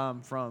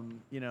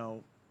 from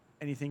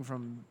anything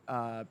from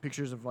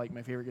pictures of like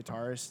my favorite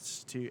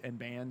guitarists and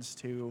bands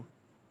to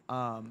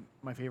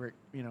my favorite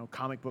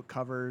comic book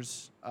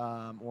covers,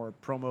 or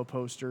promo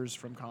posters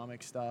from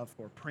comic stuff,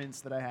 or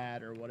prints that I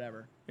had or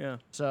whatever. Yeah.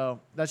 So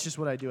that's just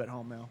what I do at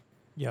home now.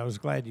 Yeah, I was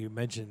glad you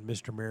mentioned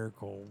Mr.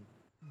 Miracle,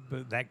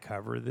 but that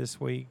cover this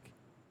week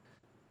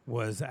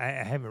was I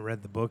haven't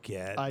read the book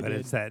yet, I but did.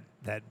 it's that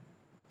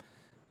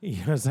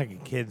it's like a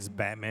kid's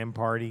Batman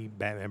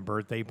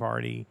birthday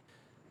party,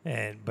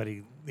 but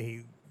he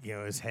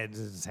his head's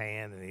in his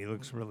hand and he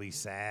looks really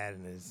sad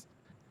and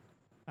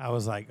I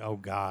was like, oh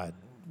God,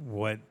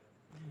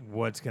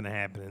 what's gonna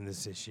happen in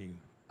this issue?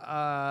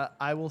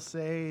 I will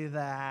say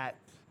that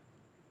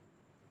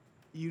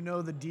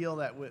the deal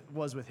that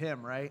was with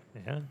him, right?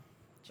 Yeah.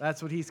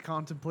 That's what he's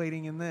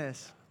contemplating in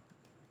this.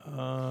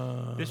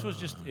 This was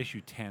just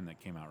issue 10 that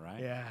came out, right?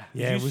 Yeah.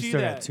 Yeah, you we see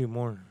still that? got 2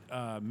 more.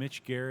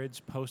 Mitch Garrett's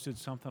posted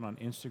something on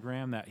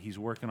Instagram that he's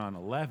working on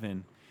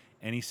 11,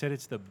 and he said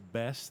it's the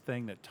best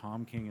thing that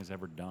Tom King has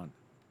ever done.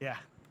 Yeah.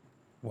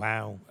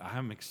 Wow.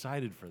 I'm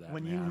excited for that.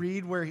 When you man.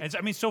 read where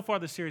so far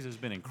the series has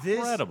been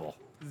incredible.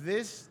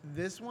 this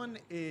one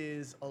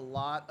is a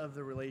lot of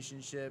the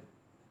relationship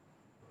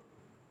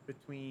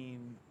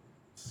between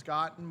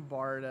Scott and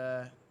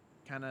Barda,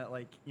 kind of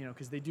like,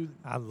 because they do,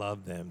 I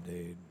love them,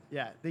 dude.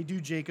 they do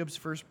Jacob's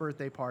first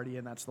birthday party,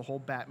 and that's the whole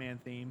Batman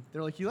theme.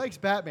 They're like, he likes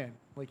Batman,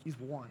 like he's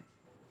one,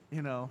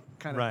 kind of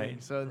thing.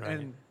 Right, So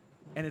right.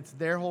 and it's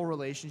their whole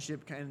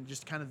relationship and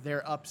just kind of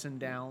their ups and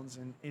downs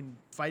and in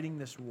fighting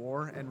this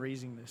war and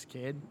raising this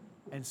kid,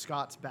 and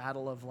Scott's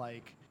battle of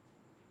like,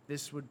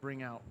 this would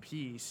bring out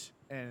peace,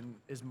 and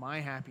is my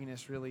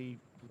happiness really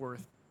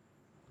worth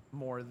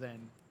more than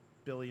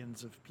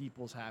billions of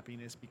people's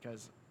happiness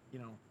because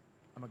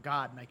I'm a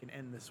god and I can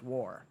end this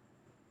war,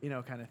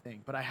 kind of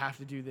thing. But I have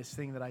to do this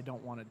thing that I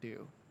don't want to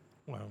do.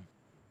 Well,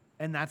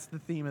 And that's the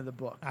theme of the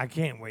book. I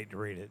can't wait to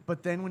read it.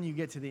 But then when you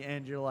get to the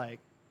end, you're like,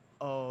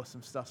 oh,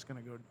 some stuff's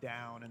going to go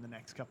down in the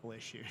next couple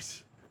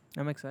issues.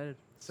 I'm excited.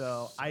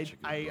 So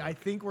I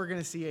think we're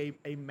going to see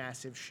a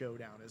massive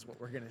showdown is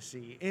what we're going to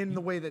see in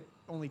the way that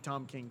only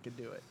Tom King could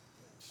do it.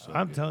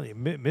 I'm telling you,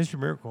 Mr.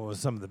 Miracle is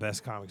some of the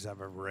best comics I've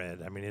ever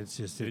read. I mean, it's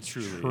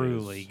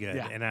truly is. good.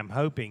 Yeah. And I'm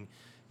hoping,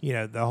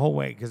 the whole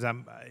way, because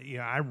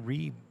I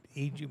read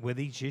with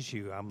each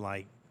issue, I'm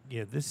like,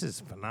 this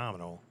is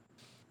phenomenal.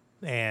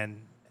 And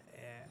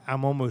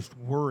I'm almost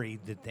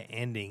worried that the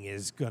ending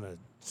is going to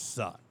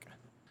suck,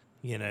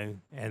 and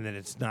that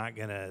it's not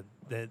going to,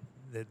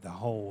 that the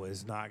whole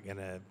is not going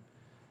to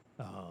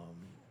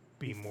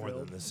be more than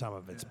filled. the sum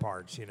of its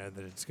parts, that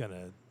it's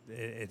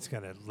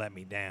going to let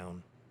me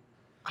down.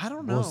 I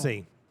don't know. We'll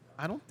see.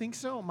 I don't think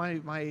so.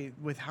 My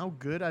with how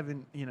good I've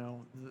been,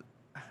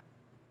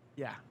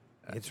 yeah.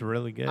 It's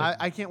really good.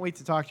 I can't wait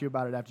to talk to you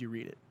about it after you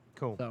read it.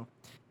 Cool. So,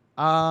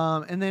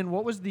 and then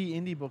what was the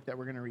indie book that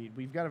we're gonna read?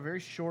 We've got a very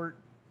short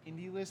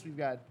indie list. We've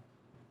got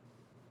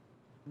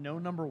no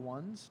number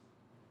ones,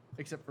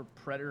 except for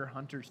Predator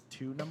Hunters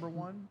 2 number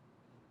 1.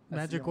 That's the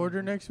Magic only Order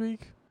thing. next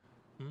week?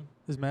 Hmm?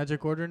 Is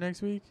Magic Order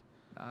next week?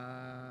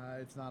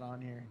 It's not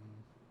on here.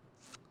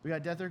 We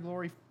got Death or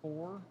Glory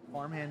 4,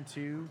 Farmhand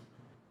 2,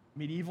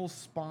 Medieval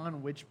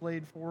Spawn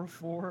Witchblade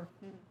 404,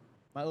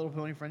 My Little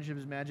Pony Friendship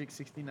is Magic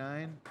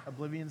 69,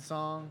 Oblivion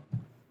Song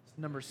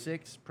number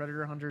 6,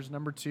 Predator Hunters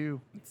number 2.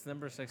 It's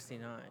number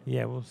 69.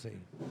 Yeah, we'll see.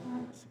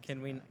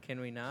 Can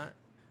we not?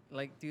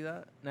 like do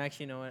that? No,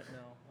 actually, you know what? No,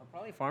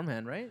 probably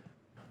farmhand, right?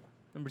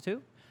 Number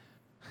 2.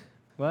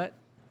 What?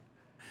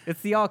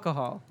 It's the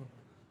alcohol.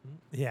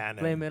 Yeah, I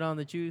know. Blame it on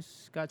the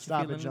juice. Got you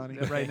Stop feeling it, Johnny,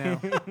 right now.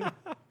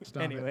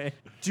 Stop Anyway, it.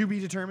 To be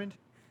determined?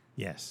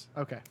 Yes.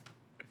 Okay.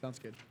 Sounds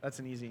good. That's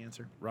an easy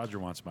answer. Roger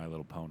wants My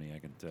Little Pony, I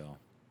can tell.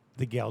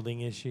 The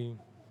gelding issue.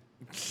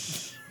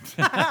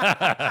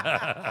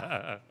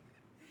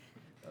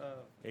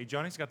 Hey,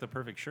 Johnny's got the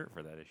perfect shirt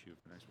for that issue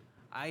for next week.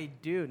 I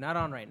do. Not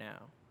on right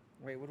now.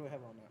 Wait, what do I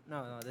have on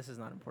now? No, this is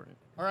not important.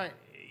 All right.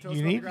 Tell us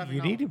You about the need graphic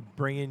you need novel. to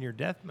bring in your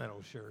death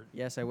metal shirt.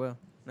 Yes, I will.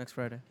 Next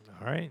Friday.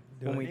 All right.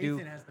 Do When it. we Nathan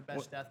do- has the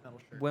best death metal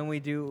shirt. When we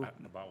do. I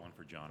bought one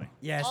for Johnny.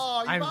 Yes.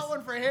 Oh, you bought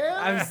one for him?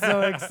 I'm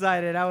so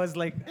excited. I was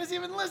like, He doesn't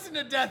even listen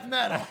to death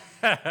metal.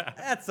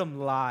 that's some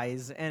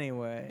lies.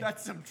 Anyway.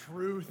 That's some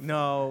truth.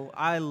 No,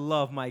 I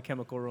love My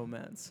Chemical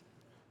Romance.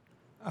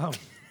 Oh,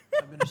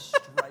 I'm going to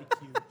strike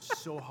you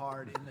so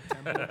hard in the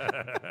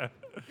temple.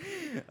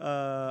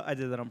 I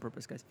did that on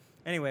purpose, guys.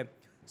 Anyway,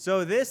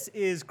 so this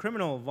is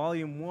Criminal,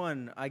 Volume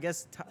 1, I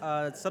guess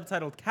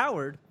subtitled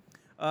Coward.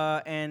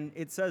 And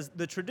it says,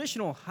 the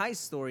traditional heist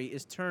story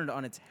is turned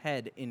on its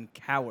head in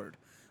Coward.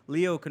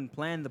 Leo can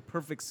plan the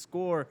perfect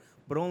score,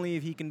 but only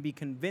if he can be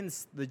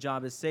convinced the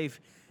job is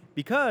safe.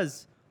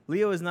 Because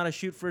Leo is not a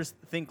shoot first,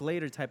 think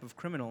later type of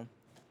criminal.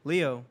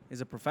 Leo is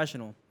a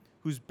professional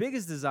whose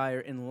biggest desire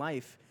in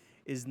life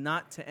is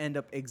not to end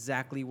up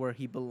exactly where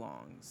he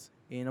belongs,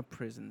 in a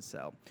prison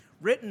cell.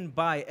 Written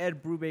by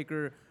Ed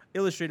Brubaker,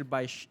 illustrated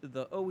by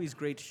the always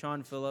great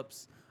Sean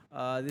Phillips.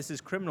 This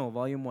is Criminal,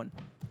 Volume 1.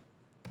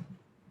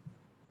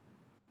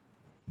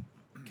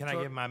 can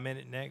I get my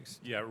minute next?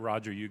 Yeah,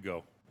 Roger, you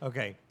go.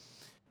 Okay.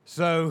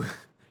 So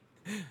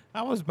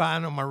I was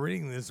behind on my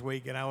reading this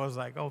week, and I was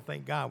like, oh,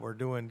 thank God we're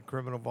doing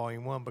Criminal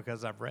Volume 1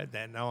 because I've read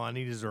that, and all I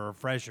need is a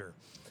refresher.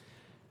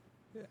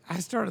 I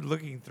started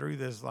looking through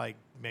this like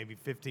maybe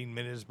 15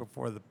 minutes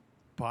before the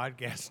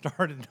podcast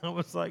started, and I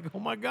was like, oh,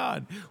 my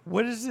God,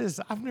 what is this?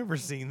 I've never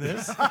seen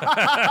this.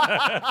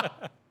 I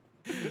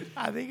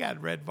think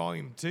I'd read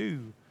Volume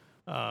 2.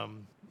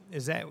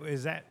 Is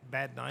that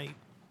Bad Night?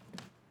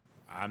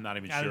 I'm not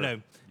even sure. I don't know.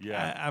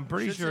 Yeah. I'm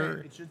pretty sure.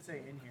 It should say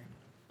in here.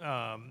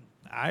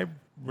 I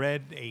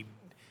read a.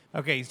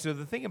 Okay, so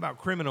the thing about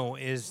Criminal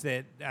is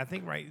that I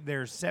think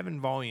there's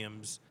 7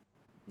 volumes,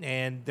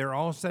 and they're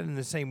all set in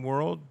the same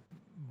world,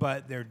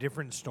 but they're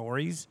different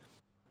stories,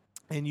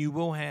 and you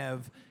will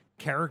have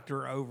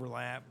character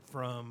overlap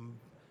from,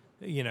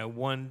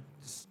 one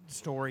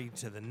story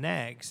to the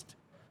next.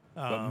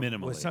 But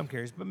minimally. With some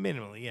characters, but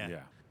minimally,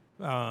 yeah.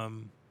 Yeah.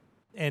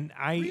 And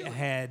I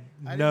had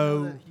I didn't know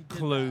no that he did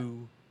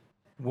clue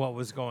what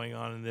was going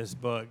on in this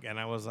book, and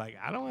I was like,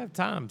 I don't have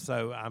time,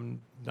 so I'm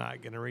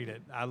not going to read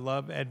it. I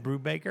love Ed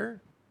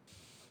Brubaker.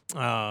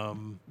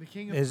 The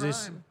king of Is crime.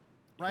 this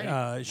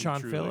Right. He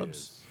Sean truly Phillips?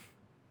 is.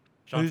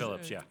 Sean Who's-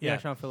 Phillips, yeah. Yeah,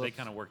 Sean Phillips. They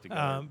kind of work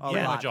together. Yeah,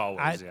 Pretty much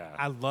always, yeah.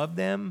 I love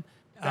them.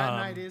 That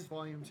Night is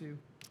Volume 2.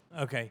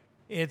 Okay.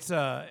 It's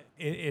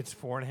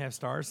 4.5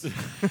 stars.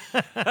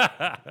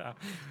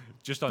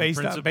 Just on based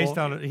principle.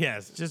 on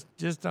yes,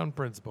 just on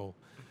principle.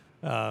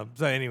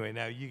 So anyway,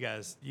 now you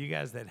guys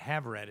that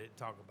have read it,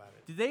 talk about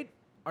it.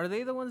 Are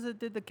they the ones that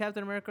did the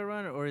Captain America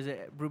run, or is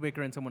it Brubaker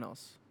and someone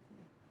else?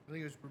 I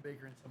think it was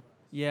Brubaker and someone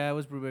else. Yeah, it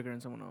was Brubaker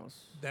and someone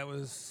else. That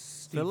was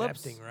Steve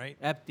Phillips? Epting, right?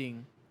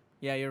 Epting.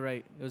 Yeah, you're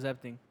right. It was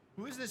Epting.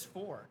 Who is this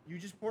for? You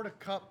just poured a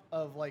cup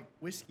of,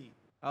 whiskey.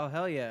 Oh,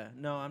 hell yeah.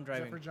 No, I'm Is that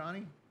driving. for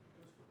Johnny?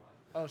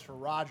 Oh, it's for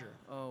Roger.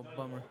 Oh,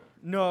 bummer.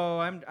 No,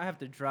 I have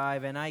to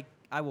drive, and I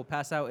will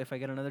pass out if I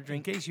get another In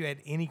drink. case you had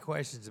any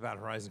questions about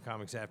Horizon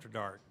Comics After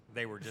Dark,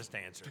 they were just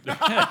answered.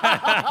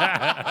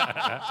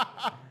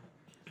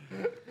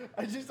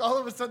 I just, all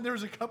of a sudden, there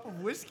was a cup of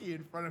whiskey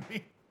in front of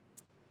me.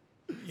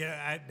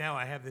 Now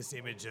I have this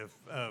image of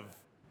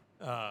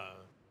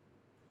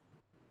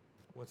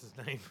what's his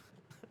name?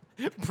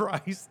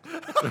 Bryce.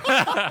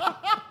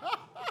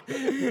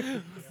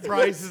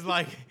 Bryce is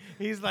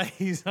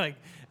he's like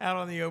out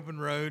on the open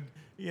road,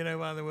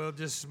 by the wheel,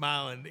 just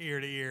smiling ear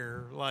to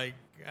ear, like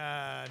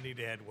I need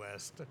to head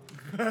west.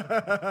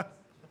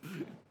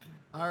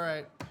 All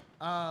right.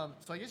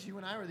 So I guess you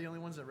and I were the only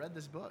ones that read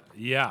this book.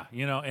 Yeah,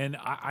 and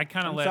I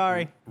kind of I'm let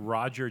sorry.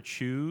 Roger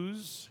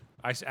choose.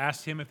 I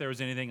asked him if there was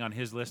anything on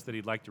his list that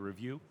he'd like to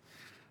review,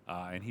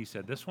 and he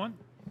said this one.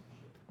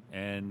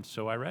 And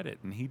so I read it,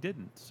 and he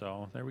didn't.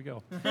 So there we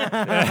go.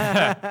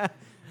 What'd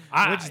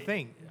you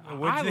think?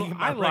 What'd you think of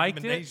my I liked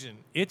it. recommendation?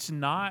 It's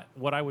not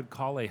what I would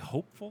call a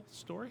hopeful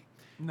story.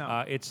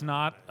 No. It's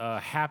not a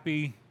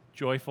happy,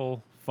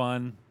 joyful,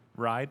 fun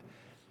ride.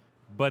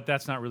 But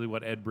that's not really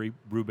what Ed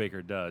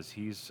Brubaker does.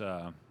 He's,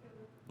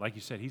 like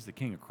you said, he's the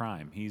king of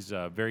crime. He's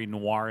very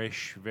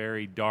noirish,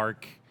 very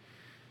dark.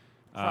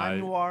 Crime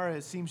noir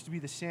seems to be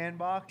the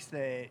sandbox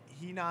that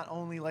he not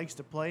only likes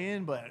to play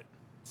in, but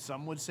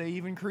some would say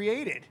even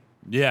created.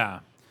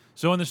 Yeah.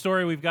 So in the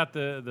story, we've got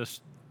the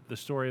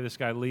story of this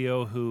guy,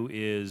 Leo, who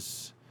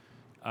is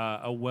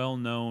a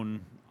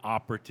well-known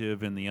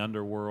operative in the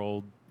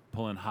underworld,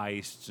 pulling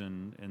heists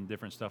and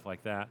different stuff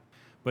like that.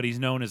 but he's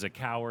known as a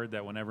coward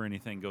that whenever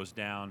anything goes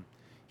down,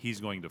 he's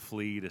going to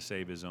flee to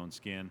save his own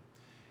skin.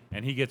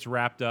 And he gets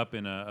wrapped up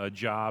in a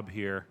job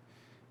here,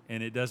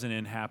 and it doesn't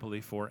end happily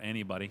for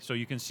anybody. So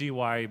you can see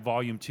why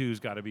Volume 2's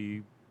got to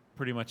be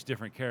pretty much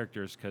different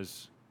characters,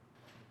 because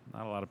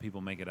not a lot of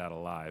people make it out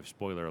alive.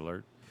 Spoiler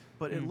alert.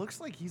 But it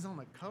looks like he's on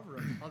the cover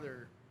of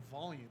other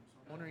volumes.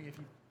 I'm wondering if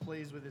he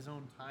plays with his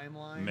own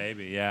timeline.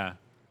 Maybe, yeah.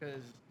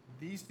 Because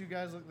these two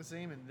guys look the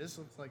same, and this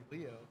looks like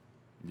Leo.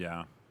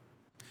 Yeah.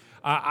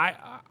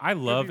 I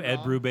love be Ed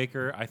wrong.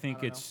 Brubaker. I think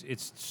I don't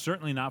it's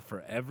certainly not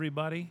for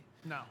everybody,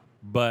 No.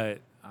 but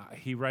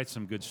he writes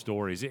some good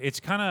stories. It's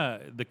kind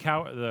of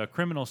the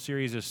criminal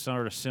series is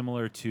sort of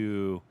similar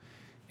to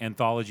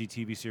anthology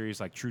TV series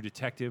like True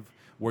Detective,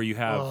 where you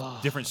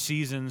have different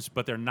seasons,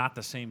 but they're not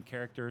the same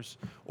characters.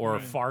 Or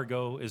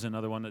Fargo is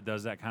another one that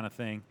does that kind of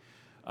thing.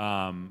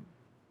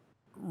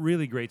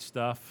 Really great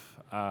stuff.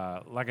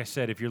 Like I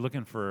said, if you're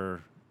looking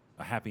for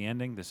a happy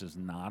ending, this is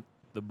not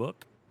the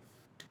book,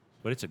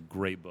 but it's a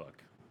great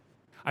book.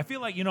 I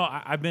feel like,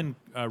 I've been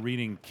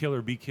reading Kill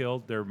or Be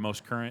Killed, their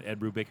most current Ed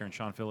Brubaker and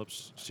Sean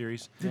Phillips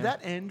series. Did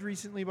that end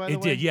recently, by the way?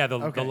 It did, yeah. The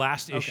Okay.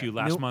 last issue Okay.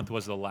 last month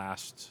was the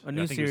last. A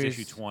new I think it was series.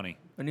 issue 20.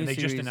 A new And they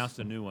just series. announced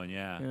a new one,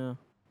 yeah. Yeah.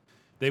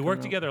 They work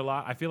out. together a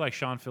lot. I feel like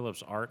Sean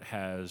Phillips' art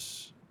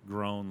has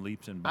grown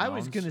leaps and bounds. I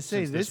was going to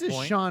say, since this is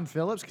point. Sean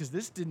Phillips, because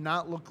this did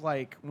not look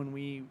like when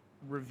we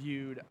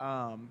reviewed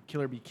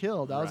Kill or Be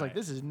Killed. I was like, Right.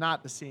 this is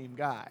not the same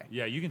guy.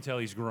 Yeah, you can tell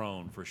he's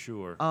grown for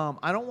sure.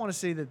 I don't want to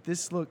say that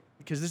this look,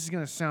 because this is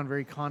going to sound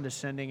very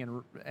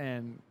condescending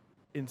and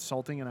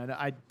insulting, and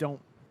I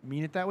don't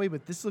mean it that way,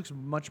 but this looks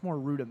much more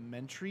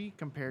rudimentary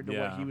compared to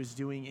what Yeah. he was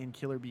doing in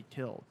Kill or Be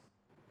Killed.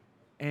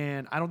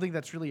 And I don't think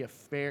that's really a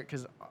fair,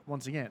 because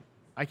once again,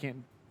 I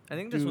can't. I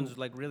think this Do- one's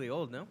like really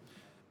old, no?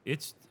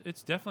 It's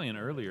definitely an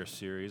earlier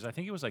series. I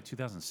think it was like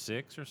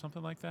 2006 or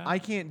something like that. I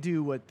can't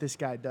do what this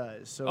guy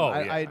does, so Oh,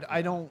 I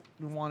yeah. don't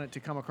want it to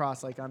come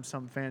across like I'm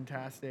some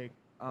fantastic.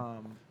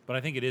 But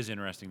I think it is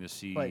interesting to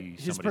see But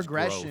his somebody's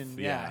progression, growth.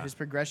 yeah, his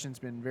progression's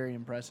been very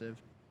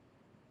impressive.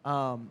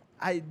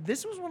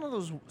 This was one of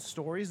those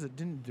stories that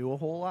didn't do a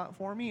whole lot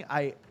for me.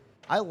 I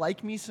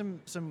like me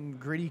some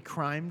gritty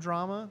crime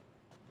drama,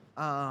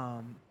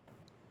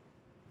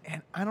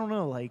 and I don't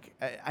know, like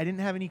I didn't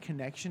have any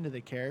connection to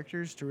the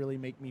characters to really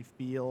make me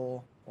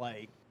feel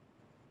like,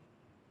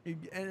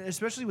 and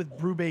especially with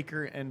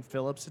Brubaker and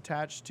Phillips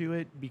attached to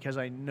it, because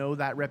I know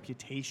that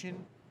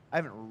reputation. I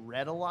haven't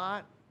read a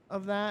lot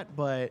of that,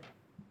 but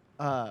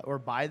or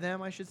by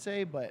them, I should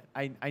say, but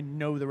I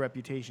know the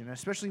reputation,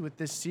 especially with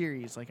this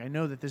series. Like, I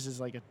know that this is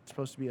like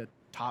supposed to be a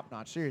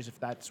top-notch series if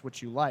that's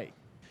what you like.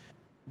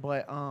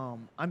 But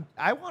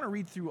I want to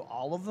read through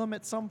all of them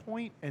at some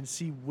point and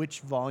see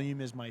which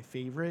volume is my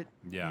favorite.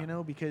 Yeah.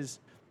 Because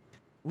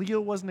Leo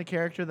wasn't a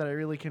character that I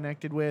really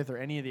connected with, or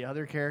any of the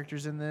other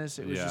characters in this.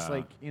 It was just Yeah.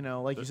 like,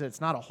 like you said,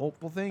 it's not a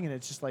hopeful thing, and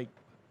it's just like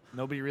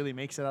nobody really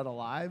makes it out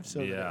alive.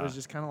 So it Yeah. was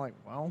just kind of like,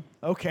 well,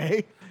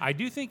 okay. I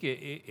do think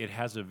it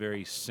has a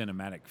very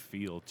cinematic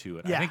feel to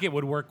it. Yeah. I think it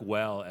would work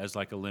well as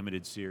like a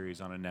limited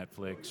series on a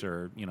Netflix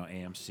or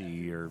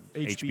AMC or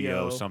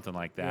HBO, something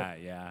like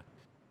that. Yeah.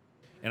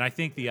 And I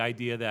think the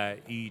idea that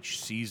each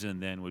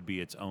season then would be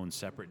its own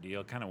separate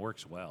deal kind of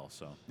works well.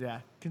 So Yeah,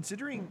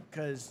 considering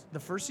because the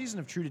first season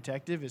of True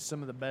Detective is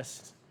some of the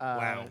best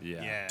Wow.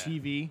 yeah.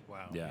 TV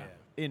Wow. Yeah.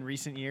 in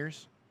recent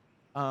years,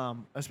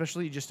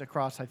 especially just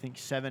across, I think,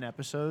 7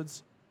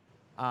 episodes.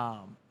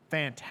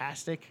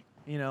 Fantastic,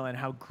 and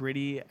how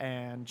gritty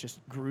and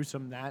just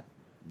gruesome that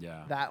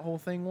whole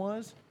thing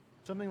was.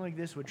 Something like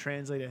this would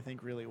translate, I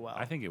think, really well.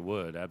 I think it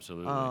would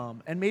absolutely.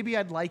 And maybe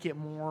I'd like it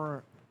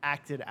more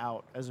acted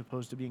out as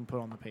opposed to being put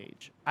on the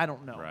page. I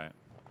don't know. Right.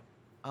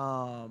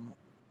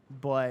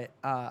 But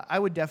I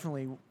would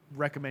definitely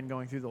recommend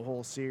going through the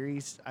whole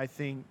series. I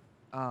think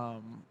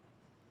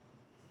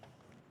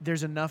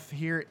there's enough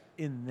here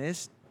in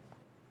this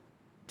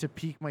to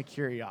pique my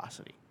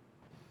curiosity,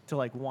 to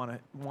like want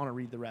to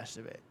read the rest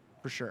of it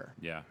for sure.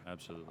 Yeah,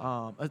 absolutely.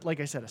 Like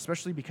I said,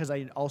 especially because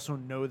I also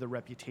know the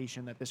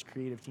reputation that this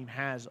creative team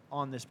has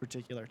on this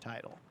particular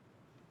title.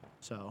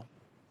 So,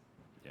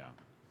 yeah.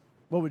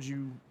 what would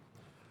you?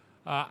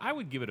 I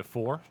would give it a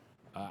 4.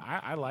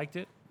 I liked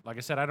it. Like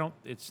I said,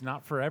 it's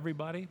not for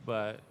everybody,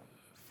 but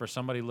for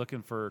somebody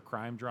looking for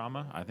crime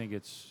drama, I think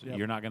Yep.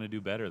 you're not going to do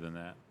better than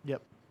that.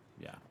 Yep.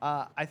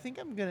 Yeah. I think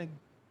I'm gonna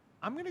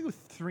go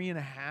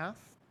 3.5.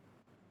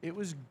 It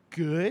was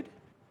good.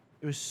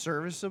 It was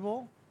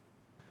serviceable,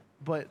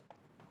 but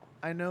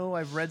I know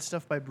I've read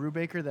stuff by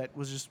Brubaker that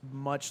was just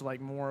much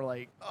more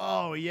like,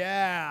 oh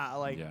yeah,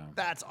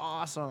 that's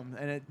awesome,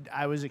 and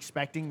I was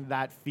expecting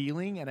that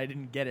feeling, and I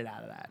didn't get it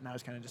out of that, and I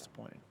was kind of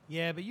disappointed.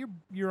 Yeah, but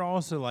you're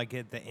also like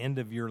at the end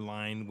of your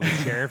line with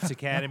Sheriff's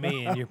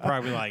Academy, and you're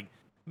probably like,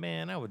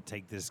 man, I would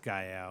take this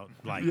guy out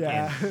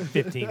in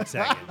 15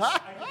 seconds.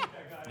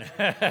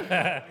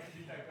 Yeah.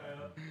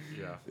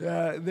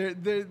 Yeah,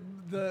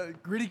 the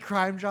gritty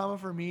crime drama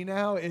for me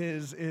now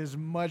is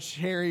much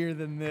hairier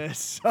than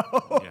this.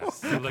 So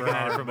Yes, you're looking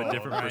at it from a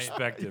different Right.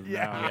 perspective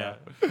Yeah.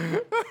 now.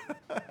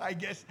 I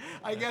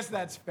guess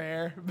that's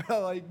fair.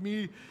 But like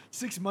me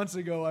 6 months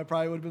ago, I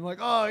probably would have been like,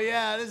 oh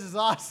yeah, this is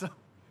awesome.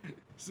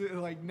 So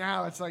like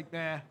now it's like,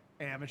 nah,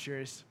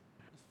 amateurs.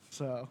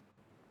 So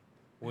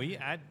Well,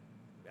 yeah,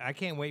 I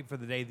can't wait for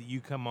the day that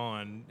you come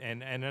on,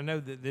 and I know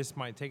that this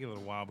might take a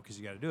little while because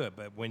you got to do it,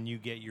 but when you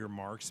get your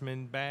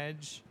marksman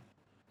badge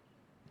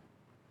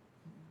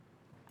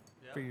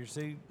for your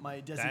suit, my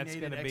that's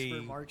designated gonna expert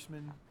be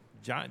marksman.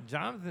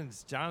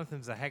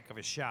 Jonathan's a heck of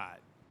a shot.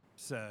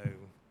 So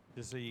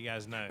just so you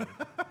guys know,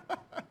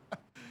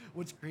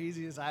 What's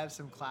crazy is I have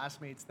some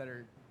classmates that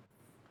are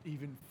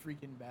even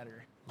freaking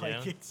better.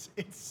 Like Yeah.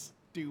 it's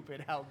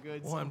stupid how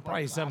good. well, some and of my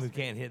probably some who classmates-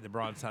 can't hit the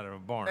broadside of a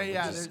barn,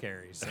 Yeah, which is there's-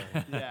 scary. So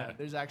Yeah,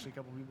 there's actually a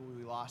couple people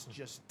we lost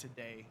just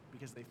today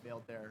because they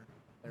failed their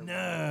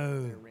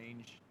No. their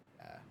range.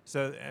 Yeah.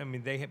 So I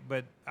mean,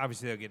 but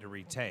obviously they'll get to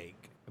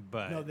retake.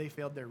 But No, they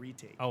failed their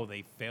retake. oh,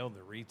 they failed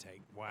the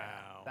retake.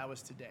 Wow. That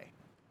was today.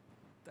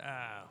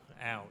 Oh,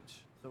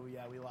 ouch. So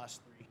yeah, we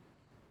lost 3.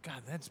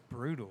 God, that's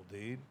brutal,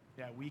 dude.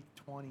 Yeah, week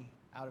 20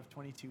 out of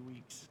 22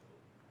 weeks.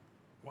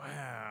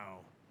 Wow.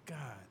 God,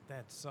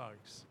 that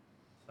sucks.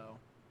 So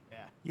yeah,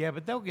 Yeah,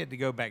 but they'll get to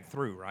go back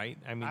through, right?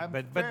 I mean, I'm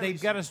but fairly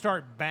they've got to certain.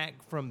 start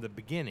back from the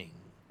beginning.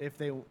 if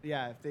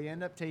they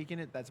end up taking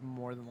it, that's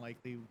more than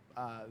likely.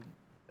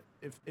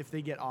 If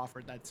they get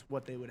offered, that's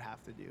what they would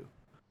have to do.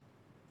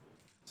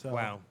 So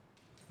Wow.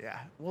 yeah,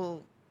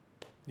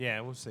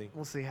 Yeah, we'll see.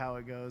 we'll see how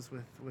it goes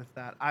with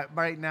that.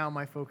 Right now,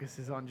 my focus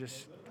is on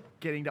just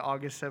getting to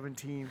August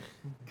 17th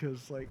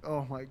because, like,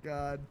 oh my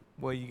God,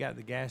 Well, you got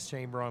the gas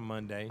chamber on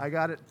Monday. I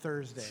got it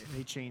Thursday.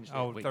 They changed it.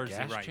 oh, Wait, Thursday,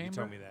 gas right? chamber? You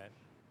told me that.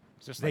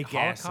 It's just They like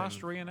gas Holocaust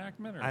them.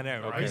 reenactment? Or? I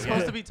know, right? Are you Okay.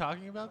 supposed to be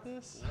talking about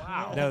this?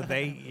 Wow. No,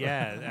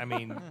 I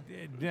mean,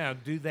 now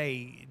do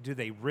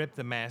they rip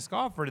the mask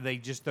off, or do they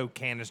just throw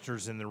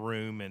canisters in the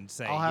room and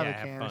say, I'll have "Yeah, a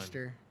have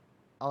canister.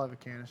 I'll have a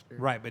canister. fun"?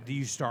 Right, but do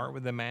you start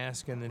with the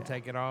mask and then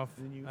take it off?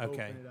 And then you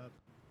Okay. open it up.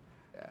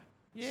 Yeah.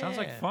 Yeah. Sounds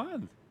like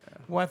fun.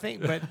 Well, I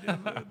think, but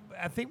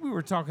I think we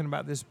were talking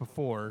about this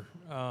before.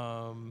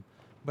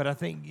 But I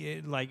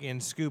think, like in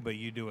scuba,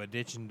 you do a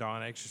ditch and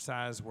dawn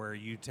exercise where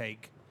you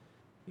take,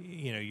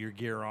 your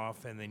gear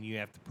off, and then you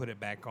have to put it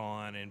back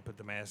on and put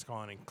the mask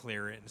on and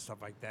clear it and stuff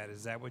like that.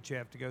 Is that what you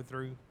have to go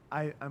through?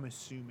 I'm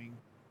assuming.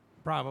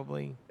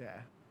 Probably. Yeah.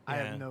 I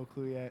Yeah. have no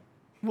clue yet.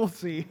 We'll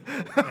see.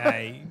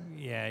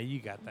 Yeah,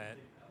 you got that.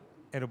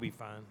 It'll be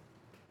fine.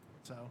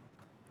 So,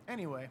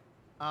 anyway,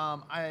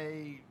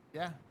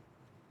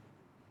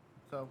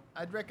 So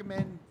I'd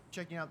recommend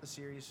checking out the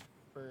series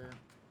for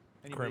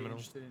anybody Criminal.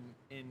 interested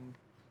in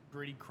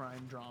gritty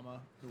crime drama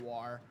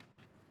noir.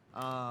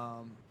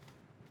 But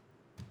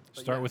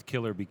Start yeah. with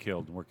Kill or Be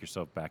Killed and work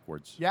yourself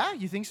backwards. Yeah,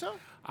 you think so?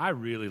 I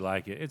really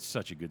like it. It's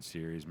such a good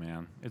series,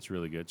 man. It's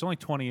really good. It's only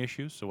 20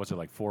 issues, so what's it,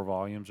 like 4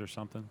 volumes or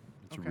something?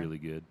 It's Okay. really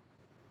good.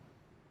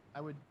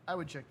 I would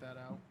check that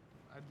out.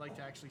 I'd like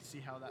to actually see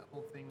how that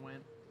whole thing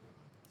went.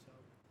 So,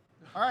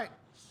 all right,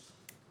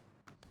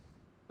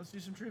 let's do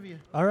some trivia.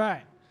 All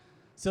right.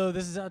 So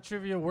this is how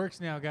trivia works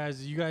now,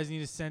 guys. You guys need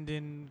to send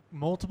in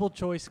multiple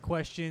choice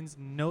questions,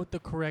 note the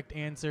correct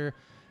answer,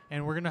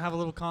 and we're gonna have a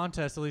little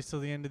contest at least till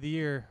the end of the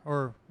year,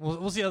 or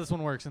we'll see how this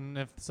one works, and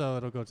if so,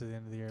 it'll go to the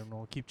end of the year, and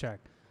we'll keep track.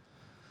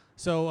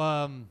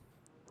 So,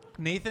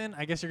 Nathan,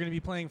 I guess you're gonna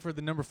be playing for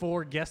the number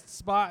 4 guest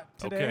spot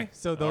today. Okay.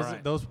 So All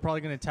right. those are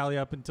probably gonna tally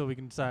up until we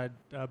can decide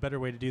a better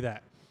way to do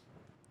that.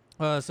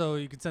 So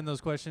you can send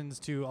those questions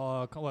to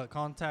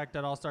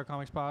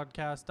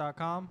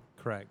contact@allstarcomicspodcast.com.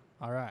 Correct.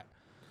 All right.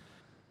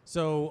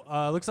 So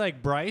looks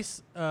like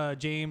Bryce,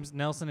 James,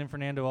 Nelson, and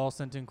Fernando all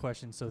sent in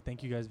questions. So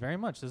thank you guys very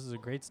much. This is a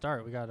great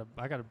start. I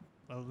got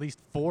at least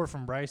 4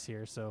 from Bryce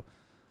here. So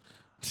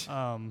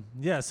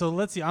yeah. So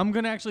let's see. I'm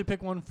gonna actually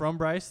pick one from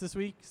Bryce this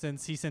week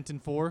since he sent in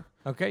 4.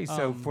 Okay,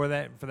 so for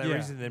that yeah.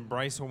 reason, then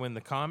Bryce will win the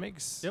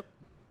comics. Yep.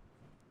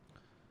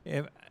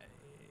 If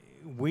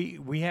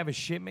we have a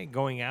shipment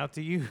going out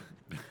to you.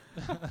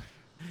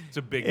 It's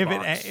a big If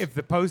box. if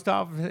the post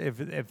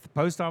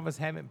office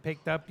haven't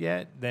picked up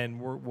yet, then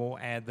we'll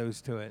add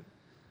those to it.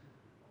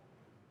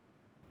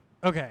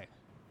 Okay.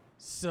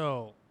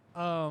 So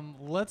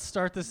let's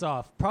start this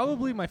off.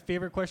 Probably my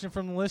favorite question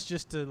from the list,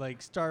 just to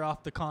like start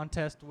off the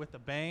contest with a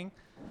bang.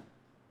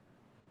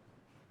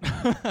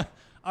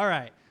 All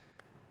right.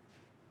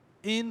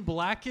 In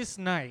Blackest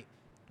Night,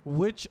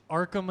 which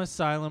Arkham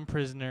Asylum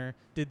prisoner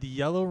did the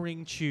Yellow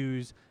Ring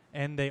choose,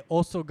 and they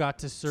also got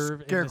to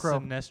serve Scarecrow.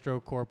 in the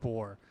Sinestro Corp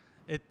War?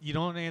 You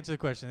don't answer the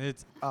question.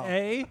 It's Oh.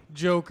 A,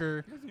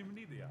 Joker, He doesn't even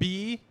need the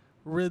B,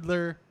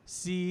 Riddler,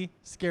 C,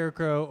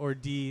 Scarecrow, or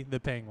D, the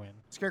Penguin.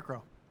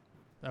 Scarecrow.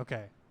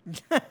 Okay.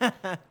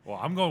 Well,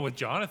 I'm going with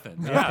Jonathan.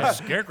 Yeah,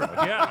 Scarecrow.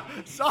 Yeah.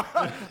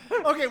 Sorry.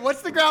 Okay,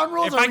 what's the ground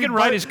rules? If Are I we can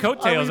ride his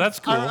coattails, that's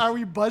cool. Are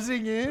we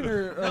buzzing in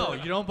or? No,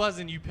 you don't buzz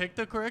in. You pick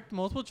the correct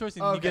multiple choice,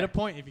 and you get Okay. a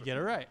point if you get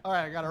it right. All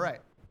right, I got it right.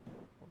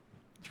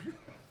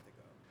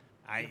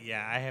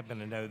 I happen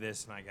to know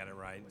this, and I got it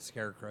right.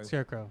 Scarecrow.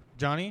 Scarecrow.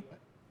 Johnny?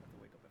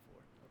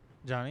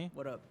 Johnny,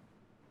 What up?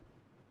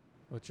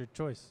 what's your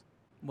choice?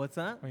 What's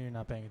that? Or you're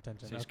not paying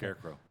attention? See Okay.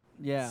 Scarecrow.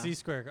 Yeah. C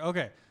Scarecrow.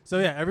 Okay. So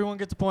yeah, everyone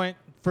gets a point.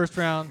 First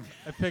round.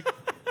 I picked.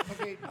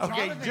 Okay,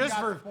 Okay, Jonathan just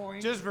got for the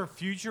point. just for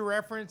future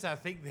reference, I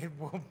think that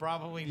we'll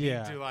probably need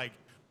Yeah. to like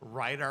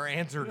write our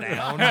answer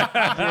down.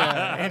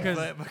 Yeah, And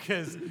because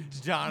because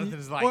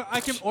Jonathan's like,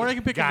 or I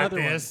can pick got another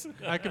this. one.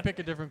 I can pick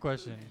a different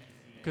question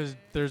because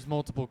there's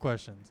multiple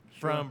questions.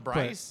 from But,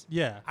 Bryce.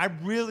 yeah. I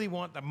really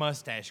want the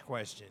mustache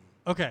question.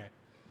 Okay.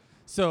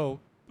 So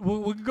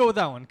we'll go with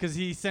that one because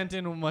he sent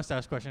in a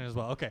mustache question as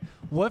well. Okay.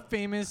 What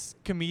famous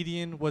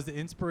comedian was the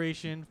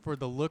inspiration for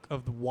the look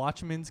of the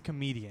Watchmen's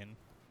comedian?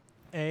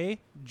 A.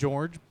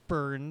 George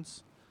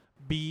Burns.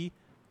 B.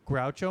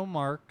 Groucho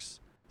Marx.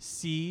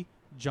 C.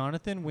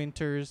 Jonathan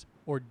Winters.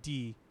 Or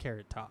D.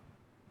 Carrot Top.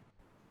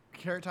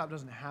 Carrot Top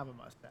doesn't have a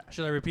mustache.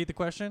 Should I repeat the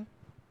question?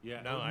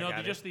 Yeah. No, I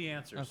got just it. the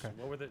answers. Okay.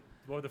 What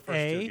were the first two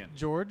A. again?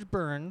 George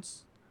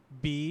Burns.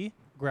 B.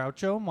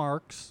 Groucho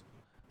Marx.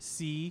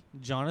 C.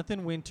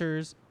 Jonathan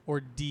Winters.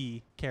 Or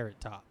D. Carrot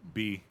Top.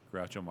 B.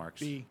 Groucho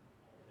Marx. B.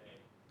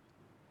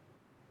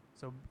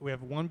 So we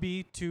have one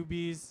B, two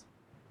B's,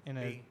 and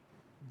a A.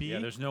 B. Yeah,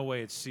 there's no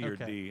way it's C or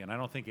Okay. D, and I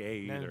don't think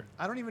A No. either.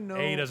 I don't even know.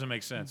 A doesn't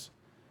make sense.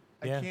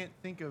 I Yeah. can't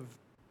think of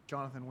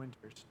Jonathan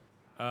Winters.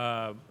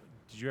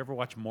 Did you ever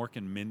watch Mork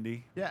and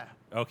Mindy? Yeah.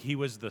 Oh, he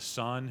was the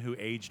son who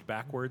aged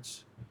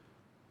backwards.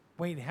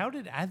 Wait, how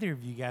did either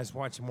of you guys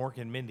watch Mork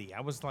and Mindy?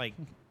 I was like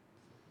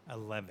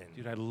 11.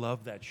 Dude, I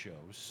love that show.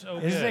 It was so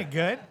Isn't good. it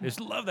good? I just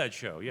love that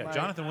show. Yeah, My-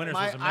 Jonathan Winters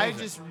my- was amazing.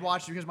 I just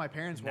watched it because my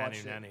parents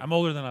watched it. I'm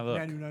older than I look.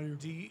 Nanu.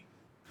 Do you?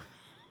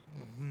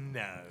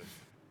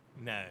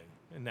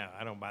 No,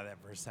 I don't buy that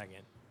for a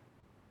second.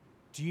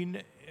 Do you know?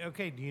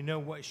 Okay, do you know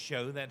what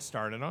show that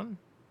started on?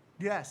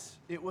 Yes,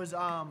 it was.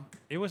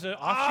 It was an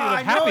offshoot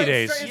I of know Happy it.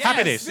 Days. It's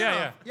Happy a Days. Yeah, yeah.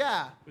 spin-off.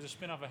 Yeah. It was a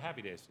spin-off of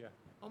Happy Days. Yeah.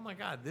 Oh my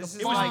God, this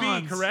is It was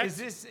like, B, correct? Is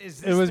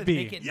this It was the B.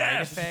 Nick at Night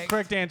Yes. effect?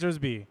 Correct answer is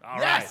B. All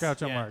Yes. right.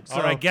 Groucho Yeah. Marx.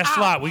 All right, guess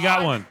slot. We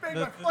got one. Bang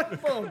my fucking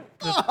phone.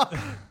 Oh,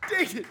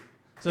 dang it.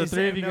 So Is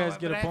three that- of you no, guys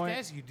but get I a have to point.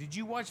 ask you, did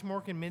you watch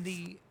Mork and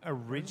Mindy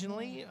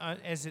originally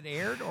as it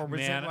aired, or was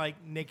Man, it like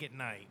Nick at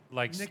Night?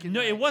 Like Nick at no,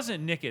 it Night.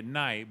 wasn't Nick at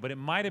Night, but it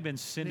might have been Night.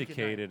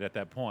 syndicated at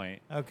that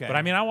point. Okay. But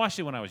I mean, I watched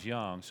it when I was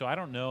young, so I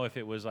don't know if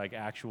it was like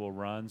actual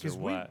runs or Because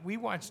what. we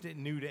watched it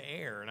new to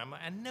air, and I'm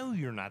like, I know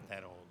you're not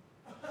that old.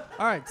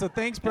 All right. So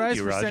thanks, Bryce,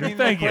 you, for Roger. sending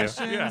Thank the you.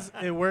 questions.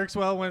 It works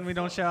well when we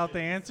don't shout out the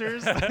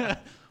answers.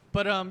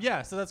 But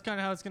yeah, so that's kind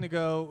of how it's gonna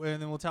go,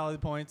 and then we'll tally the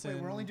points. Wait,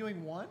 and we're only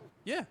doing one?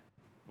 yeah.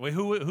 Wait,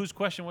 whose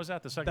question was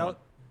that? The second That, one.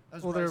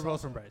 That's well, they were Bryce both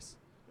also. from Bryce.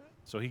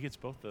 So he gets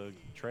both the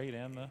trade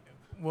and the.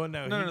 Well,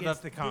 no, No, he no, gets that's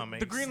the comics.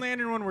 The Green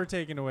Lantern one we're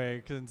taking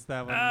away because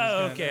that one.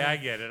 Oh, was okay, kinda- I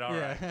get it. All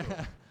right. yeah.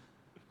 cool.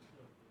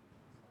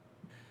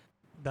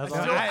 That's I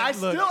all. still- I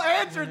look- still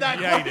answered that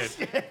Yeah, he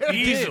question. did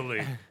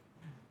easily.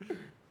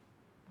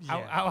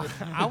 Yeah.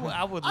 I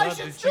would I love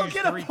should to still choose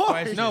get a 3 point.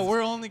 questions. No,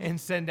 we're only and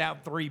send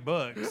out 3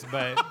 books,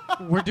 but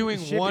we're doing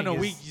shipping one a is-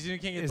 week. You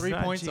can't get is 3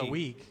 not points a cheap.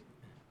 week.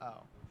 Oh,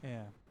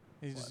 Yeah.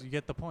 You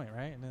get the point,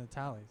 right? And then it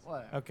tallies.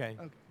 what? okay.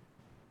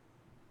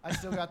 I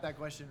still got that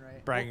question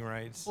right. Bragging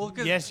rights. well,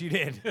 'cause- yes, you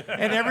did.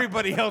 And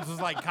everybody else was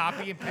like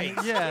copy and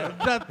paste. Yeah,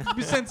 that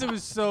since it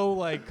was so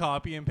like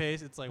copy and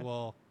paste, it's like,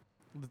 well,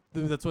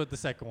 that's what the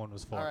second one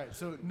was for. All right,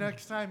 so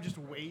next time just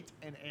wait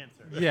and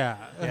answer. Yeah.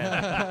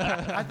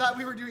 I thought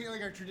we were doing it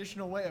like our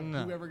traditional way of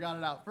No. whoever got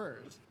it out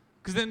first.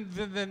 Because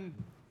then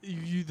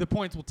the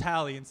points will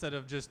tally instead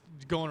of just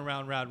going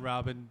around round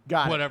robin.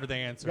 Got it. Whatever the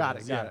answer Got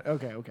is. it. Got yeah. it.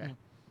 Okay. Okay.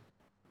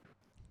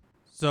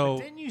 So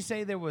Didn't you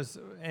say there was,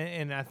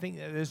 and I think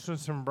that this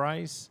was from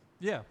Bryce,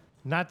 yeah.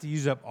 not to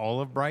use up all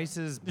of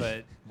Bryce's,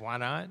 but why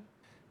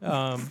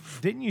not?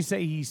 Didn't you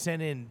say he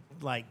sent in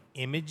like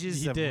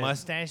images He of did.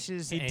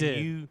 mustaches? He and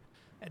did. You,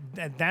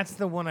 that's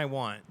the one I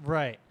want.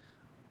 Right.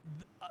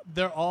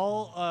 They're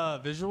all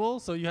visual,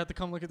 so you have to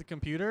come look at the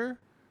computer,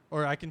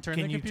 or I can turn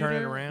Can the you computer.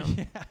 turn it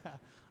around?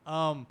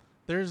 Yeah.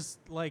 There's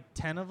like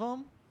 10 of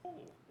them. Oh,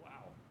 wow.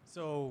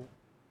 So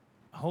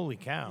Holy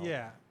cow.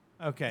 yeah.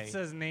 Okay. It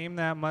says name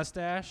that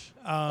mustache.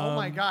 Oh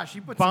my gosh,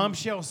 you put some-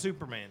 Bombshell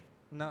Superman.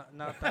 Not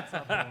that's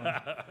not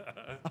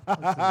the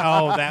one.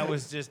 Oh, that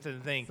was just a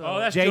thing. So- Oh,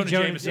 that's J. Jonah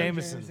Jonah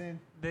Jameson. Jameson.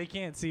 They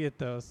can't see it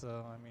though,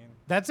 so I mean.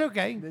 That's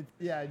okay.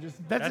 Yeah, just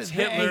That's a-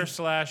 Hitler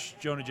hey, /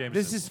 Jonah Jameson.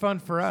 This is fun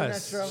for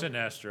us. Sinestro.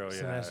 Sinestro,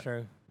 yeah.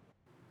 Sinestro.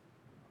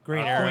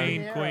 Green Oh, Arrow.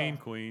 Queen, yeah. Queen,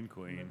 Queen,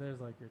 Queen. There's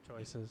like your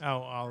choices.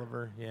 Oh,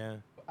 Oliver. Yeah.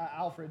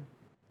 Alfred.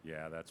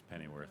 Yeah, that's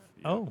Pennyworth.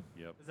 Yep. Oh.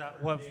 Yep. Is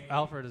that what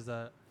Alfred is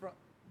that? Fro-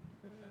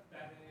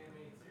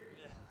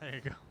 There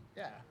you go.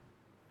 Yeah.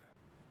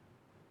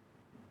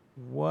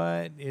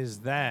 What is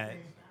that?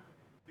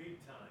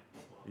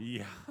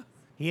 Yeah.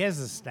 He has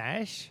a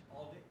stash?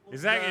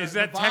 Is that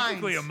The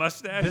technically a vines.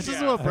 mustache? This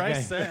is Yeah. what Bryce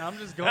Okay. said. I'm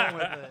just going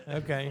with it.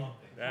 Okay.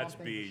 That's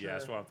Swamp B. Thing for Yeah,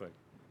 sure. Swamp Thing.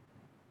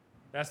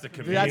 That's the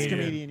comedian. That's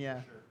comedian.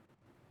 Yeah.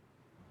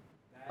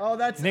 Oh,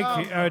 that's Nick,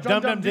 Dum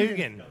Dum Dum Dugan.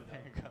 Dugan.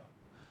 There you go.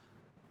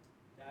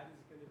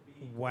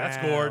 Wow. That's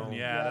Gordon.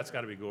 Yeah, that's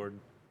got to be Gordon.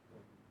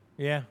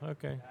 Yeah.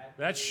 Okay.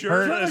 That's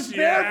shirtless.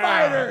 Bear Yeah.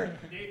 fighter.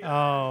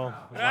 Oh.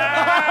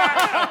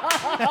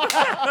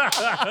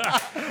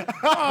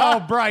 Oh,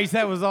 Bryce,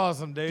 that was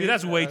awesome, dude. Dude,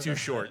 that's way too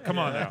short. Come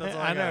on now. That's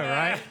all I know,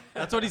 right?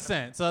 That's what he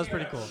sent, so that's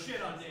pretty cool.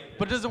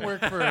 But it doesn't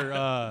work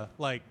for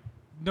like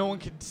no one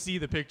can see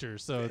the picture,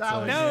 so it's That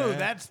was- No, yeah.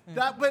 that's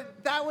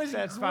But that was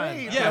That's great.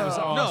 fine. Yeah, That was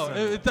awesome.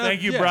 No,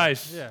 Thank you, yeah,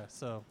 Bryce. Yeah,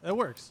 so it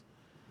works.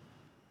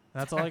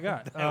 That's all I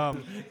got.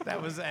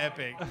 that was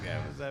epic.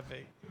 That was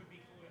epic.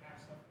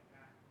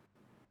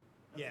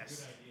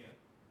 Yes.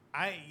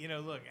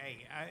 Look,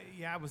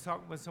 hey, I was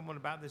talking with someone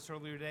about this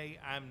earlier today.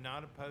 I'm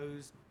not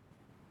opposed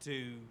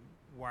to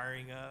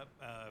wiring up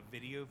a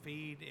video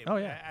feed. Oh,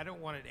 yeah. I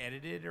don't want it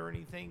edited or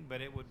anything,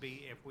 but it would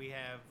be if we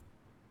have,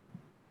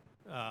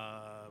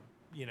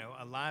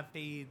 a live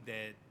feed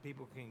that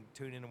people can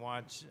tune in and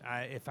watch.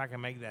 If I can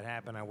make that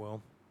happen, I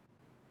will.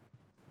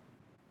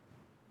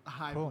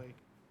 Hi, Cool. Blake.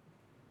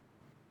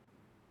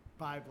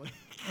 Bye, Blake.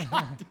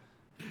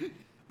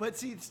 But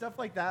see, stuff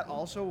like that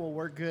also will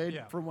work good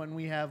Yeah. for when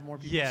we have more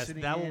people yes,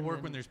 sitting that will in work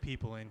and- when there's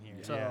people in here.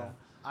 So yeah.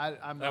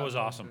 I'm That not was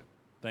opposed awesome. to it.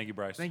 Thank you,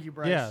 Bryce. Thank you,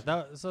 Bryce. Yeah,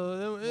 What, it's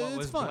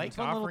was fun. Blake It's a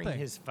fun little offering thing.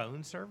 his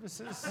phone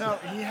services? No,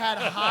 he had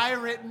hi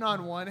written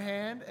on one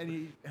hand and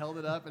he held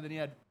it up, and then he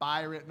had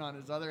bye written on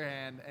his other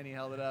hand and he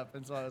held it up,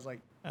 and so I was like,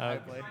 "Hi,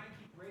 Okay. Blake."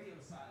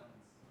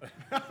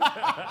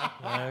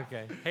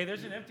 Okay. Hey,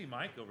 there's an empty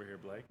mic over here,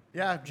 Blake.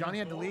 Yeah, Johnny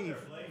had to leave.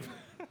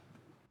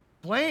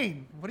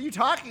 Blaine, what are you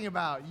talking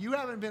about? You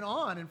haven't been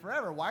on in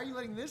forever. Why are you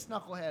letting this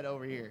knucklehead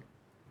over here?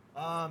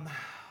 I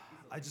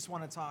just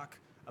want to talk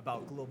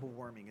about global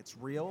warming. It's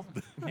real,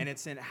 and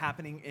it's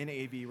happening in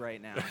AV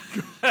right now.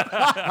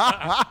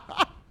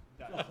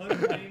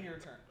 Your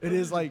turn. It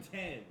is like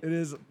it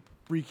is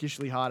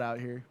freakishly hot out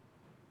here.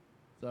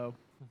 So,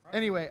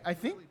 anyway, I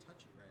think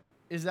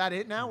is that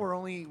it now? We're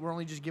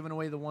only just giving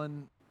away the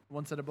one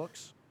set of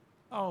books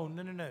Oh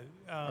no.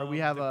 Or we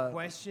have the a-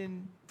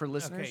 question for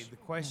listeners. Okay, the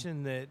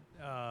question that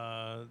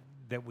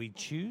we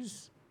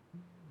choose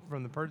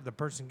from the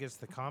person gets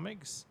the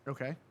comics,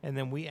 Okay. and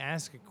then we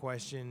ask a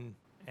question,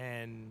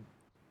 and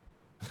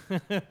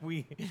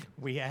we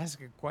ask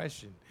a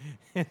question,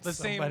 and The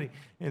same somebody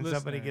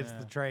listener, gets yeah.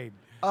 the trade.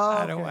 Oh,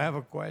 I don't okay. have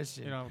a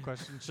question. You don't have a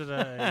question? Should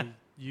I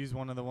use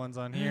one of the ones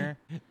on here?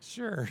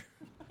 Sure.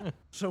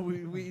 So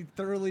we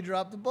thoroughly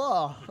dropped the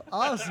ball.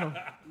 Awesome.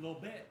 A little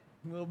bit.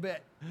 A little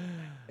bit.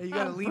 Hey, you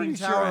got a I'm leaning pretty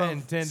sure tower I of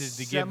intended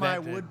to give that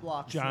to semi-wood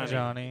block. Johnny.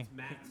 Johnny.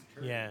 Matt's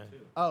turn, Yeah. too.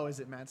 Oh, is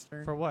it Matt's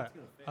turn? For what?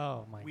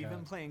 Oh my We've god.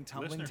 been playing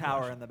Tumbling Listener Tower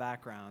question. in the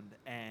background,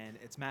 and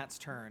it's Matt's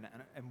turn,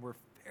 and we're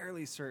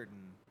fairly certain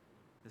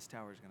this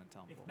tower is going to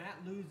tumble. If Matt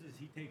loses,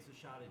 he takes a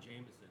shot at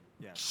Jameson.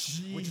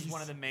 Yes, which is one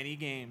Jeez. of the many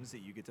games that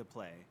you get to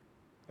play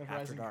The after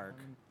Horizon dark.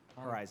 Comics-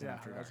 Horizon yeah,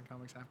 After Horizon Dark.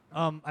 Comics After.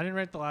 I didn't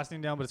write the last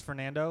name down, but it's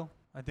Fernando.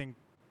 I think.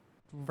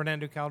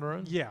 Fernando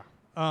Calderon. Yeah.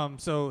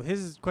 So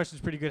his question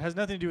is pretty good. Has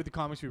nothing to do with the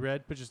comics we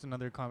read, but just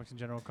another comics in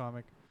general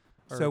comic.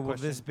 or So will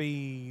question. this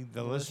be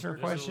the listener This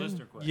is a question?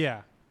 listener question.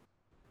 Yeah.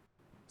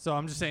 So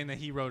I'm just saying that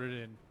he wrote it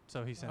in,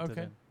 so he sent it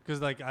Okay. in.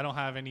 Because like I don't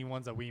have any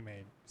ones that we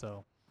made.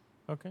 So,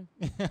 Okay.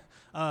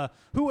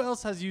 who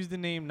else has used the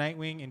name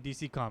Nightwing in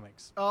DC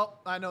Comics? Oh,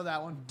 I know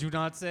that one. Do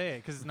not say it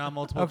because it's not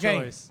multiple Okay.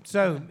 choice.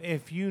 So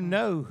if you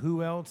know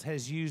who else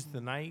has used the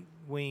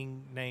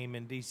Nightwing name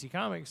in DC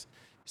Comics,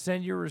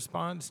 send your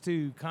response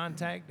to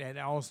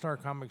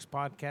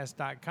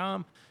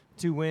contact@allstarcomicspodcast.com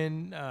to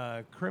win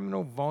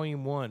Criminal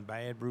Volume 1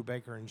 by Ed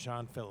Brubaker and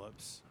Sean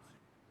Phillips.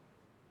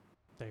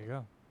 There you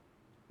go.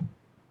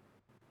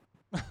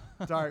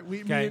 Sorry,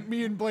 Okay.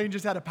 me and Blaine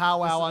just had a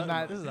powwow on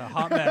that. This is a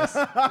hot mess.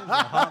 This is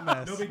a hot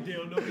mess. No big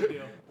deal. No big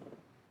deal.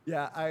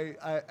 Yeah,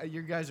 I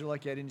you guys are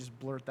lucky I didn't just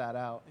blurt that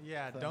out.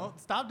 Yeah, So- don't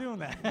stop doing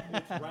that.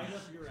 It's right up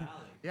your alley.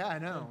 Yeah, I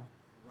know.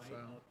 Right So.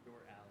 up your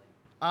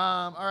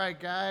alley. All right,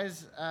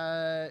 guys.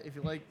 If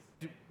you like,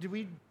 did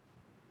we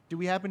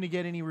happen to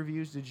get any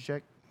reviews? Did you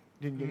check?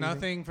 Didn't get anything?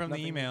 Nothing from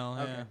Nothing? the email.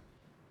 Okay. Yeah.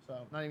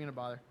 So not even gonna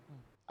bother.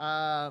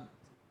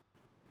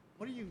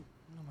 What are you?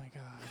 Oh my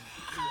god.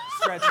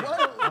 Stretching.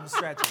 I'm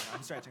stretching.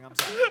 I'm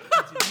sorry.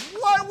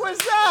 What was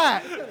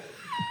that?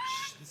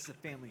 Shh, this is a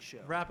family show.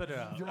 Wrap it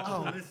up. For Oh,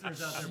 all the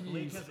listeners out there,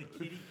 Blake has a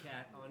kitty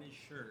cat on his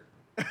shirt.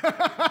 And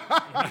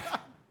he's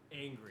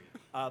angry.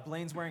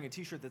 Blaine's wearing a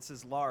T-shirt that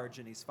says large,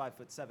 and he's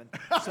 5'7".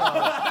 So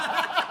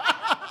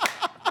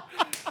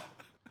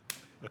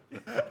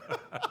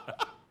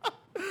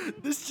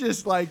This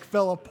just like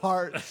fell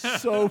apart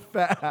so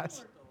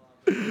fast.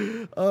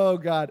 Oh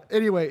God.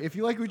 Anyway, if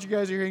you like what you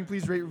guys are hearing,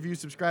 please rate, review,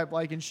 subscribe,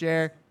 like, and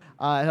share.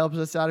 It helps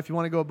us out. If you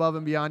want to go above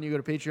and beyond, you go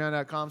to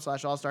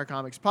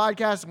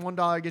patreon.com/allstarcomicspodcast.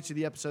 $1 gets you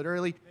the episode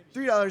early.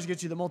 $3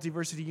 gets you the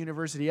Multiversity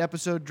University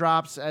episode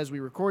drops as we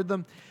record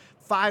them.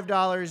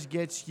 $5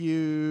 gets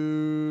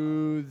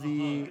you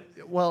the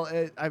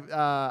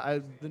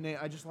the name.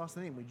 I just lost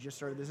the name. We just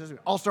started this.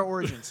 All Star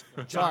Origins.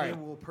 Johnny Sorry.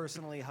 will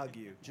personally hug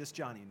you. Just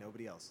Johnny,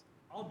 nobody else.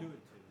 I'll do it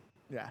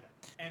too. Yeah.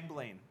 And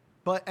Blaine.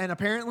 And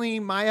apparently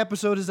my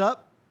episode is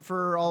up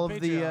for all of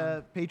the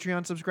Patreon.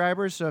 Patreon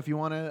subscribers. So if you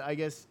want to, I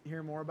guess,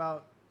 hear more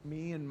about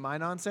me and my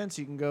nonsense,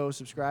 you can go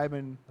subscribe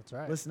and That's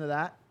right. listen to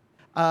that.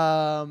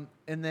 And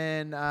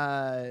then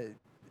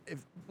if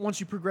once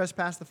you progress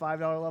past the $5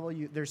 level,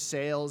 there's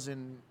sales,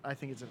 and I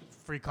think it's a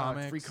Free free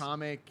comics.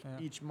 comic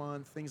Yeah. each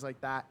month, things like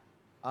that.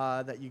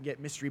 That you get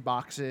mystery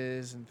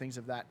boxes and things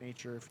of that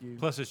nature. If you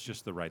Plus, it's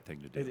just the right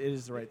thing to do. it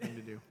is the right thing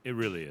to do. It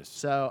really is.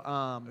 So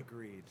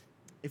Agreed.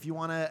 if you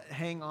want to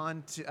hang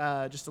on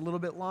to just a little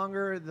bit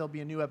longer, there'll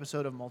be a new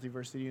episode of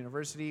Multiversity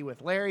University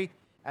with Larry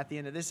at the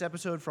end of this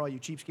episode for all you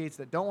cheapskates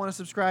that don't want to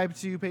subscribe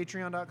to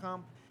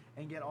patreon.com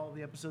and get all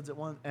the episodes at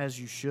once, as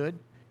you should.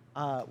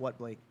 What,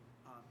 Blake?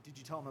 Did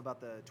you tell them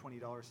about the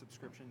 $20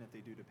 subscription if they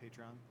do to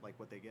Patreon, like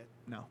what they get?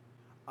 No.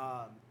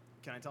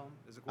 Can I tell them?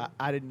 Is it cool?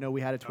 I didn't know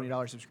we had a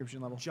 $20 subscription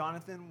level.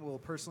 Jonathan will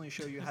personally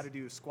show you how to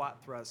do squat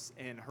thrusts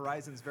in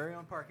Horizon's very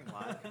own parking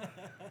lot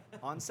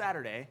on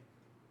Saturday,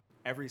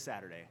 every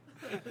Saturday,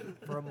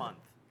 for a month.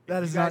 That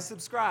If is you guys not-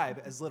 subscribe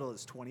as little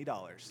as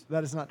 $20.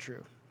 That is not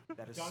true.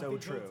 That is so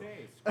true.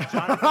 Cote.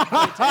 Jonathan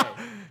Cote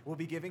will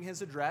be giving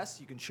his address.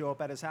 You can show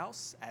up at his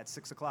house at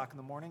 6 o'clock in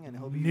the morning, and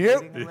he'll be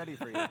Nope. waiting and ready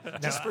for you,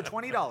 just for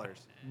 $20.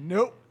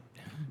 Nope.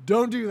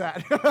 Don't do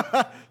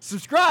that.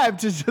 Subscribe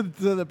to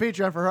the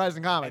Patreon for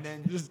Horizon Comics.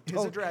 And then Just his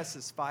don't- address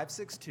is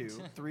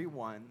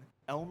 56231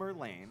 Elmer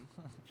Lane.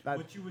 that-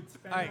 What you would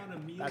spend All right, on a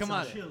meal that's come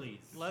on. at Chili's.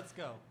 Let's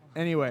go.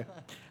 Anyway,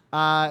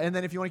 and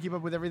then if you want to keep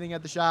up with everything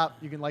at the shop,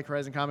 you can like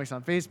Horizon Comics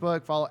on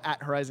Facebook, follow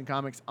at Horizon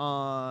Comics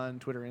on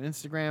Twitter and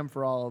Instagram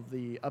for all of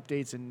the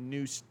updates and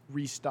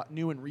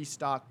new and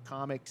restock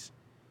comics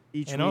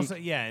each And week. also,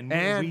 yeah, and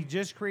And- we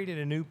just created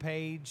a new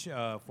page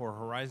for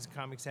Horizon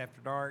Comics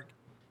After Dark,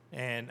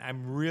 and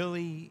I'm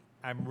really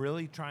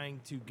trying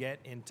to get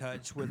in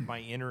touch with my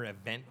inner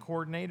event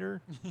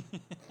coordinator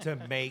to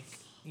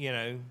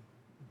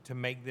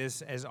make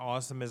this as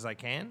awesome as I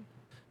can.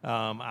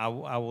 I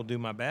will do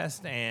my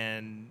best,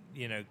 and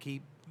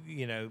keep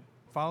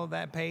follow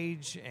that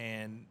page,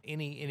 and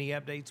any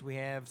updates we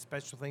have,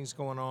 special things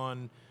going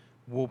on,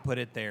 we'll put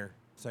it there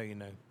so you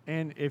know.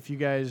 And if you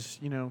guys,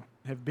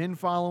 have been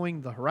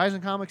following the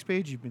Horizon Comics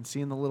page, you've been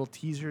seeing the little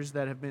teasers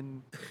that have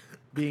been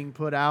being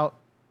put out.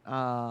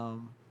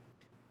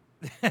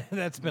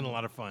 That's been a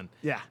lot of fun.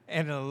 Yeah.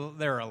 And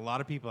there are a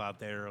lot of people out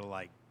there who are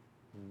like,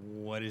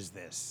 what is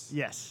this?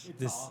 Yes.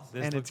 This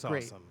And looks it's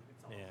great. awesome.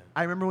 Yeah.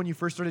 I remember when you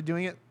first started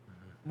doing it,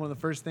 one of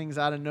the first things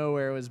out of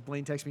nowhere was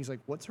Blaine texted me. He's like,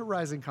 "What's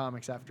Horizon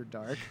Comics After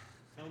Dark?"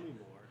 Tell me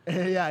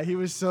more. Yeah, he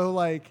was so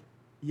like,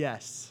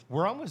 "Yes."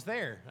 We're almost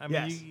there. I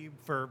mean, Yes.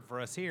 for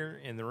us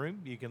here in the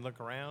room, you can look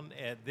around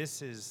at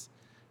this is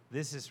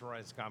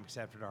Horizon Comics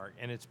After Dark,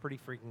 and it's pretty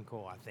freaking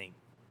cool, I think.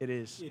 It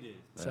is. It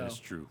is. That is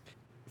So- true.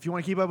 If you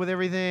want to keep up with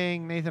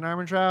everything, Nathan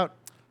Armentrout,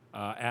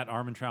 At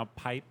Armentrout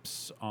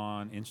Pipes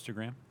on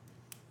Instagram.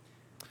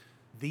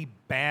 The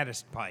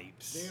baddest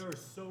pipes. They are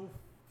so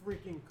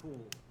freaking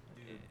cool.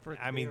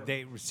 I mean,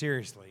 they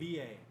seriously,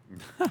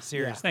 BA.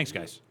 seriously. Thanks,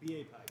 guys.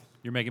 BA pipes.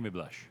 You're making me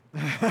blush.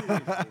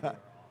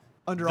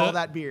 under The- all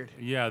that beard,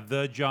 Yeah,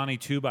 the Johnny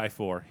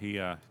 2x4.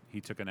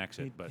 He took an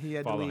exit, but he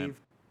had to follow leave. him.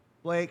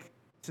 Blake,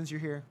 since you're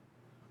here,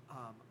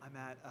 I'm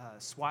at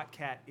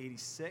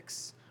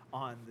SWATCat86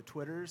 on the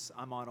Twitters.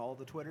 I'm on all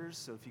the Twitters,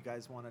 so if you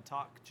guys want to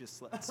talk,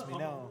 just let me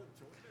know.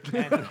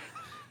 And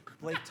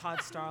Blake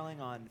Todd Starling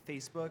on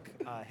Facebook.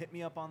 Hit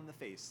me up on the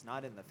face,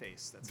 not in the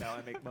face. That's how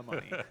I make my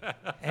money.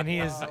 And he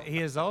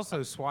is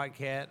also SWAT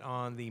Cat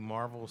on the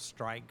Marvel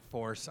Strike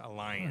Force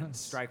Alliance.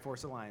 Strike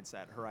Force Alliance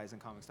at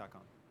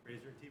horizoncomics.com.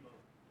 Razor and T-Bone.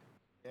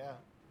 yeah,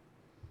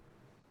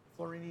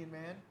 Florinian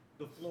man.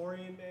 The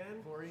Florian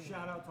Man. Florian.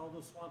 Shout out to all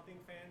those Swamp Thing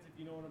fans if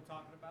you know what I'm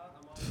talking about.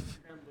 I'm on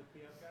Instagram. Look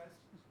me up, guys.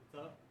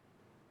 What's up?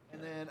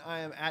 And then I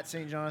am at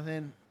St.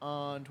 Jonathan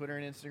on Twitter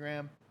and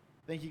Instagram.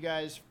 Thank you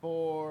guys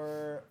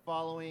for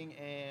following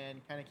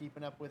and kind of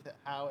keeping up with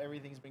how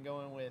everything's been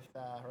going with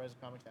Horizon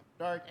Comics After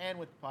Dark and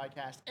with the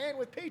podcast and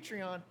with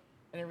Patreon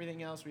and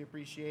everything else. We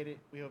appreciate it.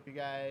 We hope you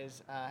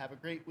guys have a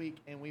great week,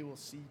 and we will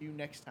see you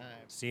next time.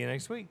 See you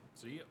next week.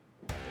 See ya.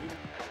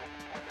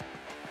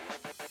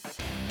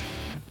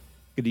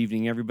 Good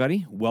evening,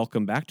 everybody.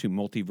 Welcome back to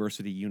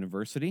Multiversity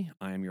University.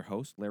 I am your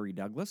host, Larry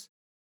Douglas.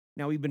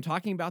 Now, we've been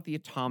talking about the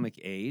atomic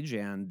age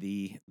and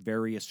the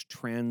various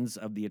trends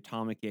of the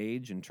atomic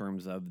age in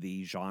terms of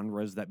the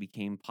genres that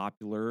became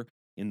popular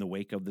in the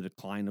wake of the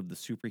decline of the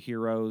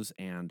superheroes.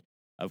 And,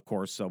 of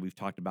course, we've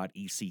talked about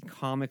EC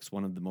Comics,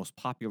 one of the most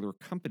popular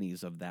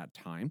companies of that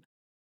time.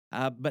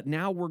 But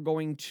now we're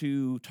going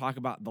to talk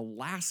about the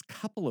last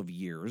couple of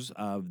years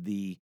of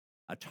the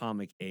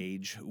atomic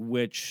age,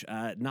 which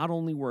not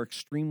only were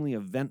extremely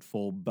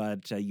eventful,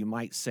 but you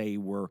might say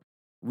were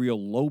real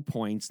low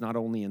points, not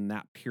only in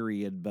that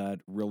period, but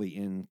really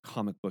in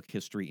comic book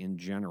history in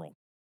general.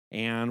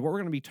 And what we're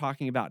going to be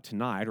talking about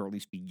tonight, or at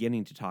least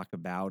beginning to talk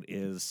about,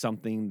 is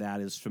something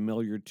that is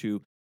familiar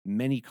to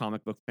many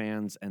comic book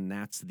fans, and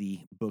that's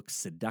the book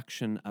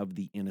Seduction of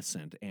the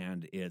Innocent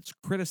and its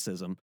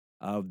criticism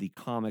of the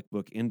comic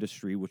book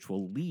industry, which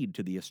will lead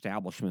to the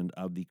establishment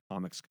of the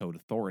Comics Code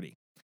Authority.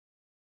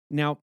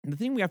 Now, the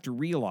thing we have to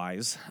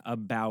realize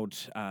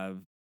about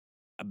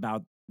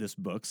about this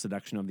book,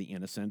 Seduction of the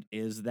Innocent,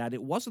 is that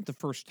it wasn't the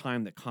first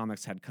time that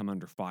comics had come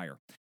under fire.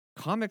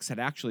 Comics had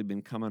actually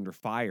been come under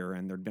fire,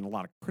 and there'd been a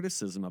lot of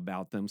criticism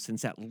about them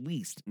since at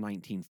least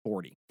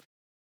 1940.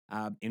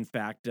 In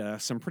fact,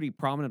 some pretty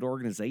prominent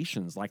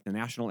organizations like the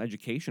National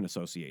Education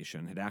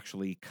Association had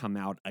actually come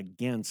out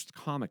against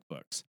comic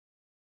books.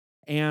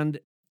 And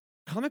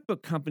comic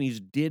book companies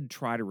did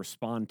try to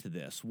respond to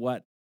this.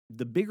 What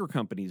the bigger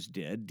companies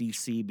did,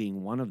 DC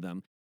being one of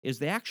them, is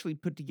they actually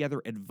put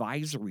together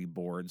advisory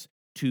boards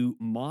to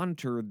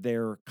monitor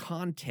their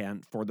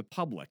content for the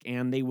public.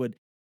 And they would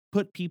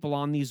put people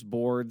on these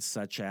boards,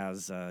 such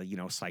as,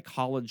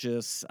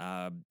 psychologists,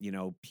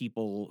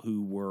 people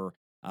who were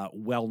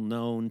well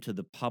known to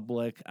the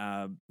public,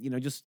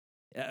 just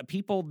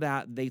people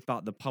that they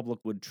thought the public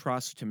would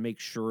trust to make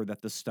sure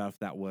that the stuff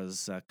that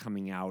was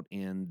coming out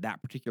in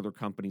that particular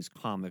company's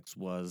comics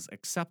was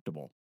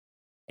acceptable.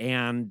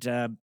 And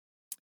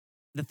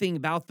the thing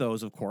about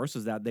those, of course,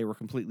 is that they were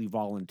completely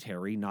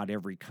voluntary. Not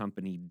every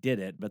company did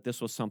it, but this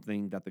was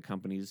something that the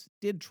companies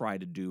did try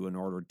to do in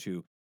order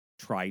to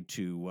try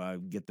to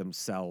get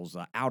themselves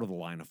out of the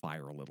line of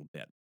fire a little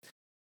bit.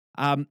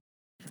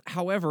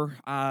 However,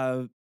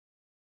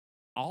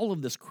 all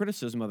of this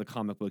criticism of the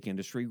comic book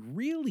industry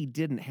really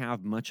didn't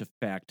have much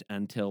effect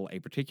until a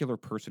particular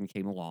person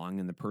came along,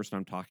 and the person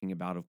I'm talking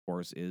about, of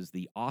course, is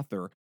the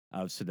author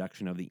of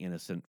Seduction of the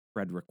Innocent,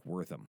 Frederick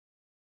Wertham.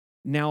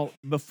 Now,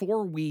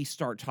 before we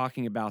start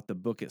talking about the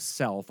book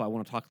itself, I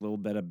want to talk a little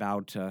bit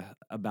about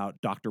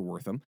Dr.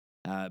 Wertham,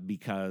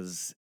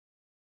 because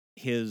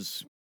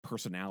his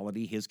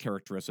personality, his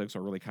characteristics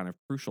are really kind of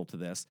crucial to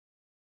this.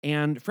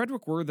 And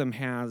Frederick Wertham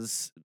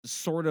has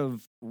sort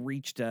of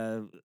reached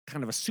a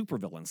kind of a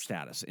supervillain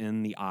status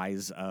in the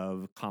eyes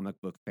of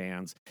comic book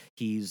fans.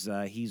 He's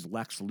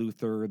Lex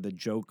Luthor, the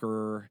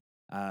Joker,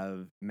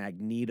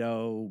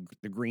 Magneto,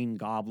 the Green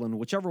Goblin,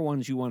 whichever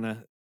ones you want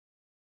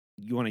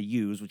to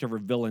use, whichever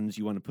villains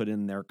you want to put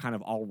in there, kind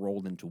of all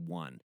rolled into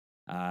one.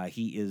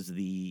 He is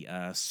the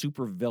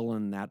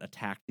supervillain that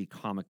attacked the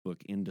comic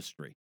book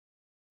industry.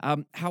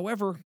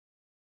 However,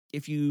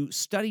 if you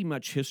study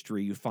much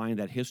history, you find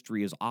that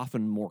history is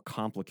often more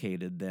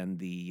complicated than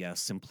the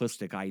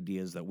simplistic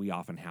ideas that we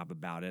often have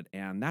about it,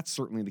 and that's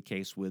certainly the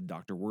case with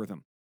Dr.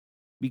 Wertham.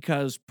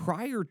 Because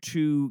prior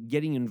to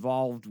getting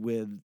involved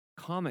with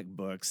comic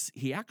books,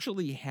 he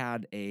actually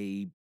had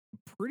a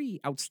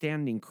pretty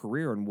outstanding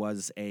career and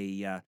was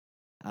a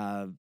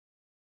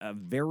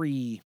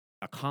very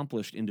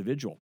accomplished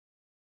individual.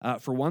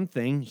 For one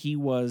thing, he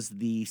was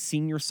the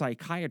senior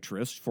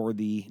psychiatrist for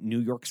the New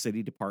York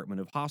City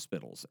Department of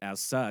Hospitals. As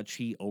such,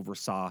 he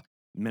oversaw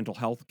mental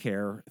health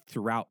care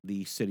throughout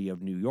the city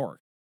of New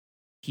York.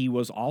 He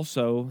was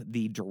also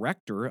the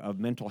director of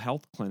mental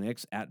health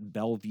clinics at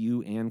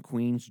Bellevue and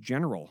Queens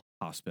General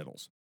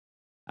Hospitals.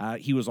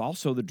 He was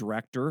also the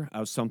director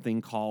of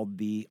something called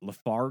the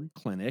Lafargue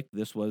Clinic.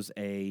 This was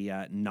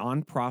a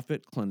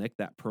nonprofit clinic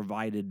that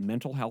provided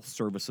mental health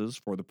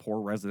services for the poor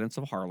residents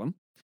of Harlem.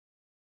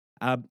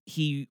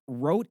 He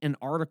wrote an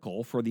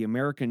article for the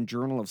American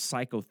Journal of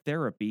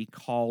Psychotherapy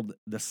called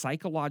The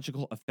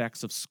Psychological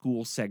Effects of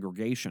School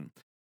Segregation,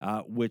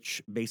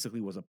 which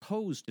basically was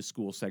opposed to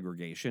school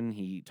segregation.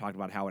 He talked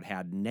about how it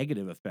had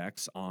negative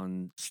effects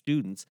on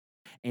students.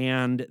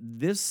 And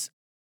this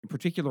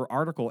particular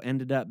article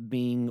ended up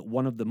being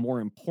one of the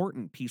more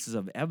important pieces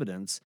of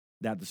evidence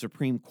that the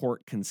Supreme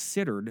Court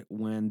considered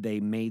when they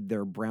made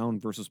their Brown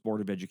versus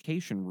Board of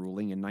Education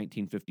ruling in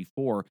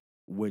 1954,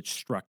 which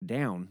struck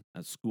down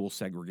school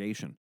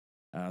segregation.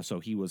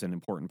 So he was an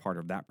important part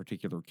of that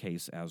particular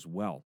case as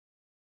well.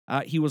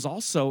 He was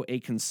also a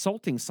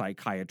consulting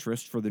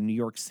psychiatrist for the New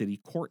York City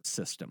court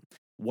system.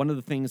 One of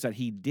the things that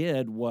he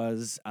did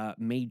was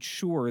made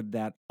sure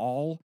that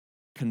all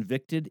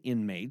convicted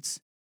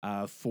inmates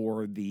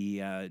for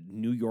the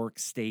New York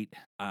State,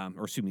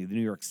 the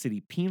New York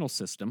City penal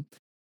system,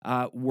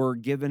 were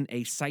given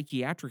a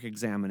psychiatric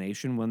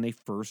examination when they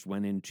first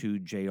went into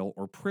jail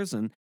or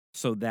prison,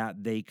 so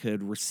that they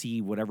could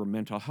receive whatever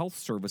mental health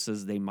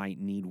services they might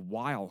need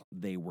while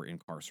they were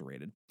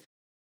incarcerated.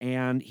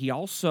 And he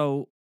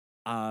also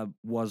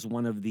was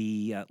one of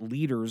the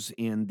leaders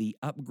in the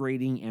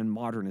upgrading and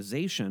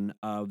modernization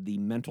of the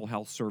mental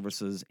health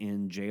services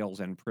in jails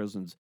and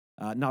prisons,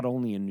 not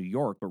only in New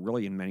York, but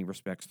really in many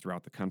respects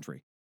throughout the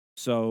country.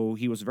 So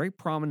he was a very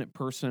prominent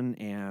person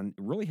and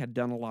really had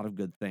done a lot of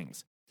good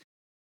things.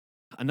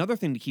 Another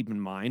thing to keep in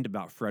mind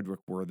about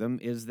Frederick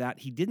Wertham is that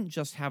he didn't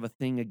just have a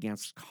thing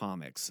against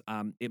comics.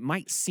 It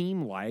might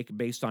seem like,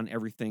 based on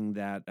everything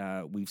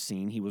that we've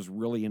seen, he was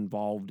really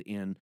involved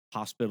in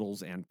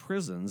hospitals and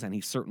prisons, and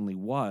he certainly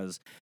was.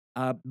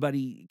 But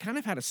he kind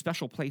of had a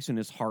special place in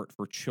his heart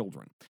for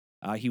children.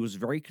 He was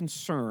very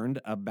concerned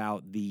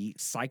about the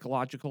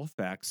psychological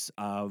effects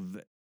of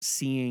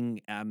seeing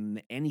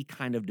any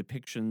kind of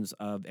depictions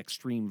of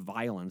extreme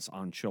violence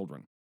on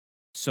children.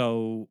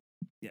 So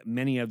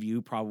many of you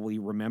probably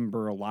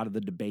remember a lot of the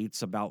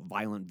debates about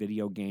violent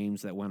video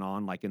games that went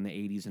on like in the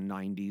 80s and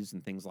 90s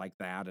and things like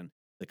that, and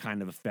the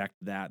kind of effect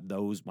that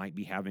those might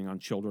be having on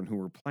children who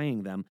were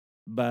playing them.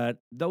 But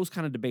those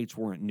kind of debates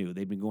weren't new.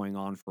 They've been going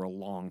on for a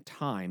long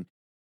time.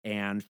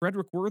 And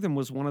Frederick Wortham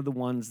was one of the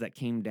ones that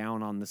came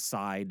down on the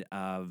side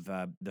of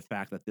the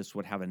fact that this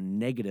would have a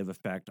negative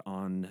effect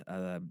on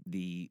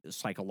the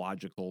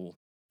psychological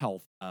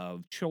health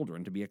of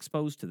children to be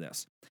exposed to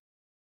this.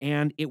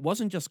 And it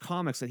wasn't just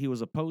comics that he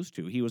was opposed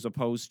to. He was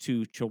opposed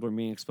to children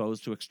being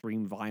exposed to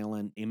extreme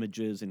violent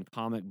images in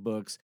comic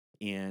books,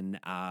 in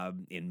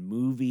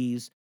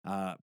movies,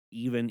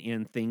 even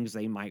in things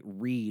they might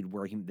read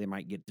where they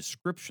might get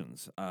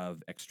descriptions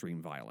of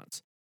extreme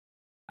violence.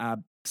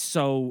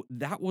 So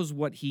that was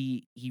what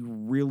he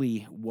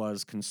really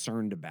was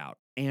concerned about.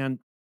 And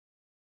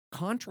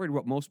contrary to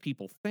what most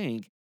people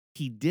think,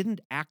 he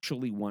didn't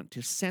actually want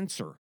to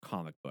censor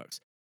comic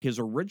books. His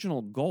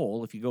original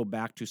goal, if you go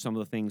back to some of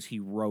the things he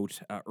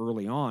wrote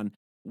early on,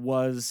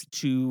 was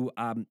to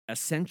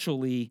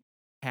essentially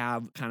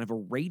have kind of a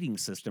rating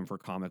system for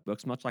comic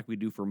books, much like we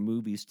do for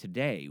movies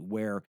today,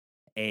 where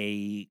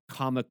a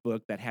comic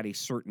book that had a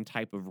certain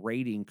type of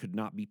rating could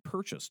not be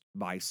purchased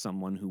by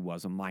someone who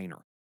was a minor.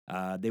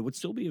 They would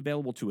still be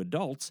available to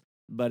adults,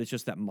 but it's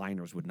just that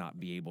minors would not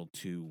be able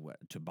to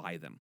buy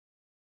them.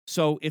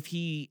 So if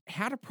he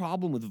had a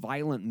problem with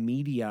violent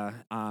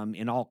media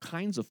in all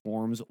kinds of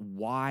forms,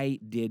 why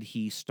did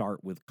he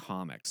start with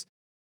comics?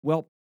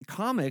 Well,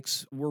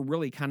 comics were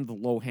really kind of the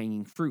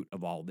low-hanging fruit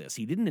of all this.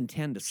 He didn't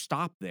intend to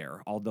stop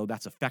there, although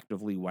that's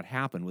effectively what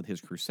happened with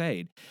his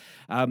crusade.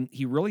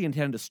 He really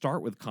intended to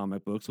start with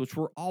comic books, which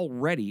were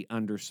already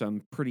under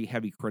some pretty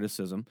heavy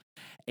criticism.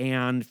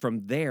 And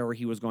from there,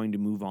 he was going to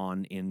move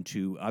on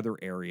into other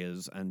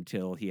areas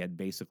until he had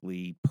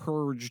basically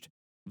purged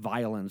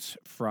violence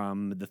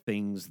from the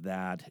things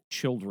that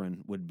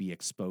children would be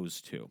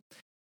exposed to.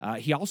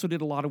 He also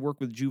did a lot of work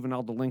with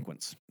juvenile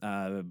delinquents,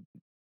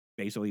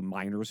 basically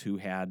minors who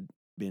had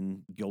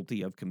been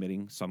guilty of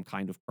committing some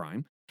kind of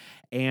crime.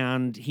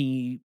 And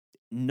he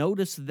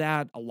noticed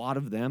that a lot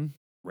of them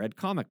read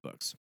comic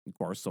books. Of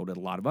course, so did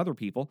a lot of other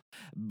people.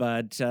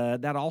 But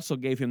that also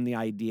gave him the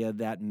idea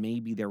that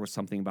maybe there was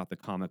something about the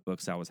comic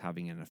books that was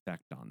having an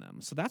effect on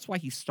them. So that's why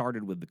he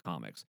started with the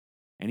comics.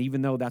 And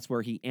even though that's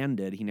where he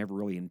ended, he never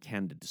really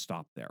intended to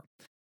stop there.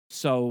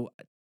 So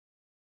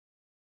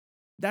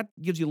that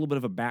gives you a little bit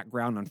of a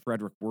background on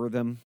Frederick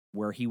Wortham,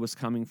 where he was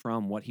coming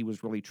from, what he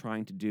was really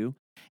trying to do.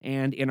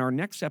 And in our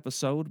next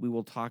episode, we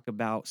will talk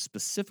about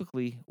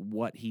specifically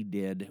what he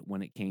did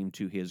when it came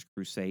to his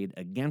crusade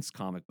against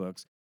comic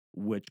books,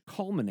 which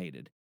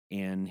culminated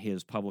in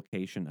his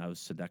publication of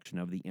Seduction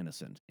of the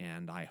Innocent.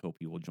 And I hope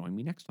you will join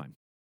me next time.